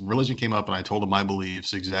 because religion came up and I told him my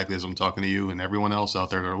beliefs exactly as I'm talking to you and everyone else out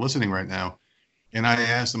there that are listening right now. And I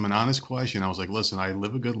asked him an honest question. I was like, listen, I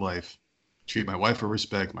live a good life, treat my wife with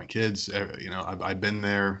respect, my kids, I've been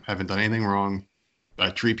there, haven't done anything wrong. I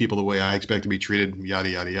treat people the way I expect to be treated, yada,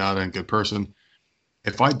 yada, yada, and good person.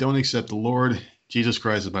 If I don't accept the Lord Jesus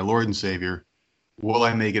Christ as my Lord and Savior, will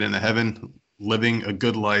I make it into heaven living a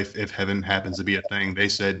good life if heaven happens to be a thing? They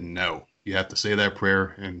said no. You have to say that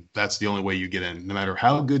prayer, and that's the only way you get in. No matter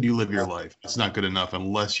how good you live your life, it's not good enough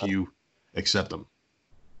unless you accept them.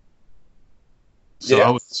 So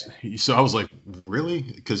I was like, really?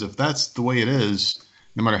 Because if that's the way it is,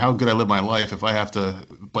 no matter how good I live my life, if I have to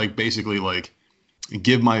basically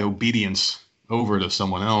give my obedience over to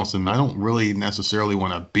someone else, and I don't really necessarily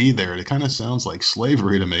want to be there. It kind of sounds like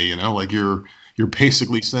slavery to me, like you're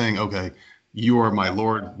basically saying, okay, you are my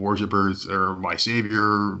Lord, worshipers, or my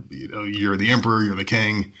Savior, you're the emperor, you're the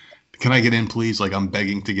king. Can I get in, please? Like I'm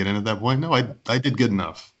begging to get in at that point. No, I did good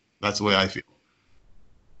enough. That's the way I feel.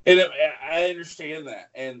 And I understand that,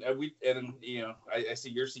 and I see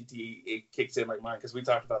your CT, it kicks in like mine because we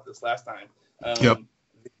talked about this last time.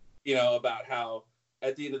 About how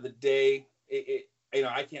at the end of the day,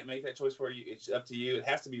 I can't make that choice for you. It's up to you. It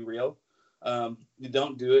has to be real. You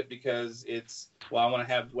don't do it because I want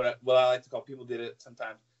to have what I like to call, people did it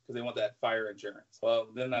sometimes because they want that fire insurance. Well,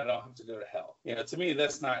 then I don't have to go to hell. To me,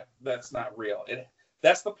 that's not real.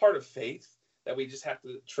 That's the part of faith that we just have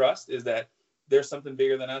to trust, is that there's something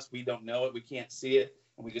bigger than us. We don't know it. We can't see it.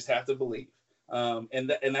 And we just have to believe. And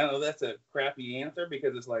I know that's a crappy answer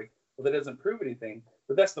because it's like, well, that doesn't prove anything.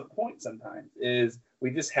 But that's the point sometimes, is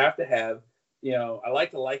we just have to have, I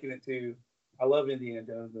like to liken it to, I love Indiana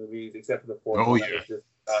Jones movies, except for the fourth one. Yeah. That was just,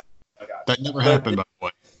 oh my God. That never happened, by the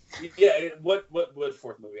way. Yeah. What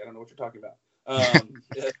fourth movie? I don't know what you're talking about.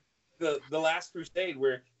 The Last Crusade,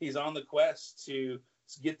 where he's on the quest to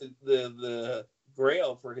get the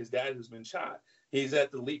Grail for his dad who's been shot. He's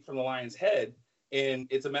at the leap from the lion's head, and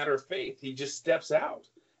it's a matter of faith. He just steps out,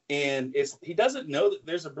 and he doesn't know that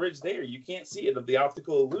there's a bridge there. You can't see it, of the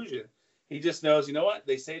optical illusion. He just knows, you know what?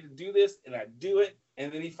 They say to do this, and I do it,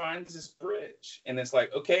 and then he finds this bridge, and it's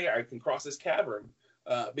like, okay, I can cross this cavern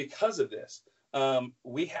because of this.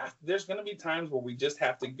 There's going to be times where we just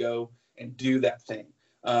have to go and do that thing,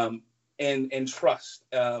 and trust.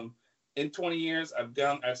 In 20 years,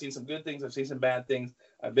 I've seen some good things. I've seen some bad things.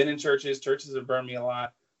 I've been in churches. Churches have burned me a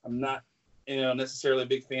lot. I'm not, necessarily a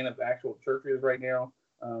big fan of actual churches right now.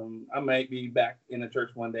 I might be back in a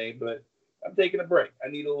church one day, but I'm taking a break. I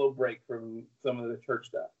need a little break from some of the church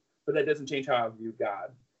stuff. But that doesn't change how I view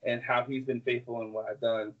God and how he's been faithful in what I've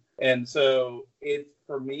done. And so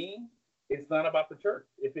for me, it's not about the church.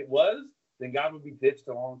 If it was, then God would be ditched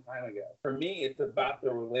a long time ago. For me, it's about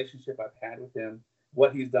the relationship I've had with him,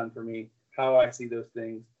 what he's done for me, how I see those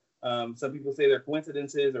things. Some people say they're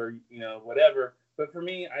coincidences or, whatever. But for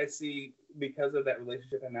me, I see, because of that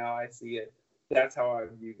relationship, and now I see it, that's how I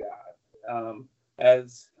view God.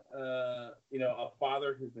 As, a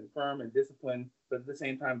father who's been firm and disciplined, but at the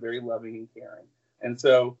same time, very loving and caring. And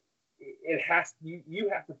so you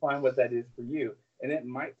have to find what that is for you. And it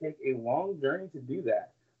might take a long journey to do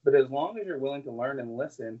that. But as long as you're willing to learn and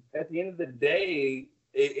listen, at the end of the day,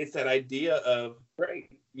 it's that idea of,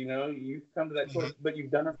 great, you've come to that choice, but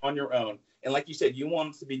you've done it on your own. And like you said, you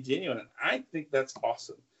want it to be genuine. And I think that's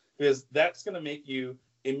awesome, because that's going to make you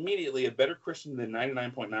immediately a better Christian than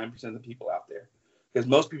 99.9% of the people out there. Because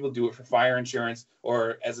most people do it for fire insurance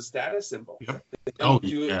or as a status symbol. Yep. They don't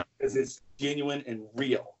do it because it's genuine and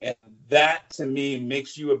real. And that, to me,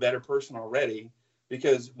 makes you a better person already.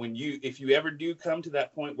 Because if you ever do come to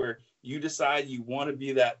that point where you decide you want to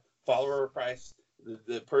be that follower of Christ,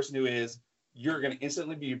 the person who is, you're going to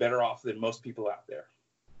instantly be better off than most people out there.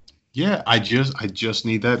 Yeah, I just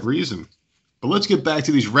need that reason. But let's get back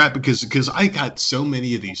to these because I got so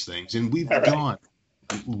many of these things, and we've gone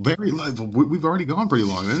we've already gone pretty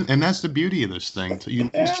long, and that's the beauty of this thing. You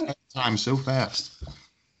lose time so fast. All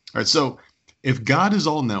right, so if God is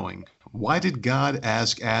all knowing, why did God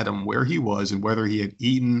ask Adam where he was and whether he had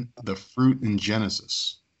eaten the fruit in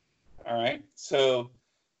Genesis? All right, so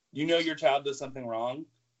you know your child does something wrong,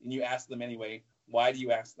 and you ask them anyway. Why do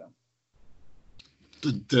you ask them?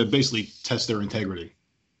 To basically test their integrity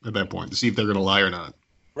at that point, to see if they're going to lie or not.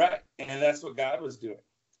 Right, and that's what God was doing.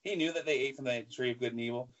 He knew that they ate from the tree of good and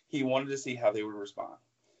evil. He wanted to see how they would respond.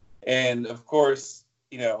 And of course,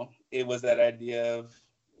 it was that idea of,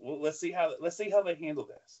 well, let's see how they handle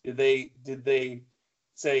this. Did they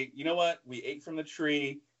say, you know what, we ate from the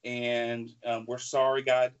tree and we're sorry,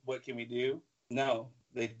 God, what can we do? No,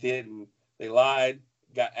 they didn't. They lied.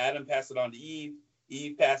 Adam passed it on to Eve.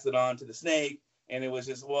 Eve passed it on to the snake. And it was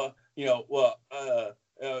just,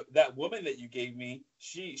 that woman that you gave me,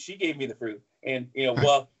 she gave me the fruit. And,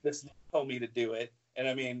 the snake told me to do it. And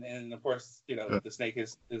I mean, and of course, the snake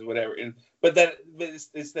is whatever. But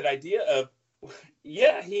it's that idea of,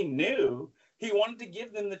 yeah, he knew. He wanted to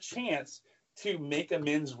give them the chance to make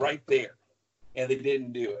amends right there. And they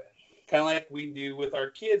didn't do it. Kind of like we do with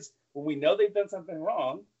our kids when we know they've done something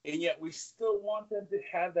wrong, and yet we still want them to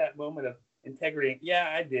have that moment of integrity.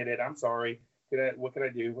 Yeah, I did it. I'm sorry. What can I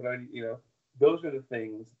do? Those are the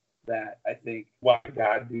things that I think why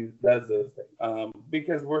God does those things.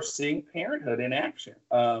 Because we're seeing parenthood in action.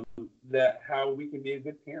 That how we can be a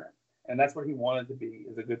good parent. And that's what he wanted to be,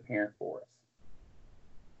 is a good parent for us.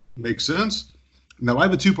 Makes sense. Now, I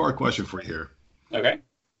have a two-part question for you here.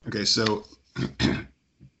 Okay, so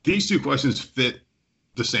these two questions fit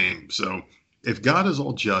the same. So if God is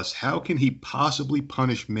all just, how can he possibly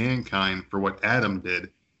punish mankind for what Adam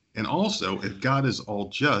did? And also, if God is all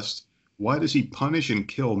just, why does he punish and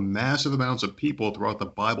kill massive amounts of people throughout the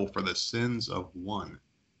Bible for the sins of one?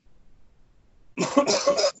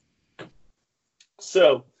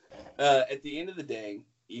 So, at the end of the day,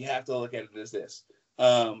 you have to look at it as this.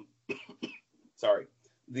 Sorry.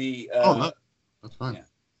 No, that's fine.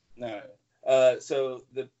 Yeah, no. So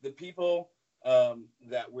the people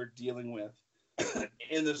that we're dealing with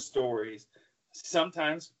in the stories,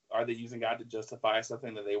 sometimes are they using God to justify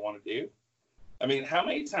something that they want to do? I mean, how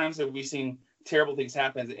many times have we seen terrible things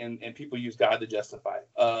happen and people use God to justify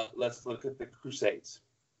it? Let's look at the Crusades,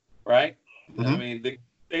 right? Mm-hmm. I mean, the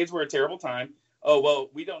Crusades were a terrible time. Oh, well,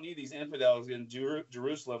 we don't need these infidels in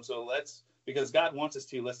Jerusalem, so because God wants us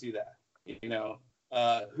to, let's do that.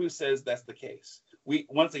 Who says that's the case?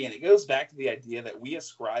 Once again, it goes back to the idea that we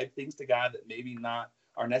ascribe things to God that maybe not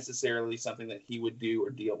are necessarily something that he would do or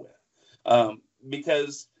deal with.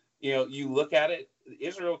 Because, you look at it,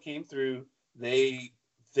 Israel came through, they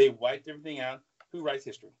wiped everything out. Who writes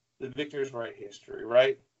history? The victors write history,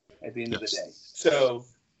 right? At the end of the day. So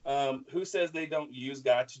who says they don't use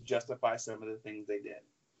God to justify some of the things they did?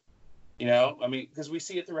 Because we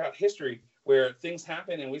see it throughout history where things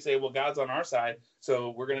happen and we say, well, God's on our side, so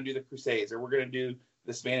we're going to do the Crusades, or we're going to do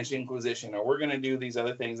the Spanish Inquisition, or we're going to do these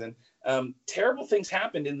other things. And terrible things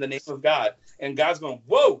happened in the name of God. And God's going,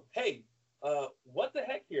 whoa, hey, what the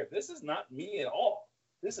heck here? This is not me at all.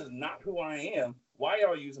 This is not who I am. Why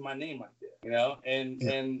are you using my name like this?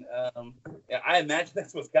 And I imagine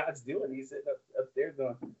that's what God's doing. He's sitting up there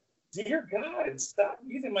going, dear God, stop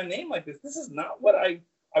using my name like this. This is not what I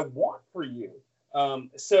want for you.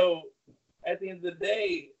 So at the end of the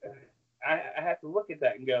day, I have to look at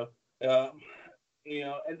that and go,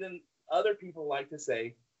 and then other people like to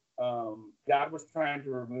say, God was trying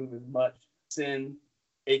to remove as much sin,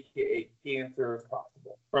 aka cancer, as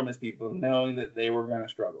possible from his people, knowing that they were going to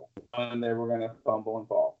struggle and they were going to fumble and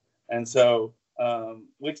fall. And so,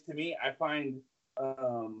 which to me, I find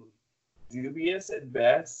dubious at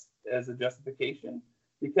best as a justification,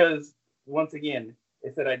 because once again,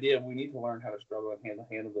 it's that idea of we need to learn how to struggle and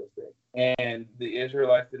handle those things. And the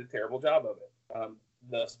Israelites did a terrible job of it.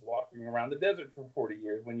 Thus walking around the desert for 40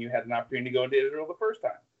 years when you had an opportunity to go into Israel the first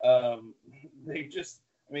time.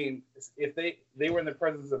 If they were in the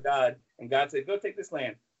presence of God and God said, go take this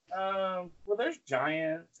land. Well, there's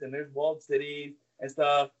giants and there's walled cities and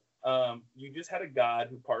stuff. You just had a God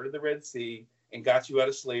who parted the Red Sea and got you out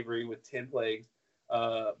of slavery with 10 plagues.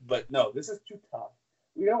 But no, this is too tough.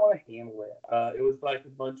 We don't want to handle it. It was like a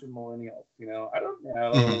bunch of millennials, I don't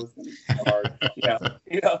know. It was going to be hard,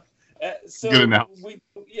 So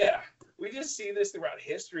we just see this throughout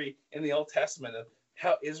history in the Old Testament of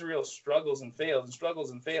how Israel struggles and fails and struggles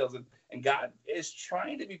and fails, and God is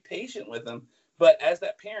trying to be patient with them. But as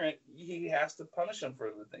that parent, he has to punish them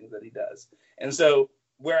for the things that he does. And so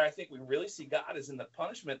where I think we really see God is in the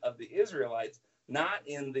punishment of the Israelites, not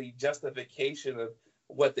in the justification of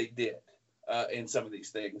what they did in some of these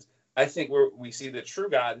things. I think where we see the true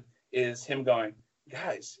God is him going,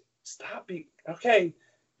 guys, stop being, okay,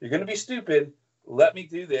 you're going to be stupid. Let me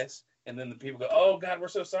do this. And then the people go, oh, God, we're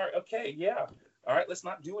so sorry. Okay, yeah. All right, let's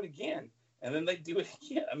not do it again. And then they do it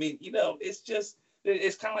again. I mean,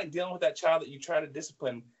 it's kind of like dealing with that child that you try to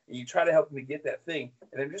discipline and you try to help them to get that thing,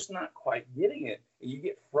 and they're just not quite getting it, and you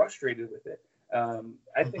get frustrated with it.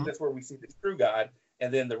 I think that's where we see the true God,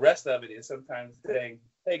 and then the rest of it is sometimes saying,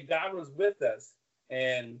 hey, God was with us,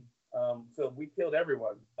 and so we killed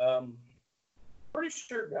everyone. Pretty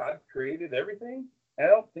sure God created everything. I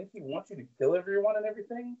don't think he wants you to kill everyone and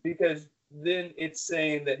everything, because then it's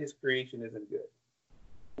saying that his creation isn't good,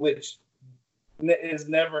 which has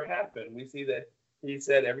never happened. We see that he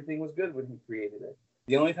said everything was good when he created it.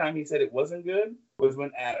 The only time he said it wasn't good was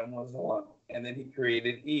when Adam was alone. And then he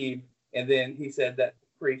created Eve. And then he said that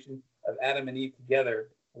creation of Adam and Eve together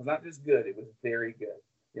was not just good, it was very good.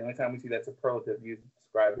 The only time we see that superlative used to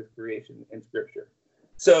describe his creation in Scripture.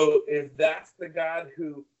 So if that's the God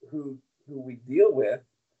who we deal with,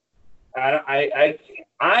 I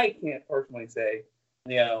can't personally say,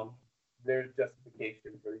 there's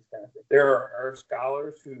justification for these kind of things. There are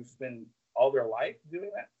scholars who spend all their life doing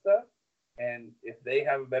that stuff, and if they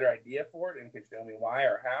have a better idea for it and can show me why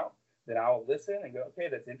or how, then I'll listen and go, okay,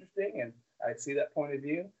 that's interesting, and I see that point of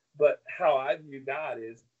view. But how I view God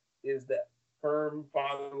is that firm,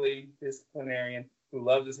 fatherly disciplinarian who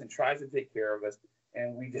loves us and tries to take care of us,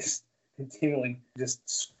 and we just continually just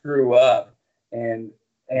screw up, and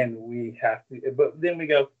we have to. But then we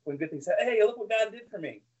go, when good things happen, hey, look what God did for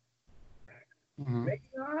me. Maybe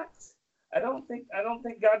not. I don't think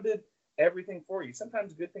God did everything for you.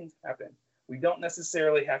 Sometimes good things happen. We don't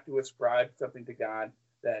necessarily have to ascribe something to God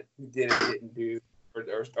that he did or didn't do, or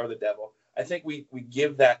the devil. I think we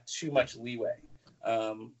give that too much leeway.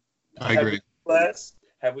 I agree.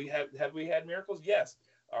 Have we had miracles? Yes.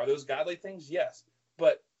 Are those godly things? Yes.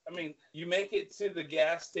 But I mean, you make it to the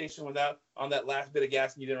gas station on that last bit of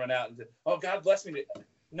gas, and you didn't run out and say, "Oh, God bless me."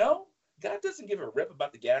 No, God doesn't give a rip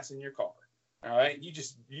about the gas in your car. All right, you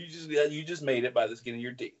just made it by the skin of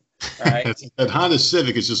your teeth. All right, that Honda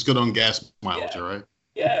Civic is just good on gas mileage, all right?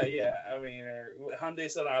 Yeah. I mean, or Hyundai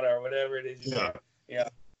Sonata or whatever it is.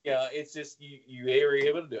 It's just you are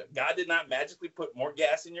able to do it. God did not magically put more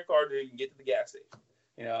gas in your car so you can get to the gas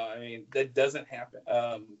station. I mean, that doesn't happen.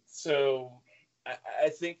 So I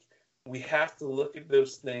think we have to look at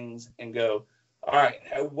those things and go, all right,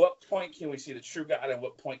 at what point can we see the true God? At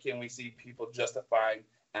what point can we see people justifying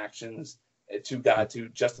actions to God to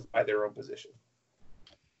justify their own position?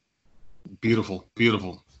 Beautiful.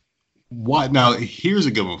 Why? Now, here's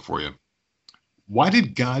a good one for you. Why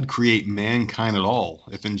did God create mankind at all?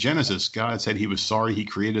 If in Genesis, God said he was sorry he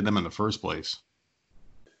created them in the first place.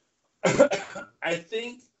 I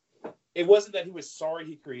think it wasn't that he was sorry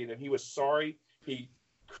he created them. He was sorry he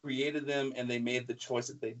created them and they made the choice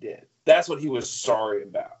that they did. That's what he was sorry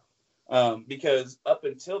about. Because up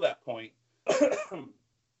until that point,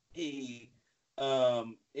 it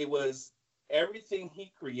was everything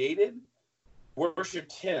he created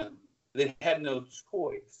worshipped him. They had no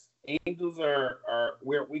choice. Angels are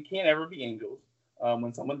where we can't ever be angels.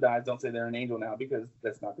 When someone dies, don't say they're an angel now, because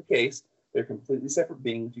that's not the case. They're completely separate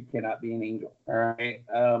beings. You cannot be an angel. All right.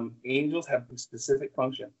 Angels have a specific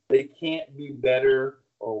function. They can't be better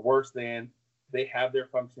or worse than. They have their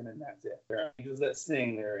function, and that's it. There are angels that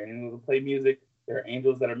sing. There are angels that play music. There are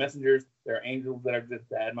angels that are messengers. There are angels that are just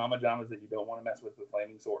bad mama jamas that you don't want to mess with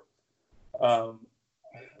flaming swords.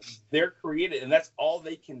 They're created, and that's all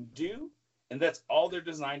they can do, and that's all they're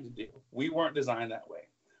designed to do. We weren't designed that way.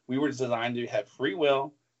 We were designed to have free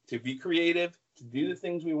will, to be creative, to do the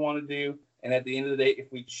things we want to do, and at the end of the day,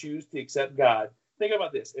 if we choose to accept God, think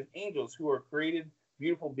about this. If angels, who are created,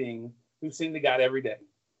 beautiful beings, who sing to God every day,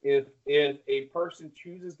 if a person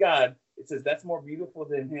chooses God, it says that's more beautiful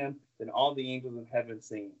than him than all the angels in heaven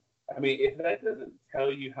singing. I mean, if that doesn't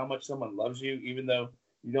tell you how much someone loves you, even though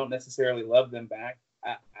you don't necessarily love them back,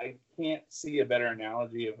 I can't see a better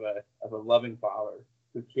analogy of a loving father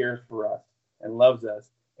who cares for us and loves us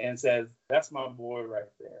and says, that's my boy right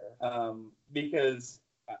there. Because,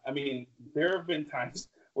 I mean, there have been times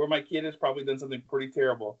where my kid has probably done something pretty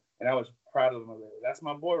terrible, and I was proud of them. That's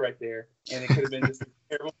my boy right there. And it could have been just a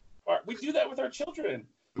terrible part. We do that with our children.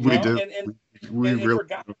 We do. And really for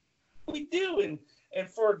God, we do. And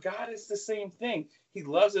for God, it's the same thing. He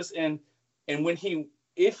loves us, and And when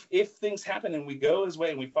if things happen and we go his way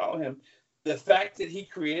and we follow him, the fact that he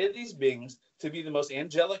created these beings to be the most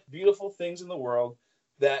angelic, beautiful things in the world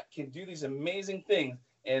that can do these amazing things.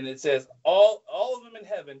 And it says all of them in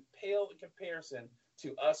heaven pale in comparison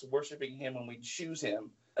to us worshiping him when we choose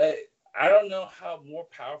him. I don't know how more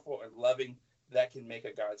powerful or loving that can make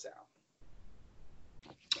a God sound.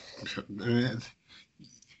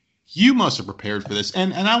 You must have prepared for this.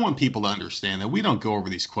 And I want people to understand that we don't go over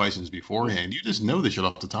these questions beforehand. You just know this shit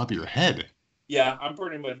off the top of your head. Yeah, I'm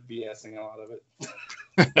pretty much BSing a lot of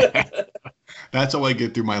it. That's how I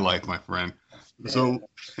get through my life, my friend. So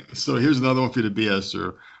here's another one for you to BS,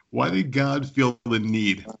 sir. Why did God feel the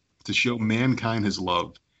need to show mankind his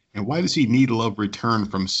love? And why does he need love returned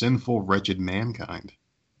from sinful, wretched mankind?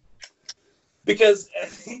 Because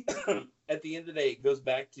at the end of the day, it goes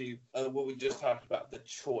back to what we just talked about, the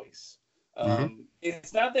choice.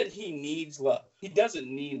 It's not that he needs love. He doesn't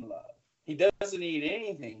need love. He doesn't need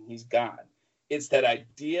anything. He's God. It's that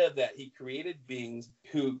idea that he created beings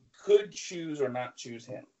who could choose or not choose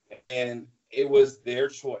him. And it was their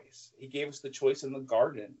choice. He gave us the choice in the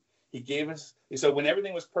garden. He gave us, so when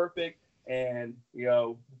everything was perfect and,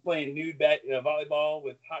 playing nude volleyball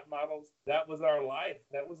with hot models, that was our life.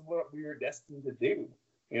 That was what we were destined to do.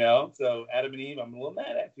 So Adam and Eve, I'm a little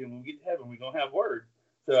mad at you. When we get to heaven, we're going to have words.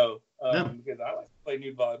 So, because I like to play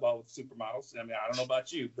nude volleyball with supermodels. I mean, I don't know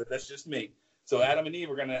about you, but that's just me. So Adam and Eve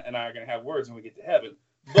and I are going to have words when we get to heaven.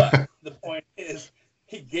 But the point is,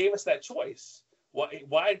 he gave us that choice.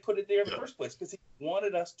 Why put it there in the first place? Because he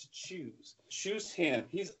wanted us to choose him.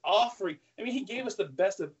 He's offering. I mean, he gave us the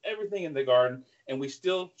best of everything in the garden, and we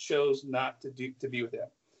still chose not to be with him.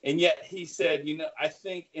 And yet he said, I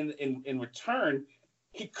think in return,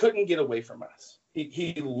 he couldn't get away from us.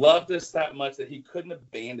 He loved us that much that he couldn't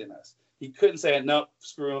abandon us. He couldn't say, no,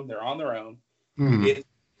 screw them. They're on their own. It's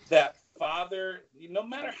that father, no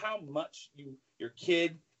matter how much your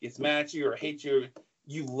kid gets mad at you or hates you,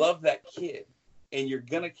 you love that kid. And you're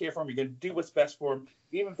going to care for them. You're going to do what's best for them.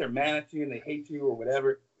 Even if they're mad at you and they hate you or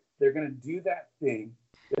whatever, they're going to do that thing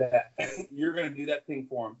that you're going to do that thing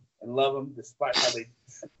for them and love them despite how they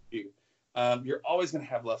do. You're always going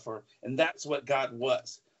to have love for them. And that's what God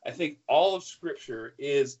was. I think all of Scripture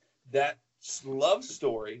is that love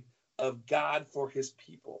story of God for his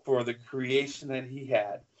people, for the creation that he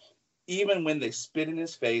had. Even when they spit in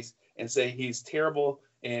his face and say he's terrible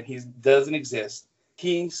and he doesn't exist,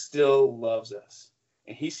 he still loves us,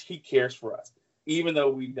 and he cares for us, even though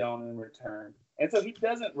we don't in return. And so he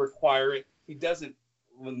doesn't require it. He doesn't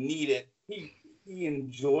need it. He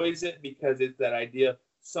enjoys it because it's that idea of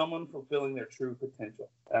someone fulfilling their true potential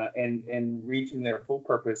and reaching their full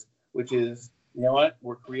purpose, which is,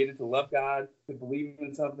 we're created to love God, to believe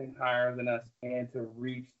in something higher than us, and to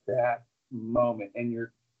reach that moment. And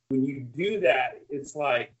when you do that, it's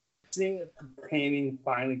like seeing a painting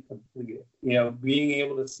finally completed, being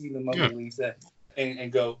able to see the Mona Lisa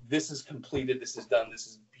and go, this is completed, this is done, this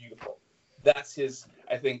is beautiful. That's his,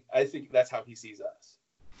 I think that's how he sees us.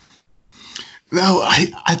 No,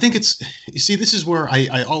 I think it's, you see, this is where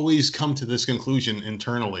I always come to this conclusion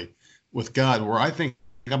internally with God, where I think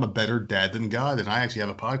I'm a better dad than God. And I actually have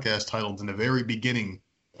a podcast titled in the very beginning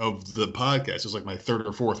of the podcast. It's like my third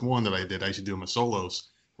or fourth one that I did. I used to do them as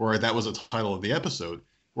solos, where that was the title of the episode,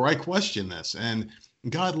 where I question this. And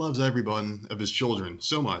God loves every one of his children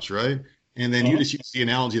so much, right? And then you just use the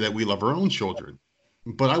analogy that we love our own children.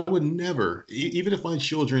 But I would never, even if my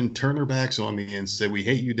children turn their backs on me and say, we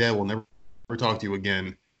hate you, Dad, we'll never talk to you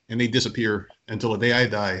again, and they disappear until the day I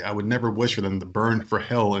die, I would never wish for them to burn for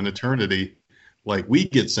hell in eternity like we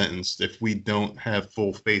get sentenced if we don't have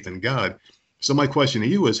full faith in God. So my question to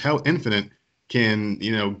you is, how infinite can,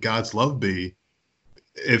 God's love be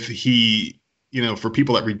if he, for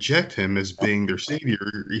people that reject him as being their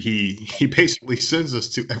savior, he basically sends us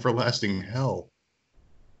to everlasting hell?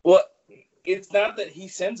 Well, it's not that he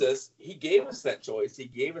sends us. He gave us that choice. He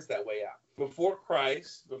gave us that way out. Before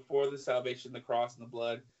Christ, before the salvation, the cross, and the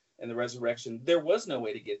blood, and the resurrection, there was no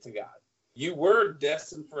way to get to God. You were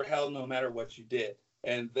destined for hell no matter what you did.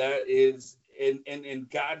 And that is, and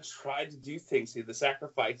God tried to do things, the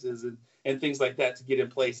sacrifices and things like that to get in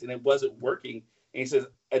place, and it wasn't working. And he says,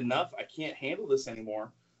 enough, I can't handle this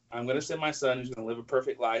anymore. I'm going to send my son who's going to live a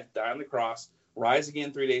perfect life, die on the cross, rise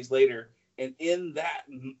again 3 days later. And in that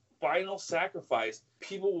final sacrifice,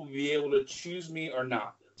 people will be able to choose me or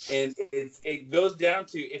not. And it goes down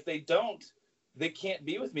to, if they don't, they can't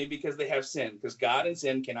be with me because they have sin, because God and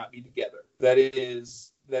sin cannot be together. That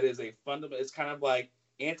is a fundamental, it's kind of like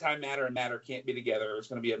antimatter and matter can't be together, or it's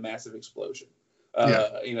going to be a massive explosion,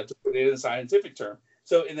 to put it in a scientific term.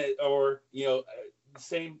 So the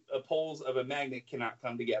same poles of a magnet cannot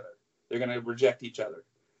come together. They're going to reject each other.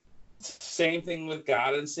 Same thing with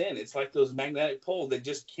God and sin. It's like those magnetic poles. They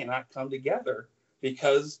just cannot come together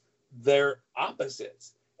because they're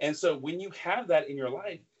opposites. And so when you have that in your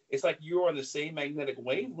life, it's like you're on the same magnetic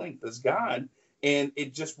wavelength as God, and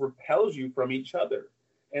it just repels you from each other.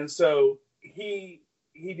 And so he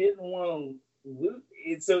didn't want to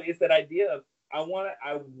lose. So it's that idea of I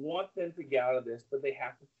want them to get out of this, but they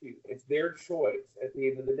have to choose. It's their choice at the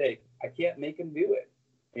end of the day. I can't make them do it.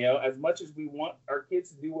 You know, as much as we want our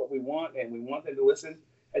kids to do what we want and we want them to listen,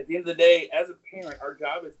 at the end of the day, as a parent, our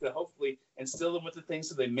job is to hopefully instill them with the things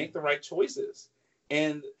so they make the right choices.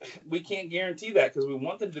 And we can't guarantee that because we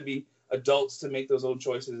want them to be adults to make those own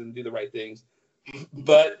choices and do the right things.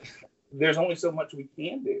 But there's only so much we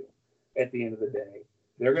can do at the end of the day.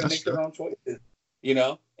 They're going to make their own choices, you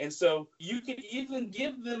know? And so you can even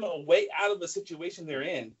give them a way out of a situation they're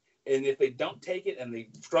in. And if they don't take it and they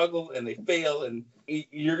struggle and they fail, and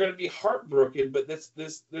you're going to be heartbroken, but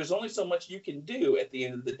there's only so much you can do at the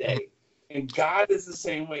end of the day. And God is the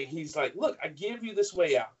same way. He's like, look, I give you this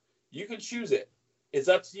way out. You can choose it. It's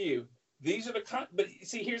up to you. These are but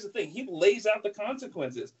see, here's the thing. He lays out the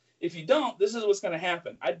consequences. If you don't, this is what's going to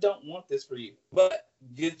happen. I don't want this for you, but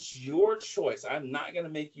it's your choice. I'm not going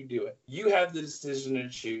to make you do it. You have the decision to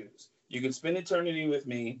choose. You can spend eternity with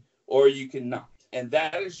me or you cannot. And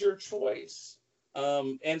that is your choice.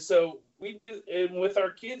 And so and with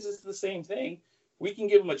our kids, it's the same thing. We can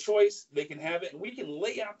give them a choice. They can have it. And we can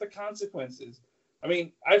lay out the consequences. I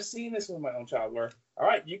mean, I've seen this with my own child where, all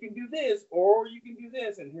right, you can do this or you can do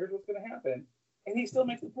this, and here's what's going to happen. And he still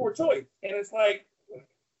makes the poor choice. And it's like,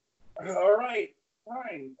 all right,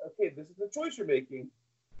 fine. Okay, this is the choice you're making.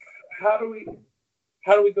 How do we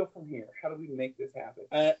go from here? How do we make this happen?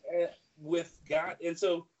 With God. And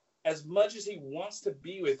so as much as he wants to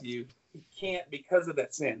be with you, he can't because of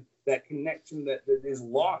that sin, that connection that is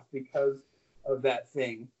lost because of that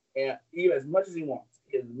thing. And even as much as he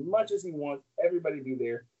wants everybody to be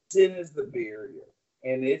there, sin is the barrier.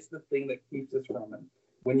 And it's the thing that keeps us from him.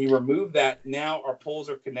 When you remove that, now our poles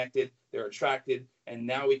are connected, they're attracted, and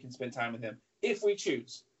now we can spend time with him if we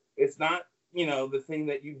choose. It's not, the thing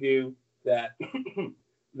that you do that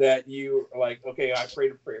that you are like, okay, I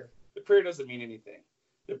prayed a prayer. The prayer doesn't mean anything.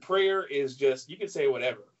 The prayer is just, you can say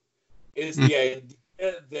whatever. It's the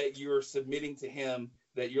idea that you're submitting to him,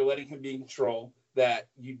 that you're letting him be in control, that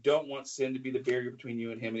you don't want sin to be the barrier between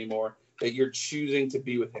you and him anymore, that you're choosing to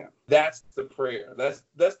be with him. That's the prayer. That's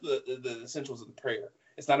the essentials of the prayer.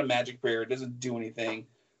 It's not a magic prayer. It doesn't do anything.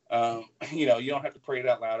 You don't have to pray it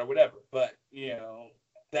out loud or whatever. But,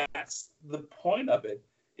 that's the point of it,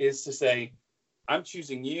 is to say, I'm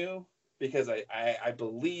choosing you because I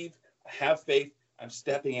believe, I have faith, I'm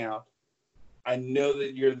stepping out. I know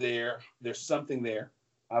that you're there. There's something there.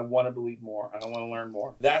 I want to believe more. I want to learn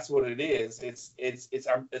more. That's what it is. It's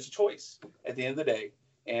a choice at the end of the day.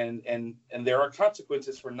 And there are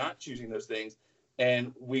consequences for not choosing those things.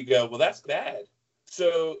 And we go, well, that's bad.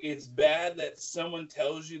 So it's bad that someone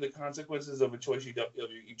tells you the consequences of a choice you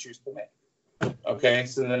choose to make. Okay,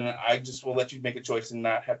 so then I just will let you make a choice and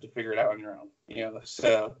not have to figure it out on your own.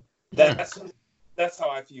 So that's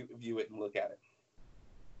how I view it and look at it.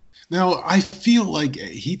 Now, I feel like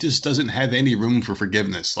he just doesn't have any room for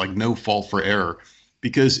forgiveness, like no fault for error.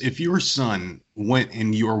 Because if your son went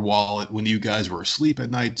in your wallet when you guys were asleep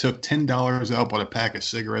at night, took $10 out, bought a pack of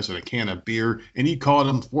cigarettes and a can of beer, and you called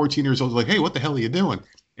him 14 years old, like, hey, what the hell are you doing?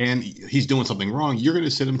 And he's doing something wrong, you're going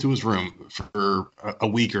to send him to his room for a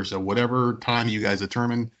week or so, whatever time you guys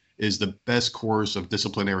determine is the best course of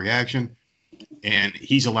disciplinary action. And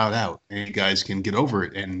he's allowed out, and you guys can get over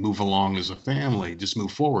it and move along as a family, just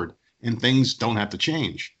move forward, and things don't have to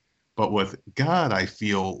change. But with God, I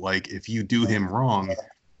feel like if you do him wrong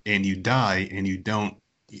and you die and you don't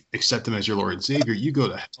accept him as your Lord and Savior, you go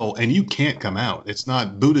to hell and you can't come out. It's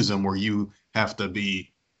not Buddhism where you have to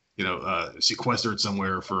be, sequestered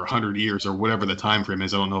somewhere for 100 years or whatever the time frame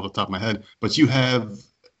is. I don't know off the top of my head, but you have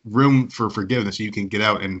room for forgiveness. You can get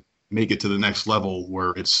out and make it to the next level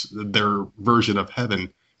where it's their version of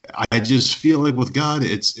heaven. I just feel like with God,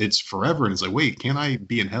 it's forever. And it's like, wait, can't I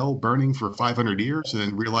be in hell burning for 500 years and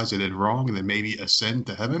then realize I did wrong and then maybe ascend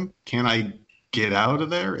to heaven? Can I get out of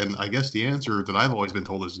there? And I guess the answer that I've always been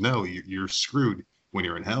told is no, you're screwed. When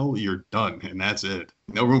you're in hell, you're done. And that's it.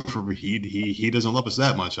 No room for he doesn't love us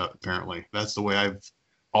that much, apparently. That's the way I've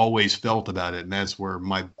always felt about it. And that's where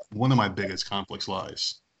one of my biggest conflicts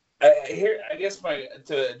lies. I guess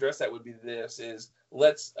to address that would be this is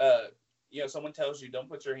let's someone tells you don't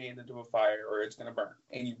put your hand into a fire or it's going to burn,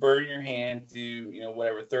 and you burn your hand to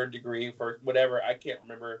whatever 3rd degree for whatever, I can't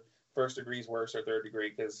remember first degree is worse or third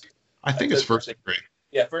degree, because I think it's first degree.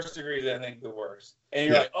 Yeah, first degree is, I think, the worst. And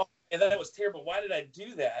you're like, oh, and that was terrible. Why did I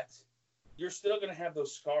do that? You're still going to have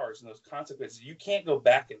those scars and those consequences. You can't go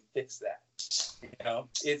back and fix that. You know,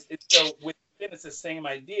 it's so within, it's the same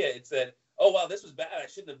idea. It's that, oh, wow, this was bad. I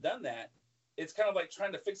shouldn't have done that. It's kind of like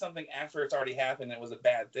trying to fix something after it's already happened and it was a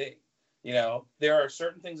bad thing. You know, there are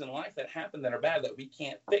certain things in life that happen that are bad that we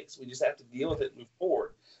can't fix. We just have to deal with it and move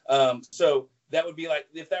forward. So that would be like,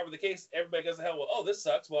 if that were the case, everybody goes to hell. Well, oh, this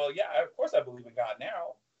sucks. Well, yeah, of course I believe in God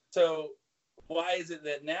now. So why is it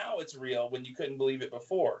that now it's real when you couldn't believe it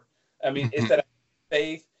before? I mean, it's that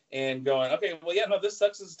faith and going, okay, well, yeah, no, this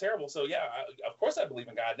sucks. This is terrible. So yeah, of course I believe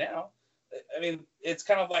in God now. I mean, it's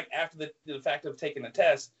kind of like after the fact of taking a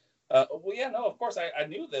test. Well, yeah, no, of course I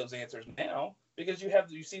knew those answers now because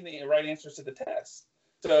you've seen the right answers to the test.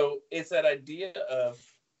 So it's that idea of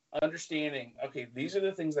understanding, okay, these are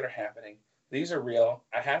the things that are happening. These are real.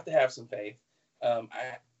 I have to have some faith.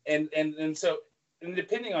 And so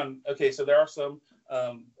depending on, okay, so there are some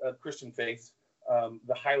Christian faiths,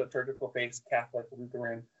 the high liturgical faiths, Catholic,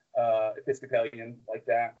 Lutheran, Episcopalian, like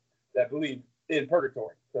that believe in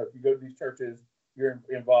purgatory. So if you go to these churches, you're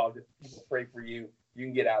involved. If people pray for you, you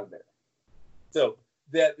can get out of there. So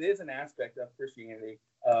that is an aspect of Christianity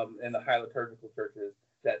in the high liturgical churches.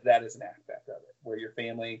 That is an aspect of it, where your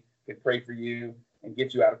family can pray for you and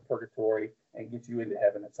get you out of purgatory and get you into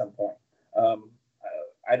heaven at some point.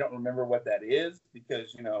 I don't remember what that is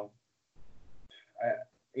because, you know,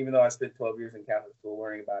 even though I spent 12 years in Catholic school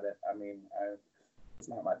learning about it, I mean, it's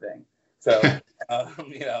not my thing. So,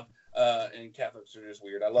 you know, and Catholics are just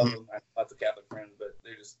weird. I love them. I have lots of Catholic friends, but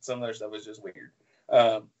some of their stuff is just weird.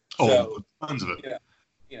 Tons of it.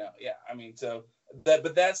 Yeah. I mean, so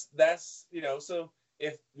but that's, you know, so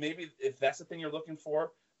if that's the thing you're looking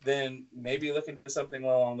for, then maybe look into something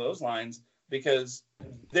along those lines, because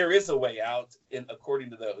there is a way out according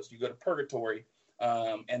to those. You go to purgatory,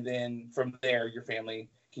 and then from there your family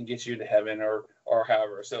can get you to heaven or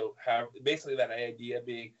however. So basically that idea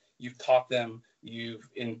being you've taught them, you've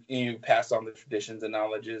passed on the traditions and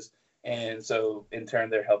knowledges, and so in turn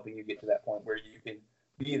they're helping you get to that point where you can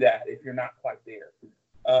be that if you're not quite there.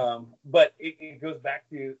 But it goes back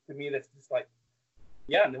to me, that's just like,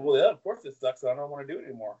 yeah, well, of course this sucks, so I don't want to do it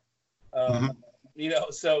anymore. You know,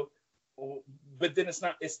 so, but then it's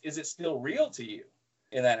not, is it still real to you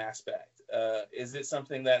in that aspect? Is it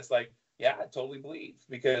something that's like, yeah, I totally believe,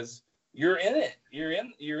 because you're in it, you're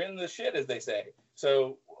in the shit, as they say.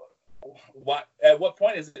 So at what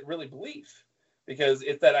point is it really belief? Because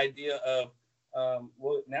it's that idea of,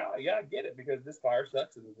 well, now, yeah, I get it, because this fire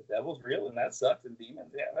sucks and the devil's real and that sucks and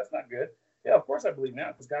demons, yeah, that's not good. Yeah, of course I believe now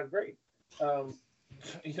because God's great.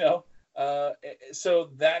 You know, so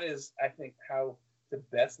that is, I think, how to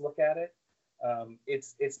best look at it.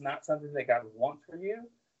 It's not something that God wants for you,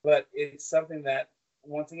 but it's something that,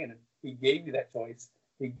 once again, He gave you that choice,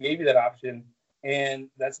 He gave you that option, and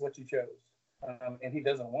that's what you chose. And He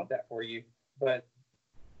doesn't want that for you, but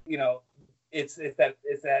you know, it's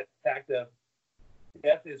that fact of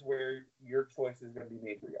death is where your choice is going to be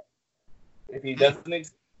made real. If He doesn't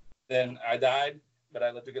exist, then I died, but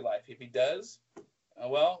I lived a good life. If He does,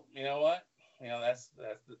 well, you know what? You know, that's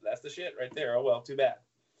the shit right there. Oh, well, too bad.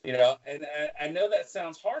 You know, and I know that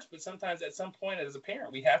sounds harsh, but sometimes at some point as a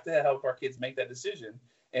parent, we have to help our kids make that decision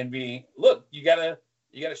and be, look, you gotta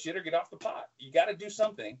shit or get off the pot. You gotta do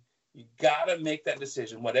something. You gotta make that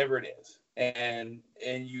decision, whatever it is. And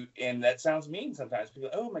that sounds mean sometimes. People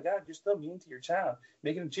are, oh my God, you're so mean to your child,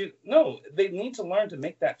 making them choose. No, they need to learn to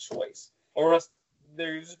make that choice, or else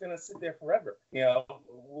they're just going to sit there forever. You know,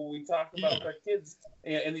 we talk about our kids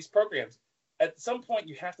in these programs. At some point,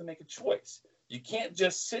 you have to make a choice. You can't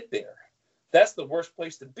just sit there. That's the worst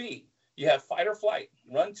place to be. You have fight or flight.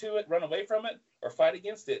 Run to it, run away from it, or fight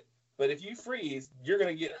against it. But if you freeze, you're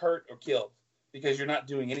going to get hurt or killed because you're not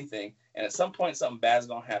doing anything. And at some point, something bad is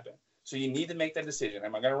going to happen. So you need to make that decision.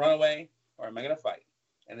 Am I going to run away or am I going to fight?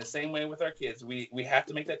 And the same way with our kids, we have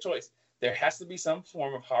to make that choice. There has to be some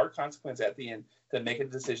form of hard consequence at the end to make a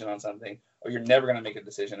decision on something, or you're never going to make a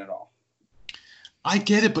decision at all. I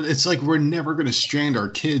get it, but it's like we're never going to strand our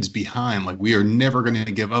kids behind. Like, we are never going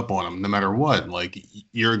to give up on them no matter what. Like,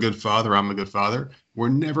 you're a good father, I'm a good father. We're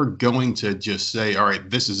never going to just say, all right,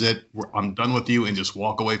 this is it, I'm done with you, and just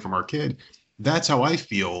walk away from our kid. That's how I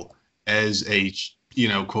feel as a, you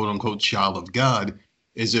know, quote unquote child of God,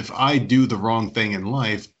 is if I do the wrong thing in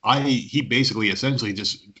life, he basically essentially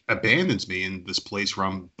just abandons me in this place where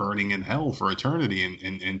I'm burning in hell for eternity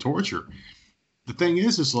and torture. The thing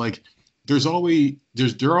is like,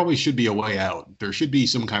 there always should be a way out. There should be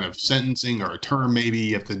some kind of sentencing or a term. Maybe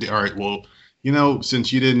you have to, all right, well,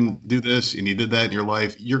 since you didn't do this and you did that in your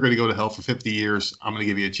life, you're going to go to hell for 50 years. I'm going to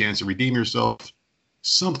give you a chance to redeem yourself.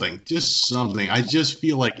 Something, just something. I just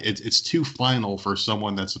feel like it's too final for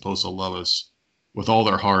someone that's supposed to love us with all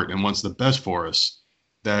their heart and wants the best for us,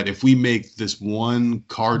 that if we make this one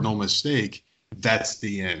cardinal mistake, that's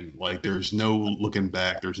the end. Like, there's no looking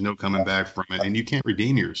back. There's no coming back from it. And you can't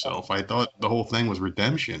redeem yourself. I thought the whole thing was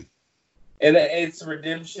redemption. And it's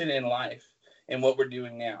redemption in life and what we're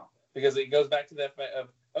doing now. Because it goes back to that fact of,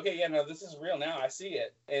 okay, yeah, no, this is real now. I see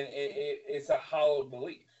it. And it's a hollow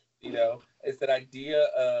belief. It's that idea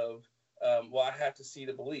of, well, I have to see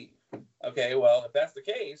to believe. Okay, well, if that's the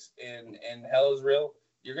case and hell is real,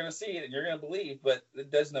 you're going to see it and you're going to believe, but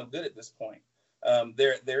it does no good at this point.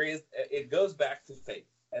 It goes back to faith.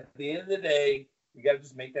 At the end of the day, you got to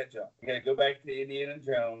just make that jump. You got to go back to Indiana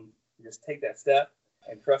Jones, just take that step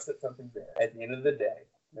and trust that something's there at the end of the day,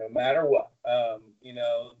 no matter what.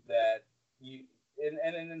 That you,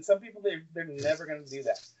 and some people, they're never going to do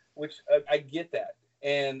that, which I get that.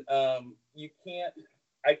 And you can't,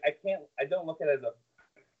 I don't look at it as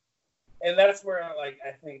and that's where, like,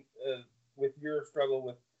 I think with your struggle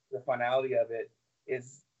with the finality of it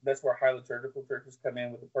that's where high liturgical churches come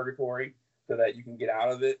in with the purgatory so that you can get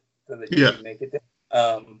out of it, so that you can make it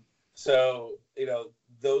there. So,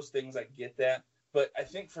 those things, I get that. But I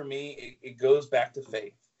think for me, it goes back to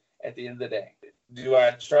faith at the end of the day. Do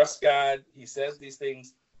I trust God? He says these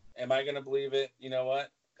things. Am I going to believe it? You know what?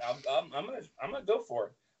 I'm gonna go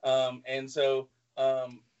for it. And so,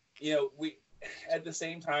 we at the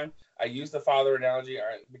same time, I use the father analogy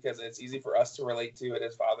because it's easy for us to relate to it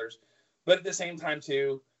as fathers. But at the same time,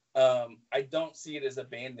 too, I don't see it as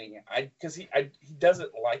abandoning it. Because he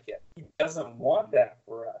doesn't like it. He doesn't want that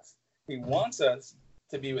for us. He wants us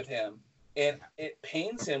to be with him, and it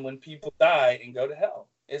pains him when people die and go to hell.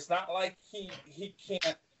 It's not like he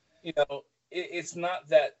can't. It's not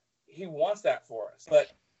that he wants that for us,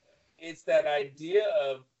 but it's that idea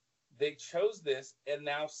of they chose this and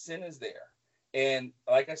now sin is there. And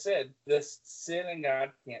like I said, this sin and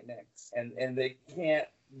God can't mix, and they can't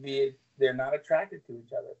be, they're not attracted to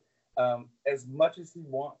each other. As much as he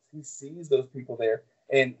wants, he sees those people there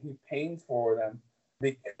and he pains for them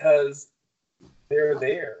because they're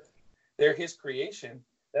there. They're his creation.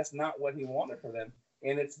 That's not what he wanted for them.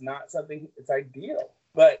 And it's not something, it's ideal.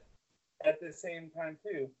 But at the same time,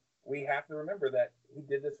 too, we have to remember that he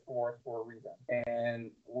did this for us for a reason.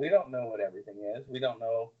 And we don't know what everything is. We don't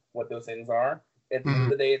know what those things are. At the end of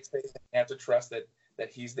the day, it's faith. We have to trust that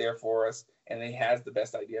he's there for us and he has the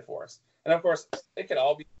best idea for us. And of course, it could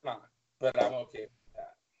all be not, but I'm okay with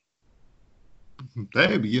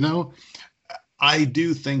that. Babe, I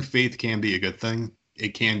do think faith can be a good thing.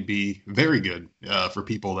 It can be very good for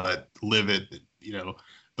people that live it,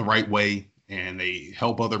 the right way, and they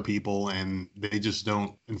help other people, and they just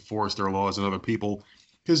don't enforce their laws on other people.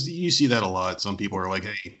 Because you see that a lot. Some people are like,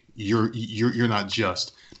 "Hey, you're not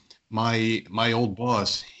just." My old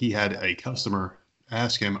boss, he had a customer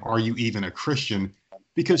ask him, "Are you even a Christian?"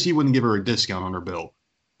 Because he wouldn't give her a discount on her bill.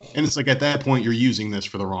 And it's like, at that point, you're using this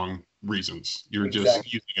for the wrong reasons. You're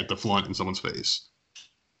just using it to flaunt in someone's face.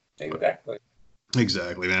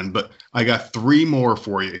 Exactly, man. But I got 3 more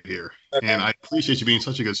for you here. Okay. And I appreciate you being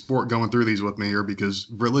such a good sport going through these with me here, because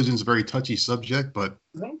religion's a very touchy subject, but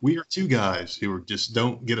we are 2 guys who just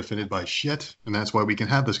don't get offended by shit. And that's why we can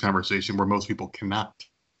have this conversation where most people cannot.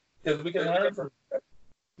 Because we can learn from it.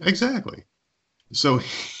 Exactly. So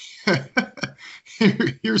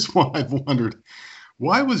here's what I've wondered.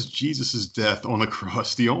 Why was Jesus' death on the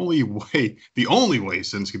cross the only way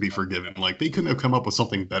sins could be forgiven? Like, they couldn't have come up with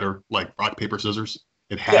something better, like rock, paper, scissors.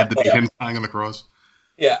 It had to be him dying on the cross.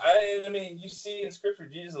 Yeah, I mean, you see in Scripture,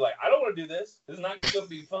 Jesus is like, I don't want to do this. This is not going to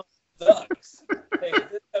be fun. It sucks. Hey,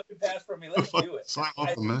 this stuff can pass from me. Let's do it. Sign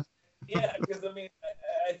off on that. Yeah, because, I mean,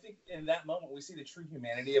 I think in that moment we see the true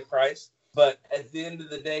humanity of Christ. But at the end of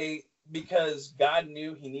the day, because God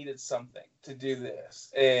knew he needed something to do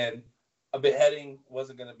this, and a beheading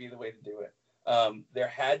wasn't going to be the way to do it. There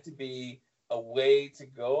had to be a way to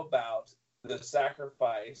go about the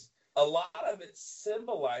sacrifice. A lot of it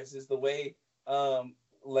symbolizes the way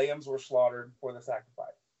lambs were slaughtered for the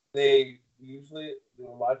sacrifice. They usually, a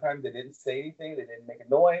lot of times, they didn't say anything. They didn't make a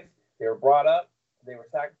noise. They were brought up. They were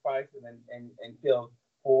sacrificed and killed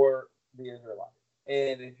for the Israelites.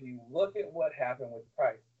 And if you look at what happened with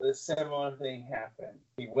Christ, the similar thing happened.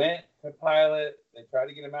 He went to Pilate. They tried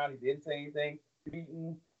to get him out. He didn't say anything.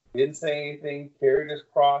 Beaten. Didn't say anything. Carried his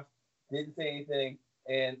cross. Didn't say anything.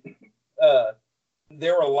 And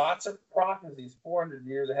there were lots of prophecies 400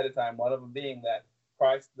 years ahead of time, one of them being that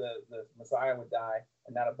Christ, the Messiah, would die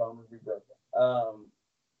and not a bone would be broken.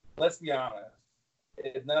 let's be honest.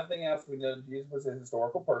 If nothing else, we know Jesus was a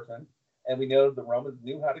historical person, and we know the Romans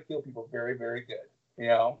knew how to kill people very, very good. You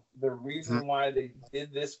know, the reason why they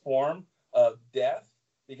did this form of death,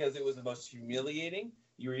 because it was the most humiliating.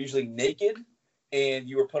 You were usually naked, and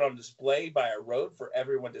you were put on display by a road for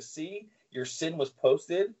everyone to see. Your sin was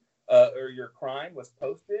posted, or your crime was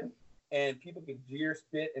posted, and people could jeer,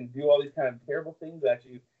 spit, and do all these kind of terrible things at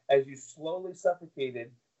you as you slowly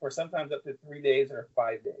suffocated for sometimes up to 3 days or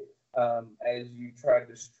 5 days, as you tried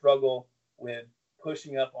to struggle with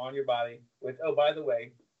pushing up on your body. With, oh, by the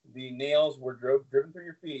way, the nails were driven through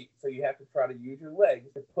your feet, so you have to try to use your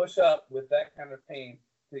legs to push up with that kind of pain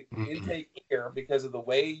to intake air because of the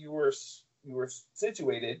way you were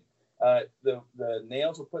situated. The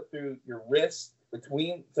nails were put through your wrists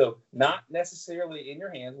between, so not necessarily in your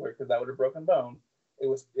hands, because that would have broken bone. It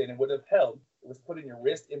would have held. It was put in your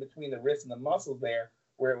wrist, in between the wrist and the muscles there,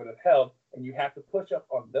 where it would have held, and you have to push up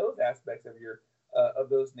on those aspects of your of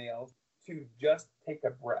those nails to just take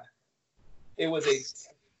a breath. It was a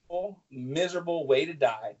miserable way to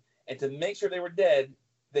die, and to make sure they were dead,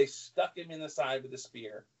 they stuck him in the side with a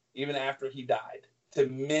spear, even after he died, to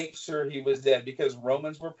make sure he was dead, because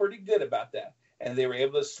Romans were pretty good about that, and they were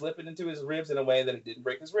able to slip it into his ribs in a way that it didn't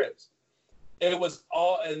break his ribs. It was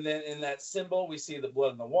all, and then in that symbol, we see the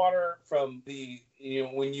blood in the water from the,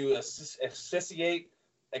 when you asphyxiate,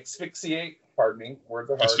 pardon me,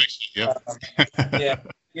 words are hard. Yeah.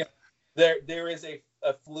 There is a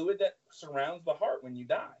fluid that surrounds the heart when you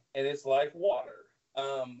die, and it's like water.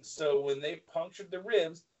 So when they punctured the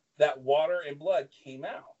ribs, that water and blood came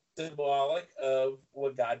out, symbolic of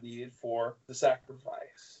what God needed for the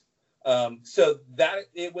sacrifice. So that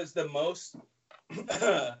it was the most,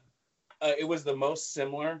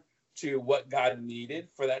 similar to what God needed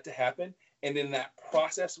for that to happen. And in that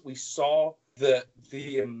process, we saw the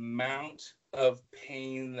amount of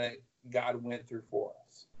pain that God went through for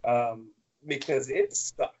us, because it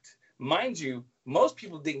sucked. Mind you, most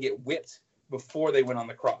people didn't get whipped before they went on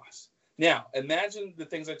the cross. Now, imagine the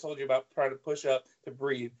things I told you about trying to push up to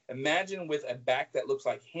breathe. Imagine with a back that looks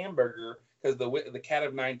like hamburger, because the cat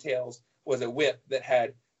of nine tails was a whip that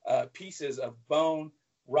had pieces of bone,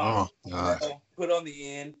 rock, metal, put on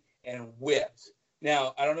the end, and whipped.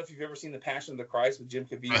 Now, I don't know if you've ever seen The Passion of the Christ with Jim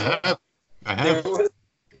Caviezel. I have.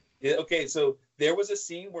 Okay, so there was a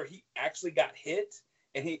scene where he actually got hit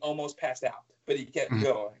and he almost passed out, but he kept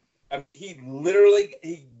going. I mean, he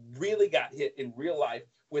really got hit in real life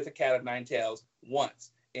with a cat of nine tails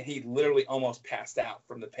once, and he literally almost passed out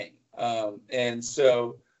from the pain. And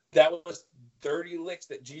so that was 30 licks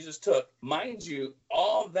that Jesus took. Mind you,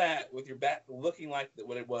 all that with your back looking like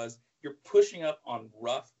what it was, you're pushing up on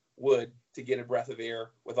rough wood to get a breath of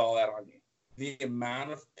air with all that on you. The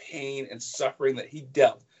amount of pain and suffering that he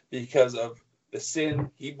dealt because of the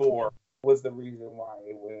sin he bore was the reason why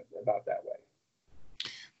it went about that way.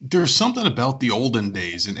 There's something about the olden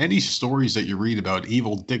days and any stories that you read about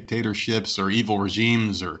evil dictatorships or evil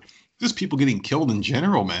regimes or just people getting killed in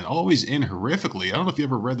general, man, always end horrifically. I don't know if you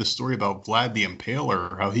ever read the story about Vlad the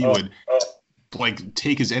Impaler, how he would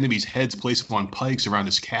take his enemies' heads, place them on pikes around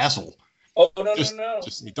his castle. Oh, no.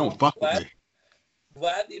 Just don't fuck with me.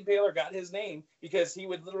 Vlad the Impaler got his name because he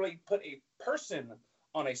would literally put a person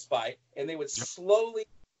on a spike, and they would slowly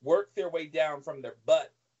work their way down from their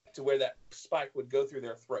butt to where that spike would go through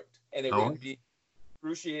their throat. And it would be an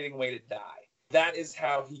excruciating way to die. That is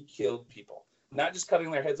how he killed people. Not just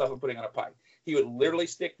cutting their heads off and putting on a pike. He would literally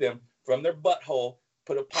stick them from their butthole,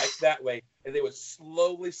 put a pike that way, and they would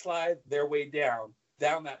slowly slide their way down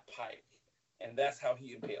that pike. And that's how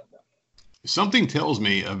he impaled them. Something tells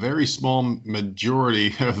me a very small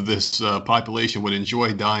majority of this population would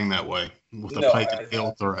enjoy dying that way, with a pike and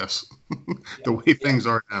hail thorax, the way things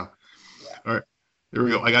are now. Yeah. All right, here we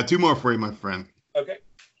go. I got two more for you, my friend. Okay.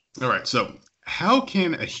 All right, so how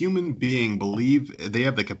can a human being believe they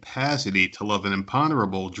have the capacity to love an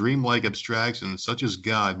imponderable, dreamlike abstraction such as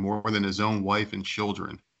God more than his own wife and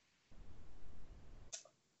children?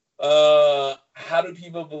 How do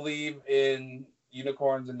people believe in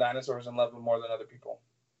unicorns and dinosaurs and love them more than other people?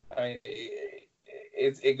 I mean,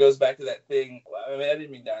 it goes back to that thing. I mean, I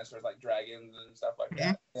didn't mean dinosaurs like dragons and stuff like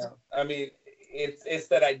that. Yeah. I mean, it's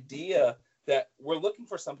that idea that we're looking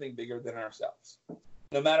for something bigger than ourselves.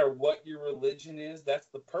 No matter what your religion is, that's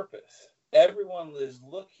the purpose. Everyone is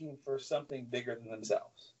looking for something bigger than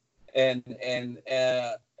themselves, and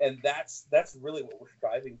that's really what we're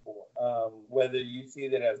striving for. Whether you see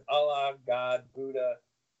that as Allah, God, Buddha,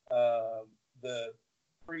 the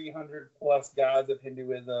 300 plus gods of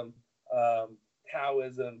Hinduism,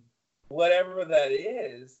 Taoism, whatever that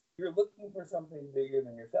is, you're looking for something bigger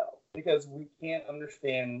than yourself. because we can't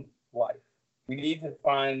understand life. We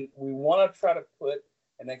want to try to put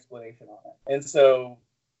an explanation on it. And so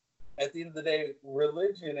at the end of the day,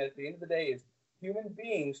 religion at the end of the day is human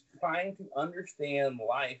beings trying to understand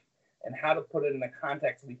life and how to put it in a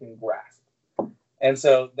context we can grasp. And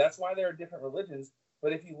so that's why there are different religions.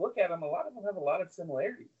 But if you look at them, a lot of them have a lot of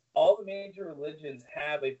similarities. All the major religions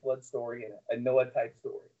have a flood story in it, a Noah type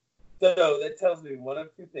story. So that tells me one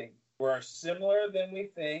of two things. We're similar than we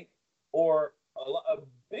think, or a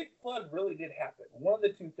big flood really did happen. One of the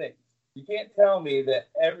two things. You can't tell me that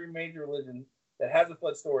every major religion that has a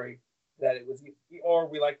flood story, that it was, or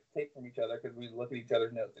we like to take from each other because we look at each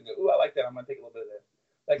other's notes and go, ooh, I like that. I'm going to take a little bit of this.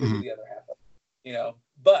 That could be the other half of it,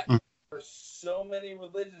 But for so many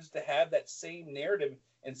religions to have that same narrative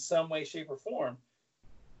in some way, shape, or form,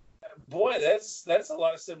 boy, that's a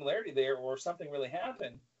lot of similarity there, or something really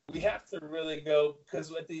happened. We have to really go,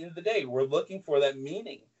 because at the end of the day, we're looking for that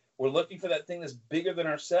meaning. We're looking for that thing that's bigger than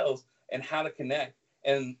ourselves and how to connect.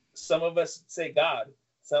 And some of us say God.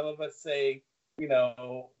 Some of us say,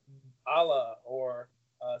 Allah, or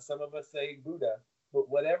some of us say Buddha. But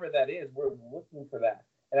whatever that is, we're looking for that.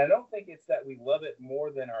 And I don't think it's that we love it more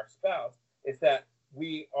than our spouse. It's that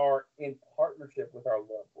we are in partnership with our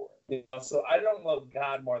love for it. So I don't love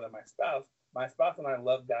God more than my spouse. My spouse and I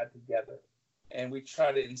love God together. And we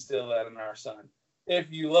try to instill that in our son. If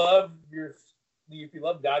you love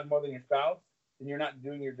God more than your spouse, then you're not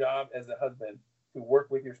doing your job as a husband to work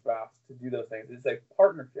with your spouse to do those things. It's a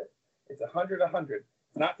partnership. It's 100-100. It's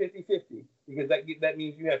not 50-50, because that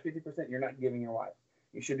means you have 50% you're not giving your wife.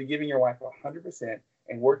 You should be giving your wife 100%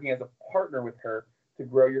 and working as a partner with her to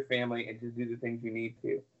grow your family and to do the things you need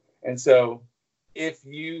to. And so if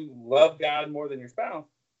you love God more than your spouse,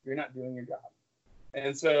 you're not doing your job.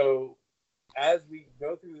 And so as we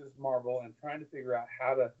go through this marvel and trying to figure out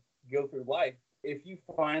how to go through life, if you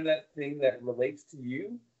find that thing that relates to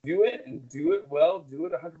you, do it, and do it well, do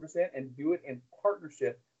it 100%, and do it in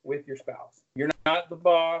partnership with your spouse. You're not the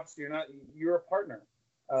boss. You're a partner.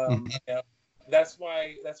 That's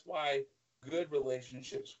why good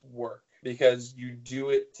relationships work, because you do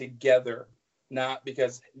it together, not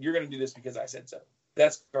because you're going to do this because I said so.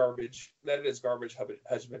 That's garbage. That is garbage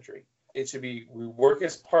husbandry. It should be, we work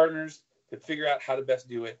as partners to figure out how to best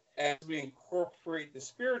do it. As we incorporate the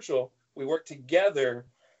spiritual, we work together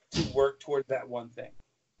to work towards that one thing.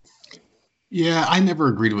 Yeah, I never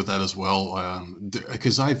agreed with that as well,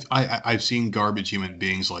 because I've seen garbage human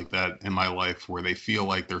beings like that in my life, where they feel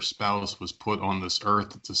like their spouse was put on this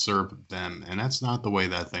earth to serve them, and that's not the way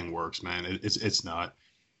that thing works, man. It's not.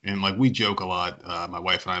 And like, we joke a lot, my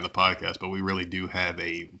wife and I on the podcast, but we really do have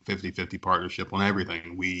a 50-50 partnership on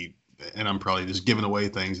everything. And I'm probably just giving away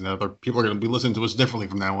things, and other people are going to be listening to us differently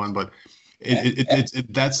from now on, but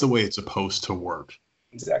that's the way it's supposed to work.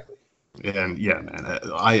 Exactly. And yeah, man,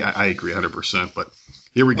 I agree 100%. But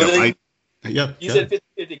here we go. You said 50-50.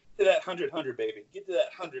 Get to that 100-100, baby. Get to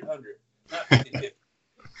that 100-100, not 50-50.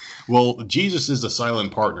 Well, Jesus is the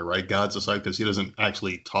silent partner, right? God's the silent, because he doesn't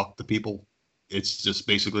actually talk to people. It's just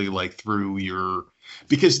basically like through your,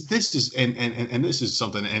 because this is and this is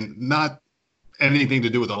something, and not anything to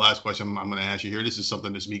do with the last question I'm going to ask you here. This is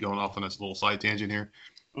something that's me going off on this little side tangent here.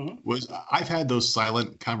 Was I've had those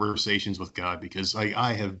silent conversations with God, because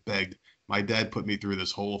I have begged. My dad put me through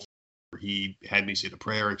this whole, he had me say the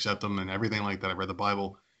prayer, accept him, and everything like that. I read the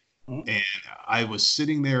Bible, and I was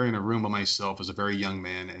sitting there in a room by myself as a very young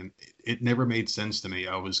man, and it never made sense to me.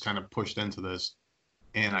 I was kind of pushed into this,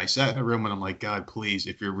 and I sat in a room and I'm like, God, please,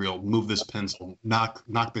 if you're real, move this pencil, knock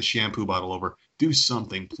the shampoo bottle over, do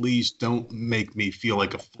something. Please don't make me feel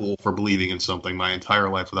like a fool for believing in something my entire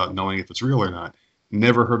life without knowing if it's real or not.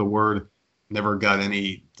 Never heard a word, never got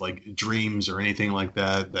any like dreams or anything like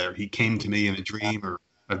that, that he came to me in a dream or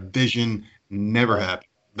a vision. Never happened.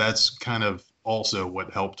 That's kind of also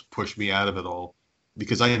what helped push me out of it all,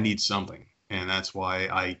 because I need something. And that's why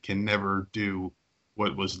I can never do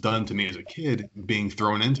what was done to me as a kid, being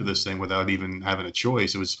thrown into this thing without even having a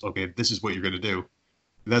choice. It was, okay, this is what you're going to do.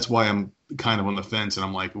 That's why I'm kind of on the fence, and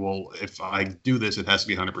I'm like, well, if I do this, it has to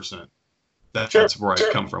be 100%. That's where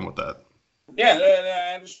I come from with that. Yeah,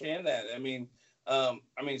 I understand that. I mean,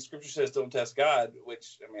 Scripture says don't test God,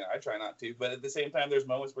 which, I try not to. But at the same time, there's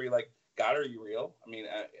moments where you're like, God, are you real?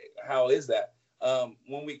 How is that?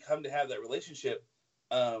 When we come to have that relationship,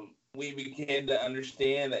 we begin to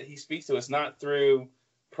understand that he speaks to us not through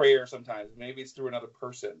prayer sometimes. Maybe it's through another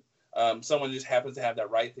person. Someone just happens to have that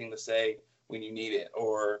right thing to say when you need it.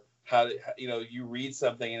 Or you read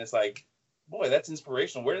something and it's like, boy, that's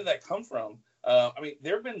inspirational. Where did that come from?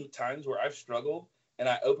 There have been times where I've struggled and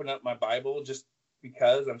I open up my Bible just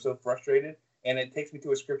because I'm so frustrated, and it takes me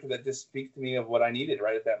to a scripture that just speaks to me of what I needed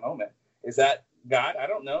right at that moment. Is that God? I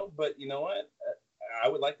don't know, but you know what? I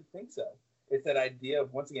would like to think so. It's that idea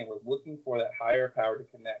of, once again, we're looking for that higher power to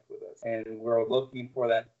connect with us, and we're looking for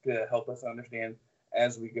that to help us understand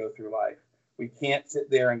as we go through life. We can't sit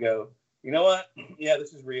there and go, you know what? Yeah,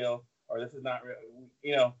 this is real, or this is not real.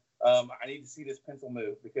 You know, I need to see this pencil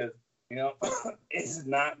move, because, you know, it's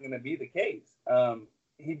not going to be the case.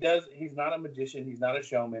 He's not a magician. He's not a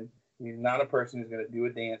showman. He's not a person who's going to do a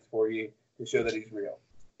dance for you to show that he's real.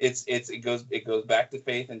 It goes back to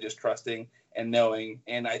faith and just trusting and knowing.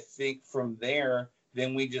 And I think from there,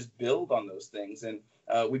 then we just build on those things, and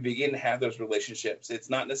we begin to have those relationships. It's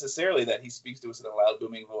not necessarily that he speaks to us in a loud,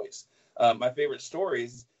 booming voice. My favorite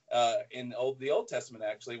stories in the Old Testament,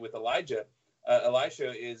 actually, with Elijah.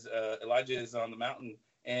 Elijah is on the mountain,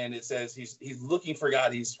 and it says he's looking for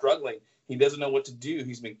God. He's struggling. He doesn't know what to do.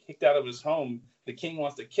 He's been kicked out of his home. The king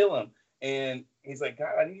wants to kill him, and he's like,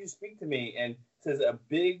 God, I need you to speak to me. And it says a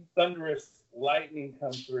big thunderous lightning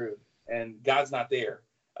comes through, and God's not there.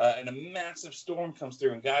 And a massive storm comes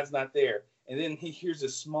through, and God's not there. And then he hears a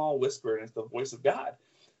small whisper, and it's the voice of God.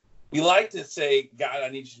 We like to say, God, I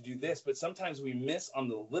need you to do this, but sometimes we miss on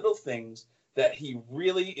the little things that he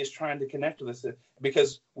really is trying to connect with us,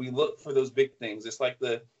 because we look for those big things. It's like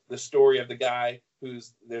the story of the guy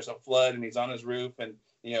there's a flood, and he's on his roof, and,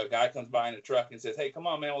 you know, a guy comes by in a truck and says, hey, come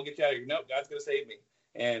on, man, we'll get you out of here. Nope, God's going to save me.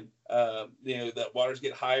 And, you know, the waters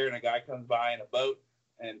get higher, and a guy comes by in a boat,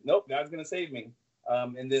 and nope, God's going to save me.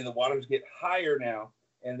 And then the waters get higher now,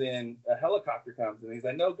 and then a helicopter comes, and he's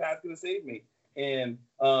like, no, God's going to save me. And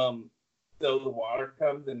so the water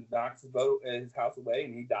comes and knocks his house away,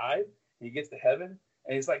 and he dies. He gets to heaven,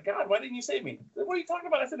 and he's like, God, why didn't you save me? What are you talking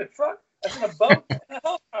about? I was in a truck, I was in a boat, and a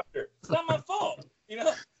helicopter. It's not my fault. You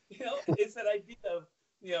know, it's that idea of,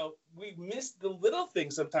 you know, we miss the little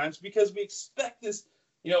things sometimes because we expect this,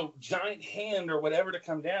 you know, giant hand or whatever to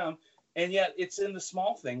come down, and yet it's in the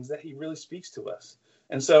small things that he really speaks to us.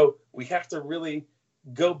 And so we have to really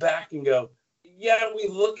go back and go, yeah, we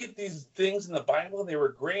look at these things in the Bible, and they were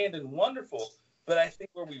grand and wonderful, but I think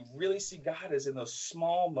where we really see God is in those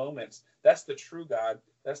small moments. That's the true God.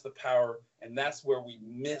 That's the power. And that's where we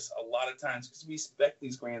miss a lot of times, because we expect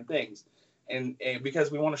these grand things. And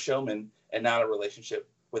because we want a showman and not a relationship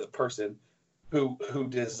with a person who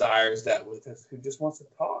desires that with us, who just wants to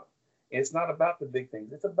talk. It's not about the big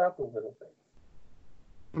things. It's about the little things.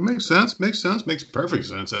 It makes sense. Makes perfect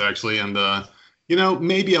sense, actually. And, you know,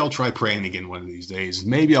 maybe I'll try praying again one of these days.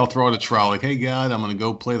 Maybe I'll throw out a trial like, hey, God, I'm going to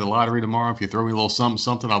go play the lottery tomorrow. If you throw me a little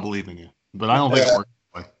something, I'll believe in you. But I don't think it works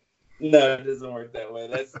that way. No, it doesn't work that way.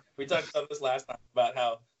 We talked about this last time, about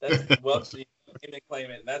how that's wealthy and claim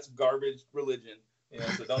it. That's garbage religion. You know,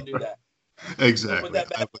 so don't do that. Exactly.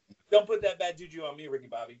 Don't put that bad juju on me, Ricky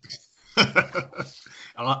Bobby.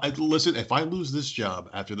 Listen, if I lose this job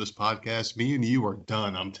after this podcast, me and you are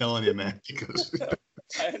done. I'm telling you, man, because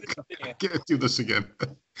I can't do this again. All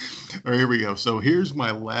right, here we go. So here's my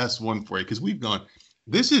last one for you, because we've gone.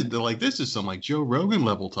 This is some like Joe Rogan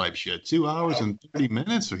level type shit. 2 hours and 30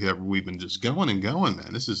 minutes. We've been just going and going,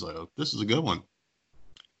 man. This is a good one.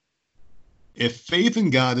 If faith in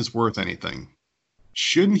God is worth anything,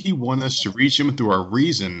 shouldn't he want us to reach him through our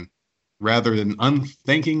reason rather than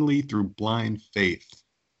unthinkingly through blind faith?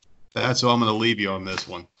 That's how I'm going to leave you on this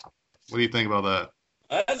one. What do you think about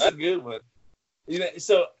that? That's a good one. You know,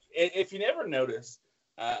 so if you never notice,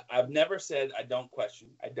 I've never said I don't question,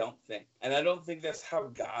 I don't think. And I don't think that's how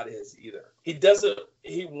God is either.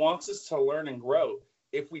 He wants us to learn and grow.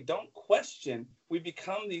 If we don't question, we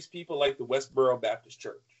become these people like the Westboro Baptist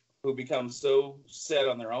Church, who become so set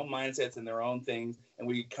on their own mindsets and their own things, and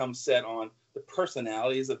we become set on the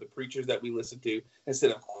personalities of the preachers that we listen to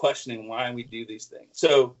instead of questioning why we do these things.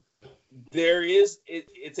 So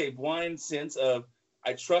it's a blind sense of,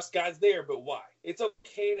 I trust God's there, but why? It's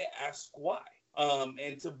okay to ask why,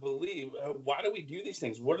 and to believe, why do we do these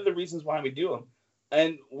things? What are the reasons why we do them?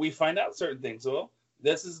 And we find out certain things. Well,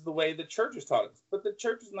 this is the way the church has taught us, but the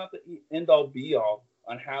church is not the end-all be-all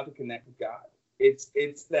on how to connect with God. It's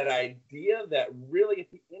that idea that really,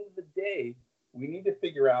 at the end of the day, we need to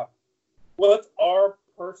figure out what's our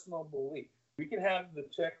personal belief. We can have the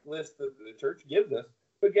checklist that the church gives us,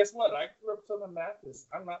 but guess what? I grew up Southern Baptist.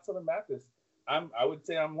 I'm not Southern Baptist. I would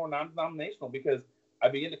say I'm more non-denominational, because I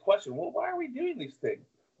begin to question, well, why are we doing these things?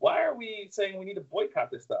 Why are we saying we need to boycott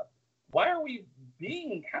this stuff? Why are we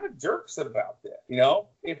being kind of jerks about that? You know,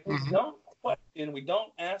 if we don't question, we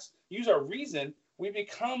don't ask, use our reason, we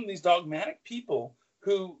become these dogmatic people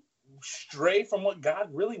who stray from what God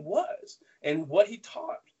really was and what he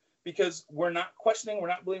taught, because we're not questioning, we're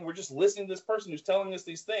not believing, we're just listening to this person who's telling us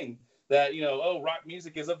these things. that, rock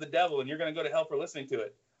music is of the devil and you're going to go to hell for listening to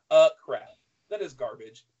it. Crap. That is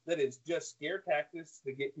garbage. That is just scare tactics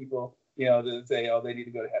to get people, to say, oh, they need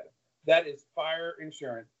to go to heaven. That is fire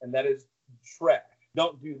insurance, and that is trash.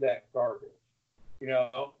 Don't do that garbage. You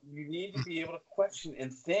need to be able to question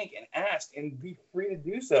and think and ask and be free to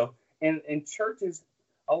do so. And in churches,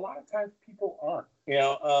 a lot of times people aren't.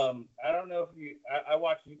 I don't know if I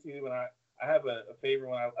watch YouTube, and I have a favorite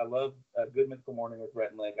one. I love Good Mythical Morning with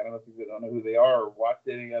Rhett and Link. I don't know if you don't know who they are or watched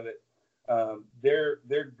any of it.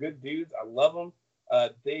 They're good dudes. I love them.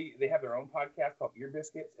 They have their own podcast called Ear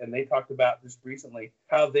Biscuits, and they talked about just recently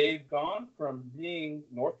how they've gone from being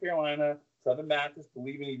North Carolina Southern Baptist,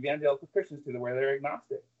 believing evangelical Christians to where they're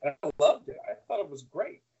agnostic. And I loved it. I thought it was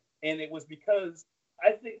great. And it was because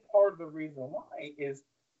I think part of the reason why is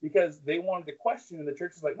because they wanted to question, and the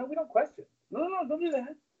church is like, no, we don't question. No, don't do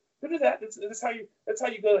that. Don't do that. That's how you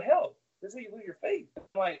go to hell. That's how you lose your faith. I'm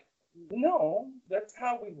like, no, that's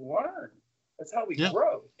how we learn. That's how we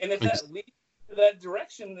grow. And if that leads to that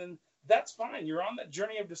direction, then that's fine. You're on that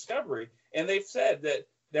journey of discovery. And they've said that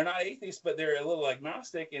they're not atheists, but they're a little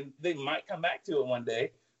agnostic, and they might come back to it one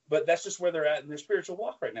day. But that's just where they're at in their spiritual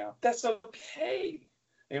walk right now. That's okay.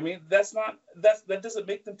 I mean, that doesn't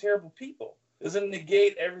make them terrible people. It doesn't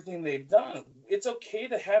negate everything they've done. It's okay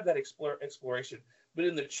to have that exploration. But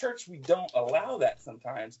in the church, we don't allow that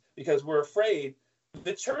sometimes because we're afraid.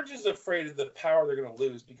 The church is afraid of the power they're going to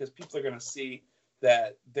lose because people are going to see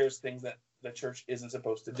that there's things that the church isn't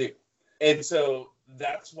supposed to do. And so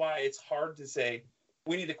that's why it's hard to say,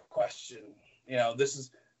 we need to question, you're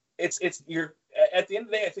at the end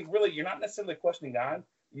of the day, I think really you're not necessarily questioning God.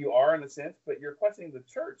 You are in a sense, but you're questioning the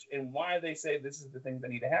church and why they say this is the things that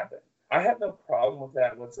need to happen. I have no problem with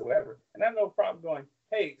that whatsoever. And I have no problem going,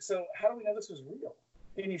 hey, so how do we know this was real?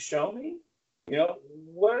 Can you show me?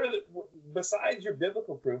 What are besides your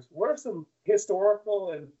biblical proofs, what are some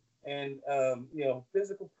historical and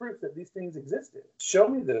physical proof that these things existed? Show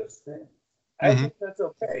me those things. I think that's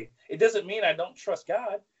okay. It doesn't mean I don't trust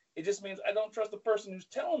God. It just means I don't trust the person who's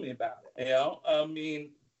telling me about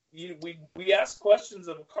it. We ask questions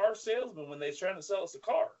of a car salesman when they're trying to sell us a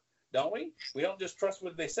car, don't we? We don't just trust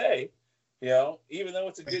what they say, even though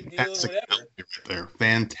it's a good deal or whatever. Right there.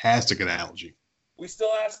 Fantastic analogy. We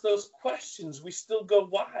still ask those questions. We still go,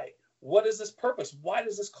 why? What is this purpose? Why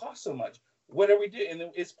does this cost so much? What are we doing?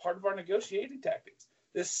 And it's part of our negotiating tactics.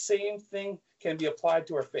 This same thing can be applied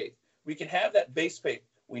to our faith. We can have that base faith.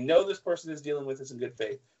 We know this person is dealing with this in good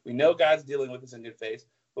faith. We know God's dealing with this in good faith,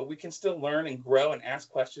 but we can still learn and grow and ask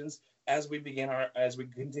questions as we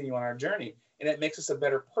continue on our journey. And it makes us a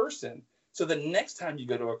better person. So the next time you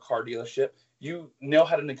go to a car dealership, you know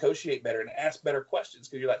how to negotiate better and ask better questions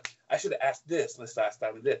because you're like, I should have asked this last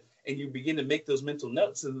time and this. And you begin to make those mental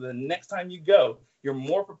notes. So the next time you go, you're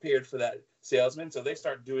more prepared for that salesman. So they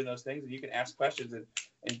start doing those things and you can ask questions and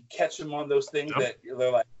catch them on those things that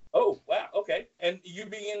they're like, oh, wow, okay. And you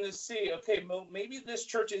begin to see, okay, maybe this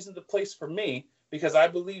church isn't the place for me because I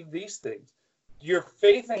believe these things. Your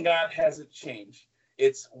faith in God hasn't changed.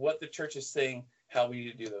 It's what the church is saying, how we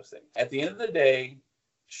need to do those things. At the end of the day,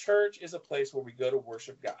 church is a place where we go to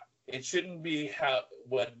worship God. It shouldn't be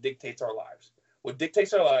what dictates our lives. What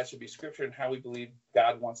dictates our lives should be Scripture and how we believe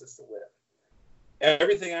God wants us to live.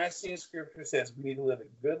 Everything I see in Scripture says we need to live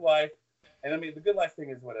a good life. And I mean, the good life thing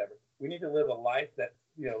is whatever. We need to live a life that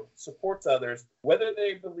supports others, whether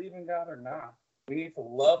they believe in God or not. We need to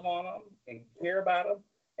love on them and care about them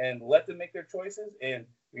and let them make their choices. And,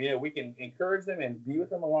 we can encourage them and be with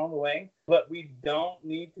them along the way. But we don't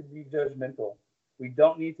need to be judgmental. We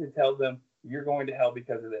don't need to tell them you're going to hell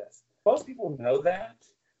because of this. Most people know that.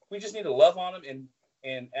 We just need to love on them.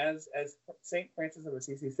 And as St. Francis of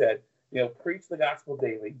Assisi said, preach the gospel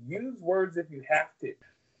daily. Use words if you have to,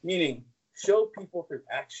 meaning show people through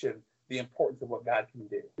action the importance of what God can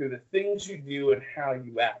do through the things you do and how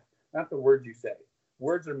you act, not the words you say.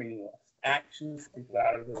 Words are meaningless. Actions speak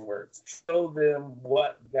louder than words. Show them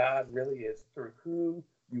what God really is through who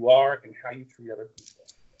you are and how you treat other people.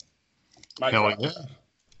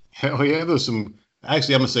 Hell yeah. There's some,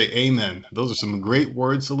 actually, I'm going to say amen. Those are some great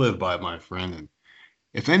words to live by, my friend. And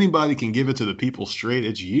if anybody can give it to the people straight,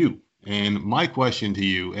 it's you. And my question to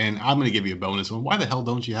you, and I'm going to give you a bonus one, why the hell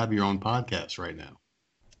don't you have your own podcast right now?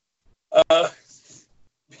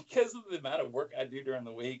 Because of the amount of work I do during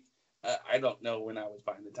the week, I don't know when I would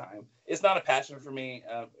find the time. It's not a passion for me.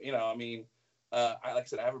 Like I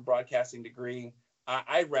said, I have a broadcasting degree.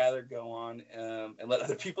 I'd rather go on and let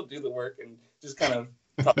other people do the work and just kind of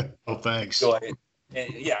talk. Oh, thanks. Enjoy it.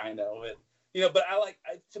 And, yeah, I know it. But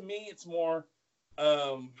to me, it's more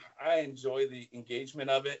I enjoy the engagement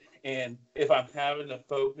of it, and if I'm having to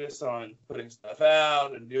focus on putting stuff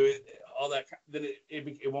out and do it, all that, then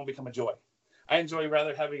it won't become a joy. I enjoy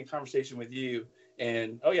rather having a conversation with you.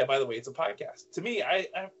 And oh yeah, by the way, it's a podcast. To me,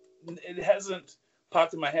 it hasn't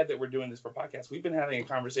popped in my head that we're doing this for podcasts. We've been having a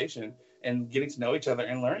conversation and getting to know each other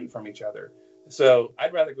and learning from each other. So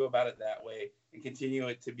I'd rather go about it that way and continue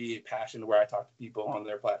it to be a passion where I talk to people on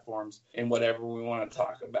their platforms and whatever we want to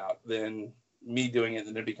talk about than me doing it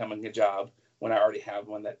and then becoming a job when I already have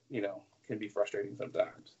one that, can be frustrating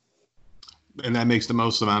sometimes. And that makes the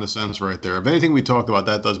most amount of sense right there. If anything we talked about,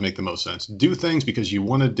 that does make the most sense. Do things because you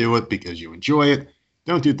want to do it, because you enjoy it.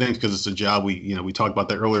 Don't do things because it's a job. We talked about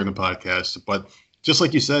that earlier in the podcast, but just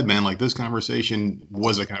like you said, man, like this conversation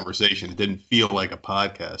was a conversation. It didn't feel like a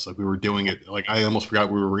podcast. Like we were doing it. Like I almost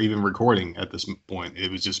forgot we were even recording at this point.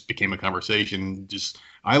 It was just became a conversation.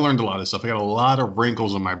 I learned a lot of stuff. I got a lot of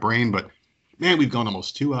wrinkles in my brain, but man, we've gone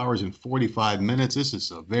almost 2 hours and 45 minutes. This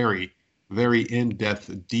is a very, very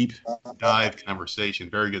in-depth, deep dive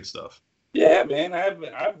conversation. Very good stuff. Yeah, man,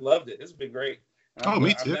 I've loved it. It's been great.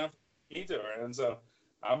 Me too. Me too. And so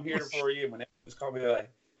I'm here for you. When they just call me,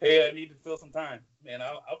 like, hey, I need to fill some time. Man,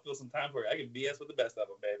 I'll fill some time for you. I can BS with the best of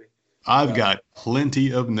them, baby. I've got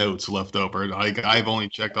plenty of notes left over. I've only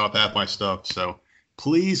checked off half my stuff. So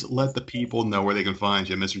please let the people know where they can find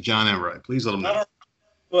you, Mr. John Enright. Please let them know.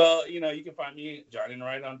 Well, you can find me, John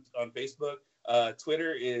Enright, on Facebook.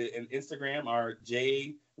 Twitter and Instagram are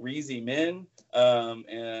JReezyMen,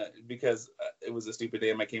 because it was a stupid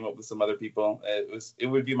name. I came up with some other people. It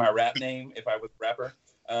would be my rap name if I was a rapper.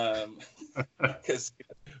 Because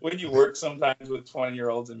when you work sometimes with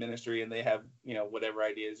 20-year-olds in ministry and they have, whatever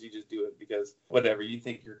ideas, you just do it because whatever, you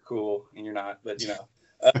think you're cool and you're not. But, you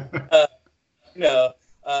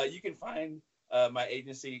can find my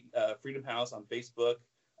agency, Freedom House, on Facebook.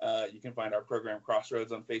 You can find our program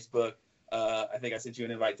Crossroads on Facebook. I think I sent you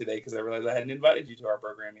an invite today because I realized I hadn't invited you to our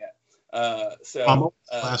program yet.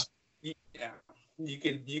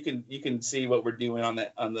 You can see what we're doing on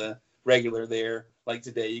the regular there. Like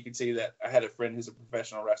today, you can see that I had a friend who's a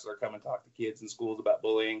professional wrestler come and talk to kids in schools about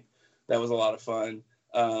bullying. That was a lot of fun.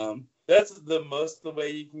 That's the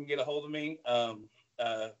way you can get a hold of me. And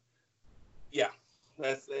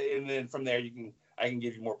then from there I can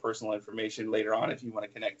give you more personal information later on if you want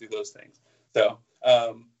to connect through those things. So,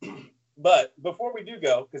 but before we do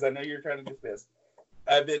go, because I know you're trying to do this,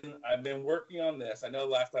 I've been working on this. I know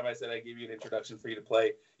last time I said I'd give you an introduction for you to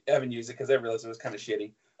play. I haven't used it because I realized it was kind of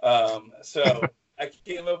shitty. So I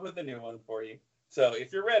came up with a new one for you. So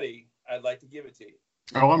if you're ready, I'd like to give it to you.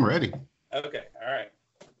 Oh, I'm ready. Okay. All right.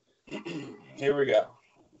 Here we go.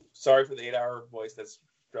 Sorry for the 8-hour voice that's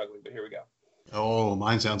struggling, but here we go. Oh,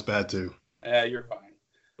 mine sounds bad too. You're fine.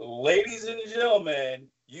 Ladies and gentlemen,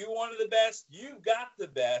 you wanted the best, you got the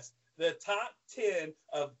best. The top 10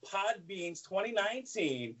 of Podbean's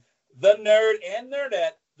 2019, The Nerd and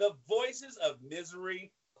Nerdette, the Voices of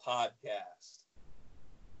Misery podcast.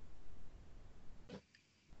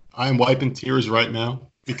 I'm wiping tears right now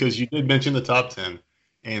because you did mention the top 10,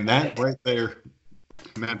 and that right there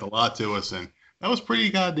meant a lot to us, and that was pretty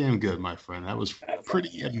goddamn good, my friend. That was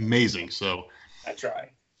pretty amazing. So I try.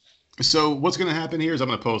 So what's going to happen here is I'm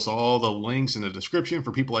going to post all the links in the description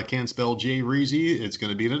for people that can't spell JReezy. It's going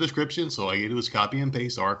to be in the description. So all you do is copy and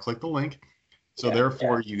paste or click the link. So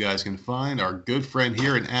therefore, you guys can find our good friend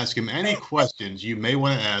here and ask him any questions you may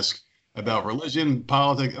want to ask about religion,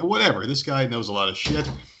 politics, whatever. This guy knows a lot of shit.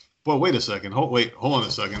 But wait a second. Hold on a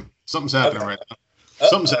second. Something's happening right now.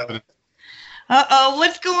 Something's happening. Uh-oh,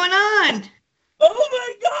 what's going on? Oh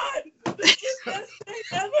my God! This is the best thing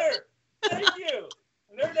ever! Thank you!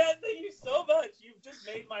 Nerdette, thank you so much. You've just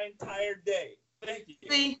made my entire day. Thank you.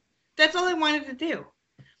 See, that's all I wanted to do,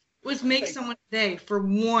 was make someone's day for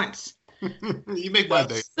once. You make my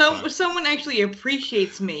day. Someone actually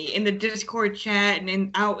appreciates me in the Discord chat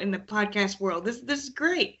and out in the podcast world. This is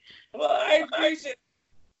great. Well, I appreciate it.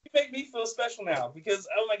 You make me feel special now because,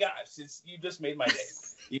 oh my gosh, you just made my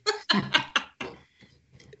day.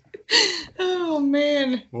 Oh,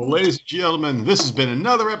 man. Well, ladies and gentlemen, this has been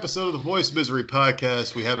another episode of the Voice of Misery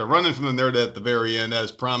podcast. We had a run-in from the Nerdette at the very end, as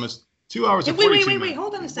promised. 2 hours and 42 minutes. Wait.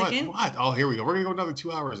 Hold on a second. What? Oh, here we go. We're going to go another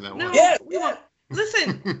 2 hours now. No, yeah.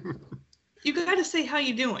 Listen, you got to say how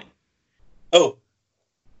you doing. Oh,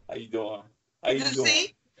 how you doing? How you doing?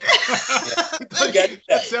 See?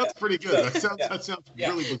 That sounds pretty good. That sounds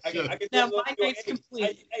really good. Now, my night's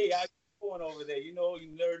complete. Hey, how you doing over there? You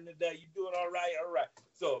nerding today. You doing all right? All right.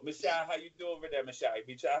 So, Michelle, how you doing over there, Michelle? You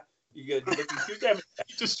good? You looking cute there, Michelle?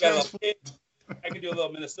 Just I can do a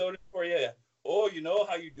little Minnesota for you. oh, you know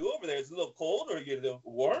how you do over there? It's a little cold or you a little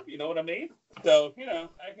warm. You know what I mean? So,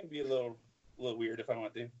 I can be a little weird if I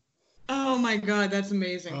want to. Oh my God, that's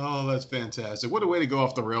amazing. Oh, that's fantastic. What a way to go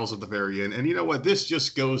off the rails at the very end. And you know what? This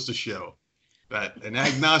just goes to show that an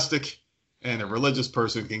agnostic and a religious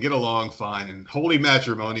person can get along fine in holy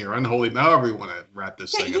matrimony or unholy, however you want to wrap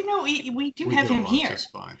this thing up. We do have him here.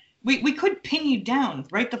 Just fine. We could pin you down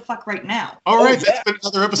right the fuck right now. All right, that's been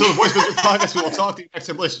another episode of Voice Misery Podcast. We will talk to you next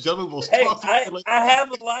time, ladies and gentlemen. We'll talk to you later. I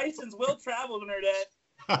have a license. We'll travel, Nerdette.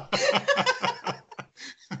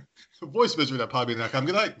 VoiceMisery.podbean.com.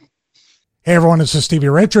 Good night. Hey everyone, this is Stevie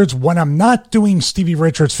Richards. When I'm not doing Stevie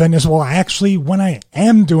Richards Fitness, well, actually, when I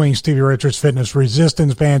am doing Stevie Richards Fitness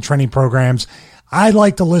resistance band training programs, I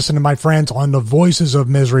like to listen to my friends on the Voices of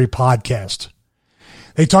Misery podcast.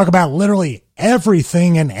 They talk about literally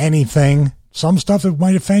everything and anything, some stuff that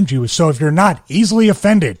might offend you. So if you're not easily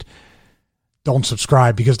offended, don't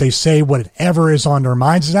subscribe, because they say whatever is on their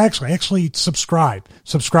minds is actually subscribe.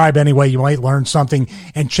 Subscribe anyway. You might learn something,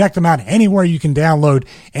 and check them out anywhere you can download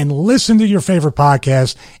and listen to your favorite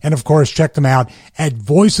podcast. And of course, check them out at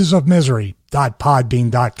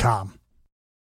voicesofmisery.podbean.com.